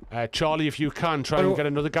 Charlie, if you can, try and get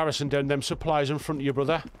another garrison down. Them supplies in front of you,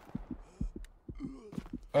 brother.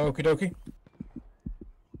 Okie dokie.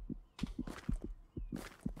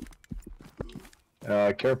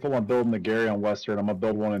 Careful on building the Gary on Western. I'm gonna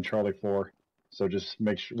build one in Charlie 4. So just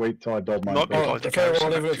wait till I build mine. I'll leave it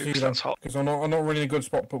to you then, because I'm not really in a good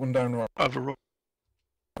spot to put one down right. Overrun.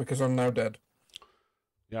 Because I'm now dead.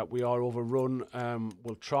 Yeah, we are overrun.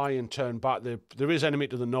 We'll try and turn back. There is enemy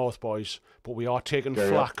to the north, boys, but we are taking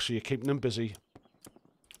flak, so you're keeping them busy.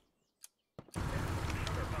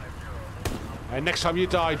 Next time you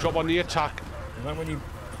die, drop on the attack. And then when you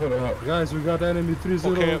put it up. Guys, we got enemy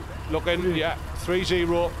 3-0. Okay, looking, yeah,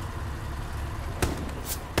 3-0.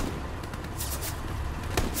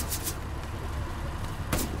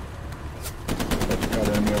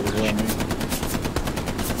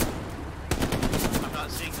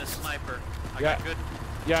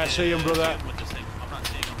 Yeah, I see him, brother.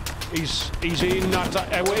 He's in that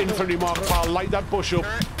infantry mark, pal. Light that bush up.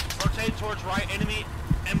 Rotate towards right. Enemy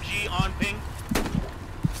MG on ping.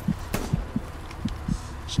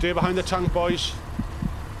 Stay behind the tank, boys.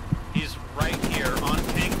 He's right here on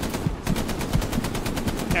ping.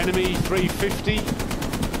 Enemy 350.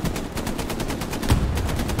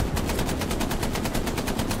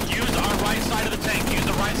 Use our right side of the tank. Use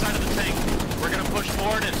the right side of the tank. We're gonna push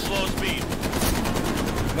forward at slow speed.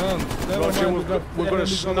 Roger, we've got a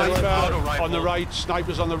sniper on the right.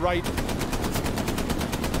 Snipers on the right.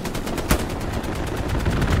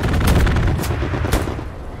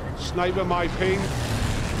 Sniper, my ping.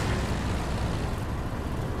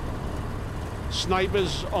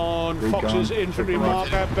 Snipers on Fox's infantry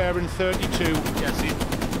marker, bearing 32. Yeah, see.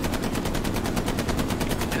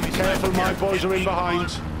 Careful, my boys are in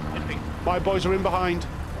behind. My boys are in behind.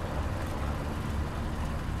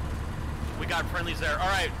 We got friendlies there. All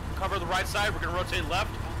right, cover the right side. We're gonna rotate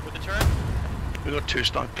left with the turret. We got two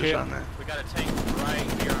snipers down there. We got a tank right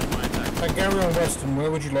here on my attack. Gary on Western, where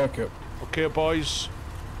would you like it? Okay, boys.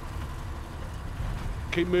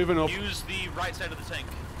 Keep moving up. Use the right side of the tank.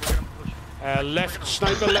 We're gonna push. Left,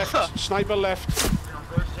 sniper left, sniper left. We're gonna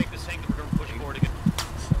first take this tank and we're gonna push forward again.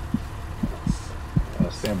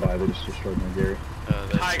 Stand by, they just destroyed my Gary.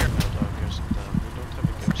 Tiger.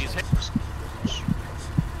 He's hit.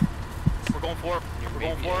 We're going forward. We're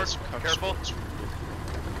going forward. Careful.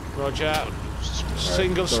 Roger.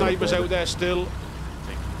 Single snipers out there still.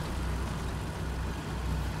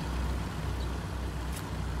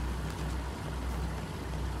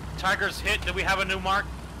 Tiger's hit. Did we have a new mark?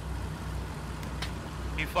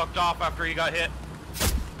 He fucked off after he got hit.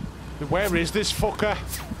 Where is this fucker?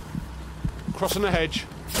 Crossing the hedge.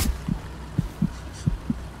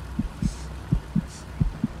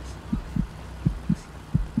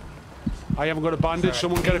 I haven't got a bandage.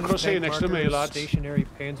 Someone get across here next to me, lads. Stationary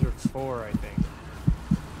Panzer IV, I think.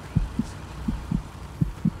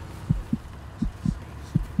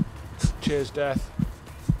 Cheers, death.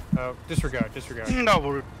 Oh, disregard, disregard. No,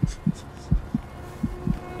 we're...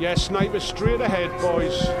 Yeah, sniper straight ahead,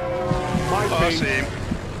 boys. My I ping. see him.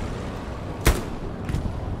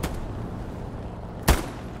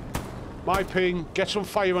 My ping. Get some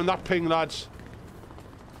fire on that ping, lads.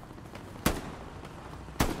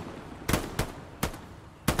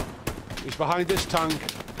 He's behind this tank.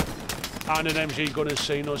 And an MG gun has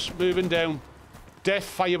seen us. Moving down. Death,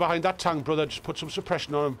 fire behind that tank, brother. Just put some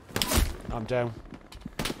suppression on him. I'm down.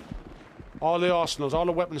 All the arsenals, all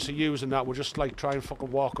the weapons to use and that, we'll just like try and fucking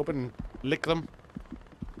walk up and lick them.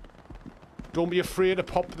 Don't be afraid to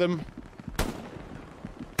pop them.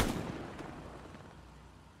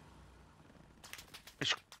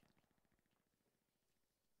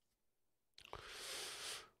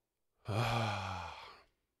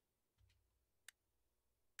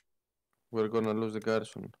 We're gonna lose the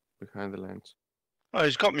garrison behind the lines. Oh,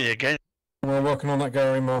 he's got me again. We're working on that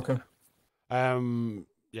Gary marker.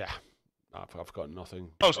 Yeah. I've got nothing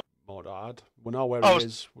Oh, more to add. We know where he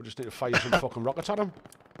is. We just need to fire some fucking rockets at him.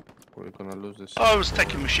 We're gonna lose this. I was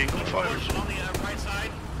taking machine gun fire. On the right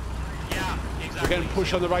side? Yeah, exactly. We're getting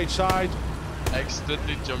pushed on the right side.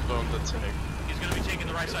 Accidentally jumped on the tank. He's going to be taking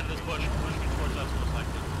the right side of this bush. Pushing towards us most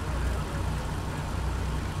likely.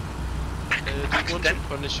 Do you want to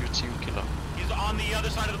punish your team killer? He's on the other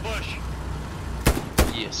side of the bush.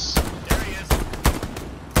 Yes. There he is.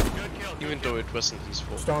 Good kill. Even though it wasn't his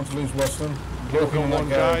fault. Starting to lose Western. Look Working on on one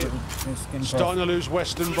that guy. Starting to lose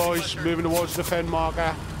Western, boys. Moving towards the Fen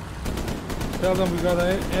marker. Tell them we got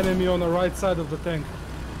an enemy on the right side of the tank.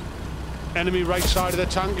 Enemy right side of the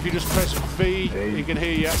tank. If you just press V, he can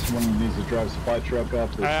hear you. Someone needs to drive a supply truck up.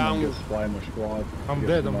 There's someone gets supply in their squad. I'm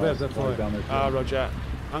dead, that's why. Roger.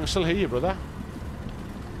 I can still hear you, brother.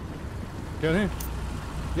 Can you?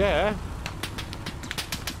 Yeah.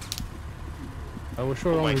 I was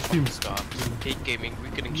sure on the teams. Hate gaming,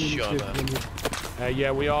 we're getting shot at.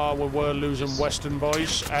 Yeah, we are. We were losing Western,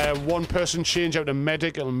 boys. One person change out to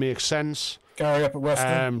medic. It'll make sense. Gary up at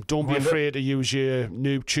Western. Don't be afraid to use your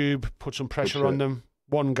noob tube. Put some pressure on them.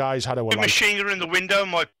 One guy's had a Big machine gun in the window.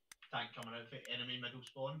 My Tank coming out for enemy middle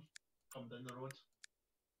spawn. Come down the road.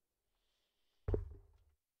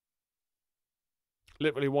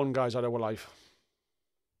 Literally one guy's had our life.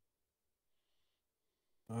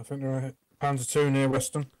 I think they're at Panzer 2 near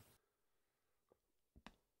Western.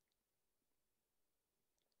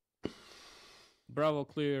 Bravo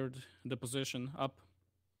cleared the position. Up.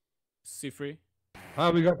 C3.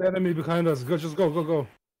 We got the enemy behind us. Go, just go.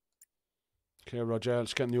 Okay, Roger.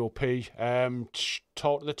 Let's get in the OP.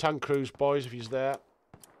 Talk to the tank crews, boys, if he's there.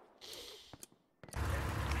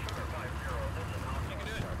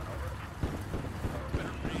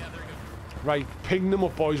 Right, ping them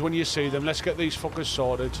up, boys, when you see them. Let's get these fuckers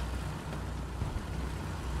sorted.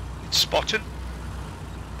 spotted.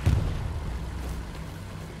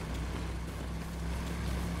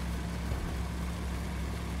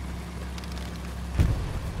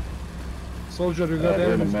 Soldier, you got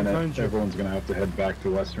in a minute, everyone's going to have to head back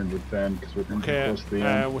to Western to defend because we're getting close to the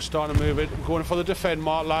end. We're starting to move it. We're going for the defend,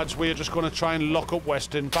 Mark, lads. We're just going to try and lock up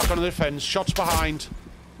Western. Back on the defence. Shots behind.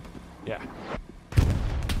 Yeah.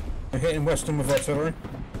 We're hitting Western with artillery.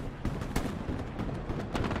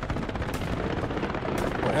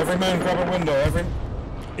 Every man grab a window,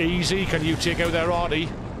 Easy, can you take out their arty?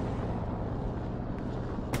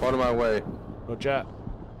 On my way. Roger.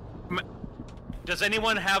 Does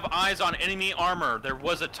anyone have eyes on enemy armor? There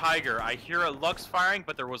was a tiger. I hear a Lux firing,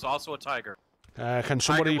 but there was also a tiger. Can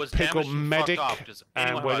somebody pick up medic?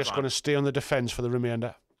 And we're just going to stay on the defence for the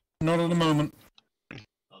remainder. Not at the moment.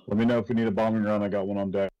 Let me know if we need a bombing run. I got one on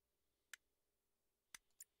deck.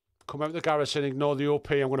 Come out of the garrison, ignore the OP.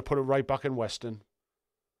 I'm going to put it right back in Western.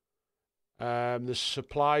 There's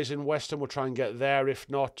supplies in Western. We'll try and get there. If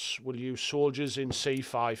not, we'll use soldiers in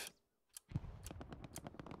C5.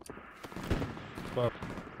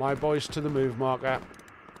 My boys to the move marker.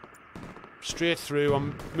 Straight through.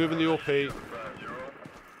 I'm moving the OP.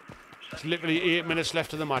 It's literally 8 minutes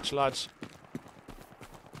left of the match, lads.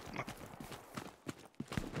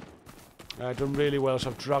 I've done really well, so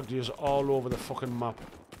I've dragged you all over the fucking map.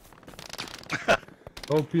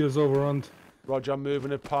 OP is overrun. Roger, I'm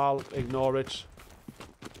moving it, pal. Ignore it.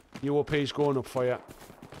 UOP's going up for you.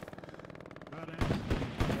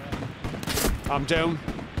 I'm down.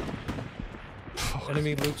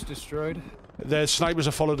 Enemy Luke's destroyed. The snipers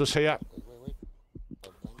have followed us here.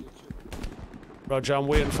 Roger, I'm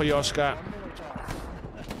waiting for you, Oscar.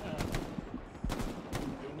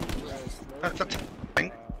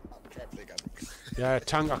 Yeah,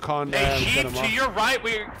 tank, I can't Hey, get him Sheep, to off. your right,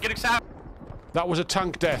 we're getting shot. That was a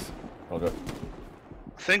tank death. Okay.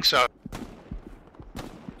 I think so.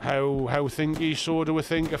 How thingy, so do we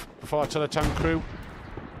think, before I tell the tank crew?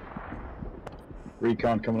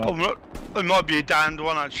 Recon coming up. Oh, it might be a downed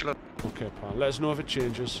one, actually. Okay, pal. Let us know if it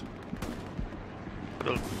changes.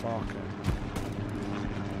 Fuck it.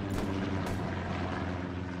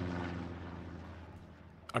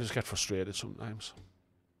 I just get frustrated sometimes.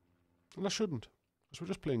 And I shouldn't, because we're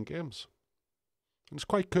just playing games. And it's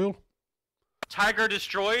quite cool. Tiger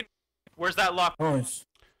destroyed. Where's that lock? Nice.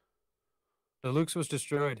 The Luke's was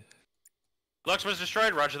destroyed. Lux was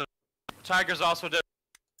destroyed. Roger that. Tiger's also dead.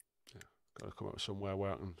 Got to come up with somewhere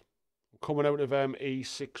where I can... Coming out of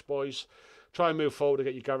E6, boys. Try and move forward to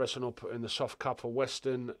get your garrison up in the soft cap for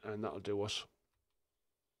Western, and that'll do us.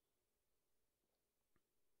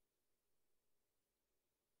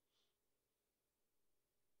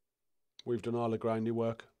 We've done all the grindy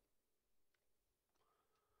work.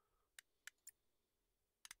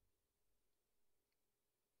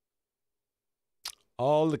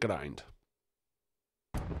 All the grind.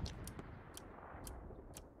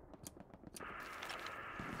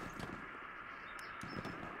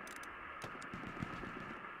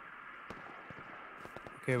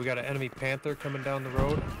 Okay, we got an enemy Panther coming down the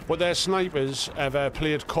road. But their snipers have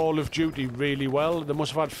played Call of Duty really well. They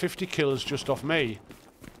must have had 50 kills just off me,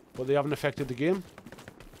 but they haven't affected the game.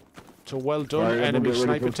 So well done, right, enemy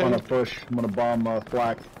sniper team. Push. I'm gonna bomb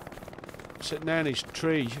Flak. Sitting there in his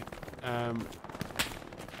tree.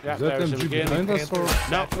 Yeah, Is that there's him MG again. behind us, or?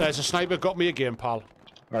 No, there's a sniper. Got me again, pal.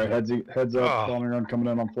 Alright, heads up. Bombing run coming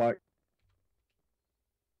in on Flak.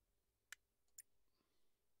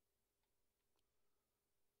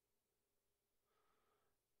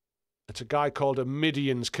 It's a guy called a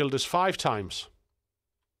Midian's killed us 5 times.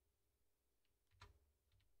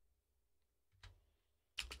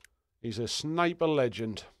 He's a sniper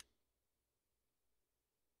legend.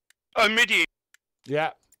 Oh, Midian. Yeah.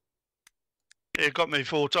 It got me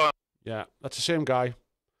 4 times. Yeah, that's the same guy.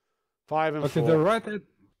 5 and 4.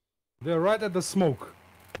 They're right at the smoke.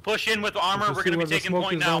 Push in with armor. You We're see going to where be the taking smoke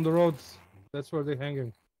point is now. down the road. That's where they're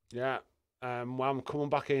hanging. Yeah. Well, I'm coming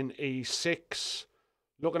back in E6.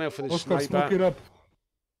 Looking out for this Oscar, sniper. smoke it up.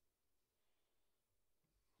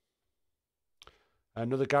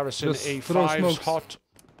 Another garrison. Just throw E5's smokes. hot.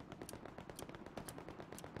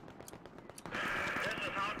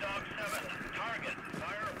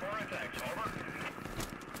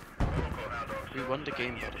 We won the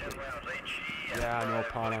game, by the way. Yeah, I know,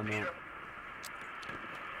 pal, I know.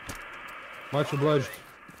 Much obliged.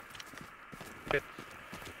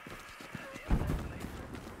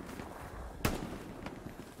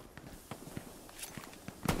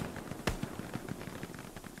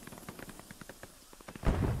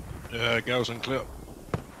 Yeah, garrison clear.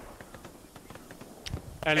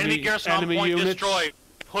 Enemy garrison on point destroyed.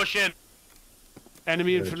 Push in.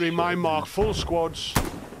 Enemy infantry, my mark, full squads.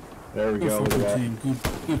 There we Good go. Look at fucking that. team.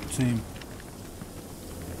 Good team.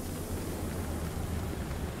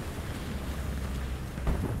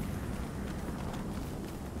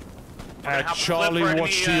 Charlie,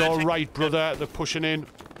 watch to your right, brother. They're pushing in.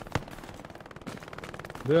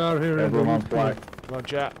 They are here. Everyone on Flak.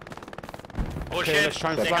 Roger. Push Okay, in. let's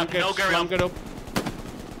try and Take flank out it. no Gary. Flank it up.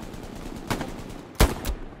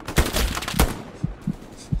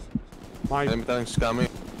 My Enemy tanks coming.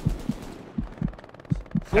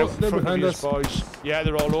 out they're front of behind yous, us. boys. Yeah,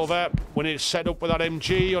 they're all over. We need to set up with that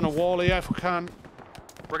MG on a wall here if we can.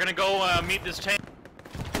 We're going to go meet this tank.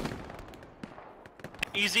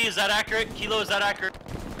 Easy, is that accurate? Kilo, is that accurate?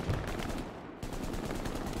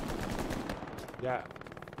 Yeah.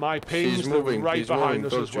 My ping's He's moving, right he's behind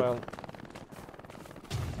moving, us as told well.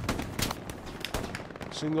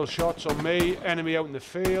 Single shots on me. Enemy out in the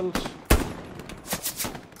field.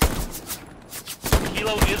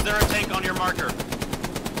 Kilo, is there a tank on your marker?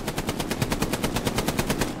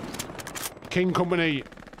 King Company.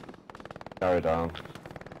 Carry down.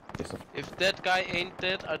 If that guy ain't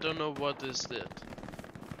dead, I don't know what is dead.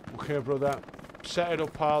 Okay, brother. Set it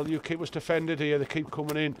up, pal. You keep us defended here. They keep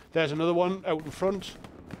coming in. There's another one out in front.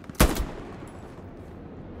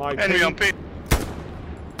 My Enemy ping. on ping.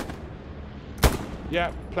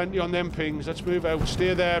 Yeah, plenty on them pings. Let's move out.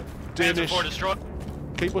 Stay there, Panzer Danish. 4 destroyed.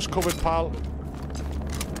 Keep us covered, pal.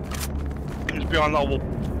 He's behind that wall.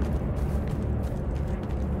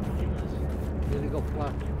 Nearly got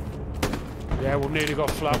flat. Yeah, we've nearly got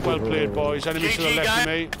flat. Well played, boys. Enemies to the GG, left of guy.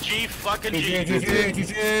 me. G fucking G.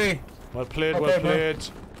 GG. Well played, well played.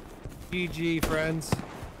 GG, friends.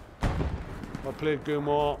 Well played,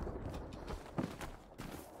 Gumor.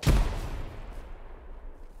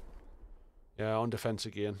 Yeah, on defence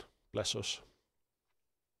again. Bless us.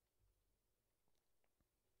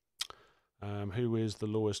 Who is the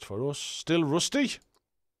lowest for us? Still Rusty.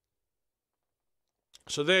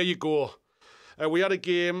 So there you go. We had a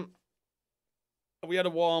game. We had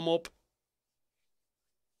a warm-up.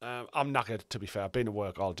 I'm knackered, to be fair. I've been at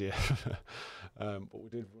work all day. But we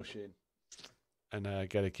did rush in and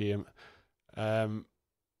get a game.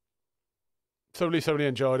 Thoroughly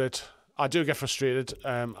enjoyed it. I do get frustrated.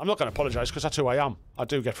 I'm not going to apologise because that's who I am. I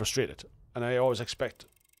do get frustrated. And I always expect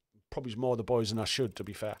probably more of the boys than I should, to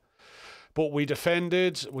be fair. But we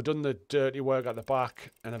defended, we done the dirty work at the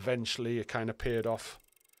back, and eventually it kind of paid off.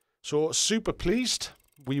 So, super pleased.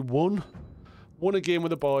 We won. Won a game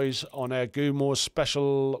with the boys on Gumo's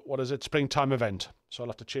special, what is it, springtime event. So I'll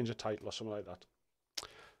have to change the title or something like that.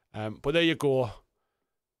 But there you go.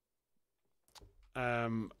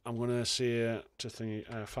 I'm going to say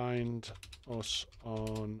to find us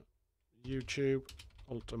on YouTube,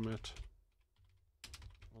 Ultimate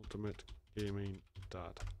Gaming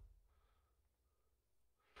Dad.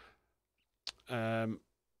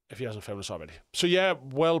 If he hasn't found us already. So yeah,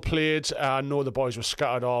 well played. I know the boys were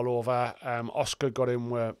scattered all over. Oscar got in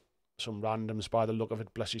with some randoms by the look of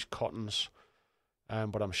it, bless his cottons.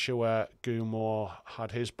 But I'm sure Gumo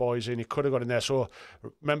had his boys in. He could have got in there. So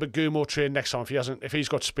remember, Gumo train next time. If he's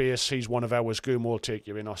got space, he's one of ours. Gumo will take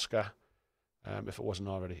you in, Oscar. If it wasn't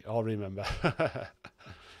already. I'll remember.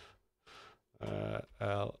 There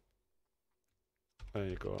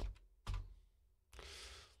you go.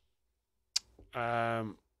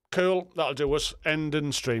 Cool. That'll do us.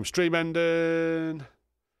 Ending stream. Stream ending.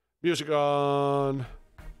 Music on.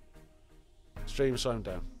 Stream sound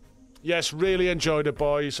down. Yes, really enjoyed it,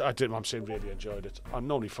 boys. I'm saying really enjoyed it. I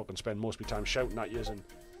normally fucking spend most of my time shouting at you and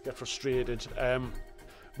get frustrated.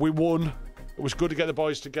 We won. It was good to get the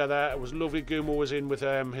boys together. It was lovely. Gumo was in with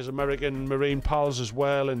his American Marine pals as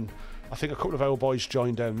well, and I think a couple of our boys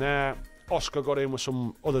joined down there. Oscar got in with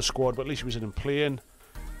some other squad, but at least he was in and playing.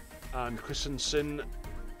 And Christensen,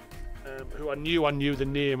 who I knew the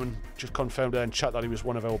name and just confirmed in chat that he was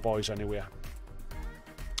one of our boys anyway.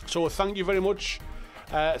 So thank you very much.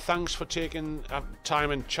 Thanks for taking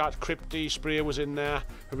time and chat. Crypty, Spray was in there.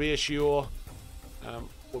 Horatio.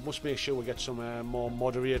 We must make sure we get some more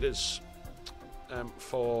moderators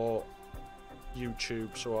for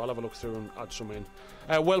YouTube. So I'll have a look through and add some in.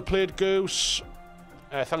 Well played, Goose.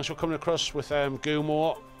 Thanks for coming across with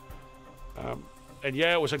Gumo. And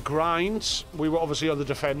yeah, it was a grind. We were obviously on the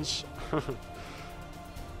defence.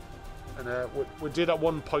 And we did at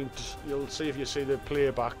one point, you'll see if you see the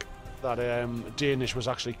playback, that Danish was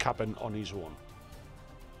actually capping on his own.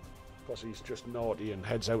 Because he's just naughty and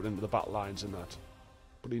heads out into the back lines and that.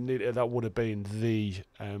 But that would have been the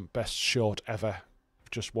best shot ever.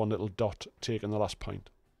 Just one little dot taking the last point.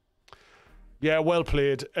 Yeah, well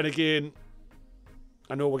played. And again,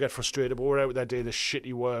 I know we get frustrated, but we're out there doing the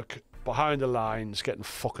shitty work behind the lines, getting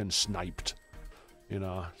fucking sniped. You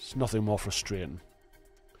know, it's nothing more frustrating.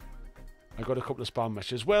 I got a couple of spam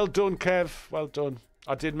messages. Well done, Kev. Well done.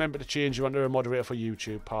 I did remember to change you under a moderator for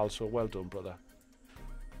YouTube, pal, so well done, brother.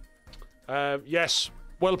 Yes,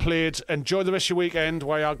 well played. Enjoy the rest of your weekend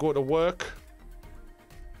while I go to work.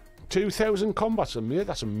 2,000 combats, mate.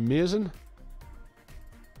 That's amazing.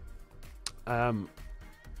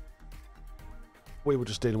 We were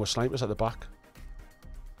just dealing with snipers at the back.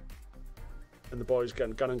 And the boys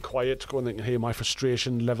getting quiet, going, they can hear my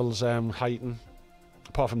frustration levels heighten.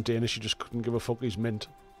 Apart from Danish, he just couldn't give a fuck. He's mint.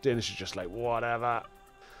 Danish is just like, whatever.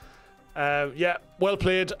 Yeah, well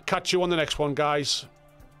played. Catch you on the next one, guys.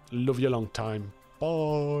 Love you a long time.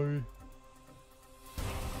 Bye.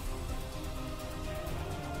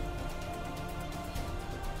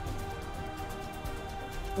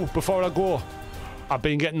 Ooh, before I go, I've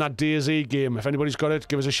been getting that DayZ game. If anybody's got it,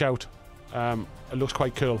 give us a shout. It looks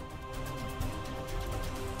quite cool.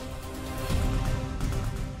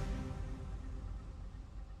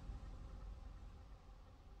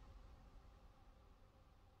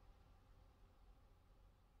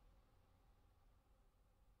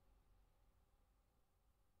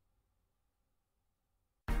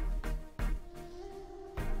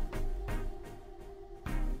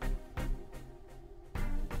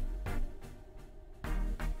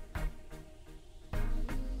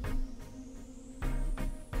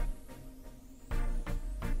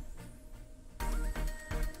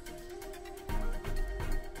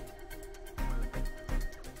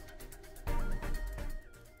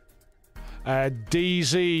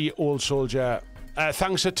 DZ, old soldier.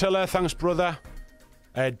 Thanks, Attila. Thanks, brother.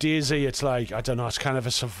 DZ, it's like, I don't know, it's kind of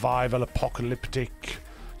a survival apocalyptic.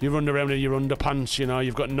 You run around in your underpants, you know,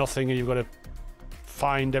 you've got nothing and you've got to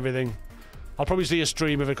find everything. I'll probably see a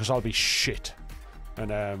stream of it because I'll be shit.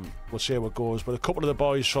 And we'll see how it goes. But a couple of the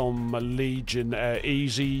boys from Legion,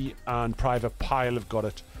 Easy and Private Pile have got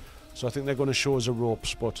it. So I think they're going to show us the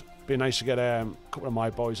ropes, but it'd be nice to get a couple of my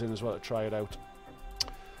boys in as well to try it out.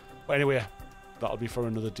 But anyway, that'll be for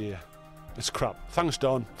another day. It's crap. Thanks,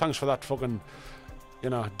 Don. Thanks for that fucking, you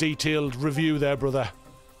know, detailed review there, brother.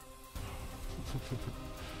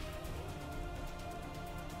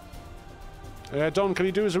 Don, can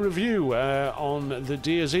you do us a review on the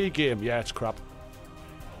DayZ game? Yeah, it's crap.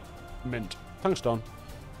 Mint. Thanks, Don.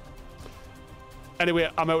 Anyway,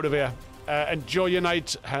 I'm out of here. Enjoy your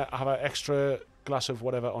night. Have an extra glass of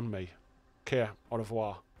whatever on me. Care. Au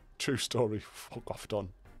revoir. True story. Fuck off, Don.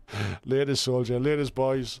 Laters, soldier. Laters,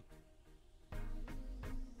 boys.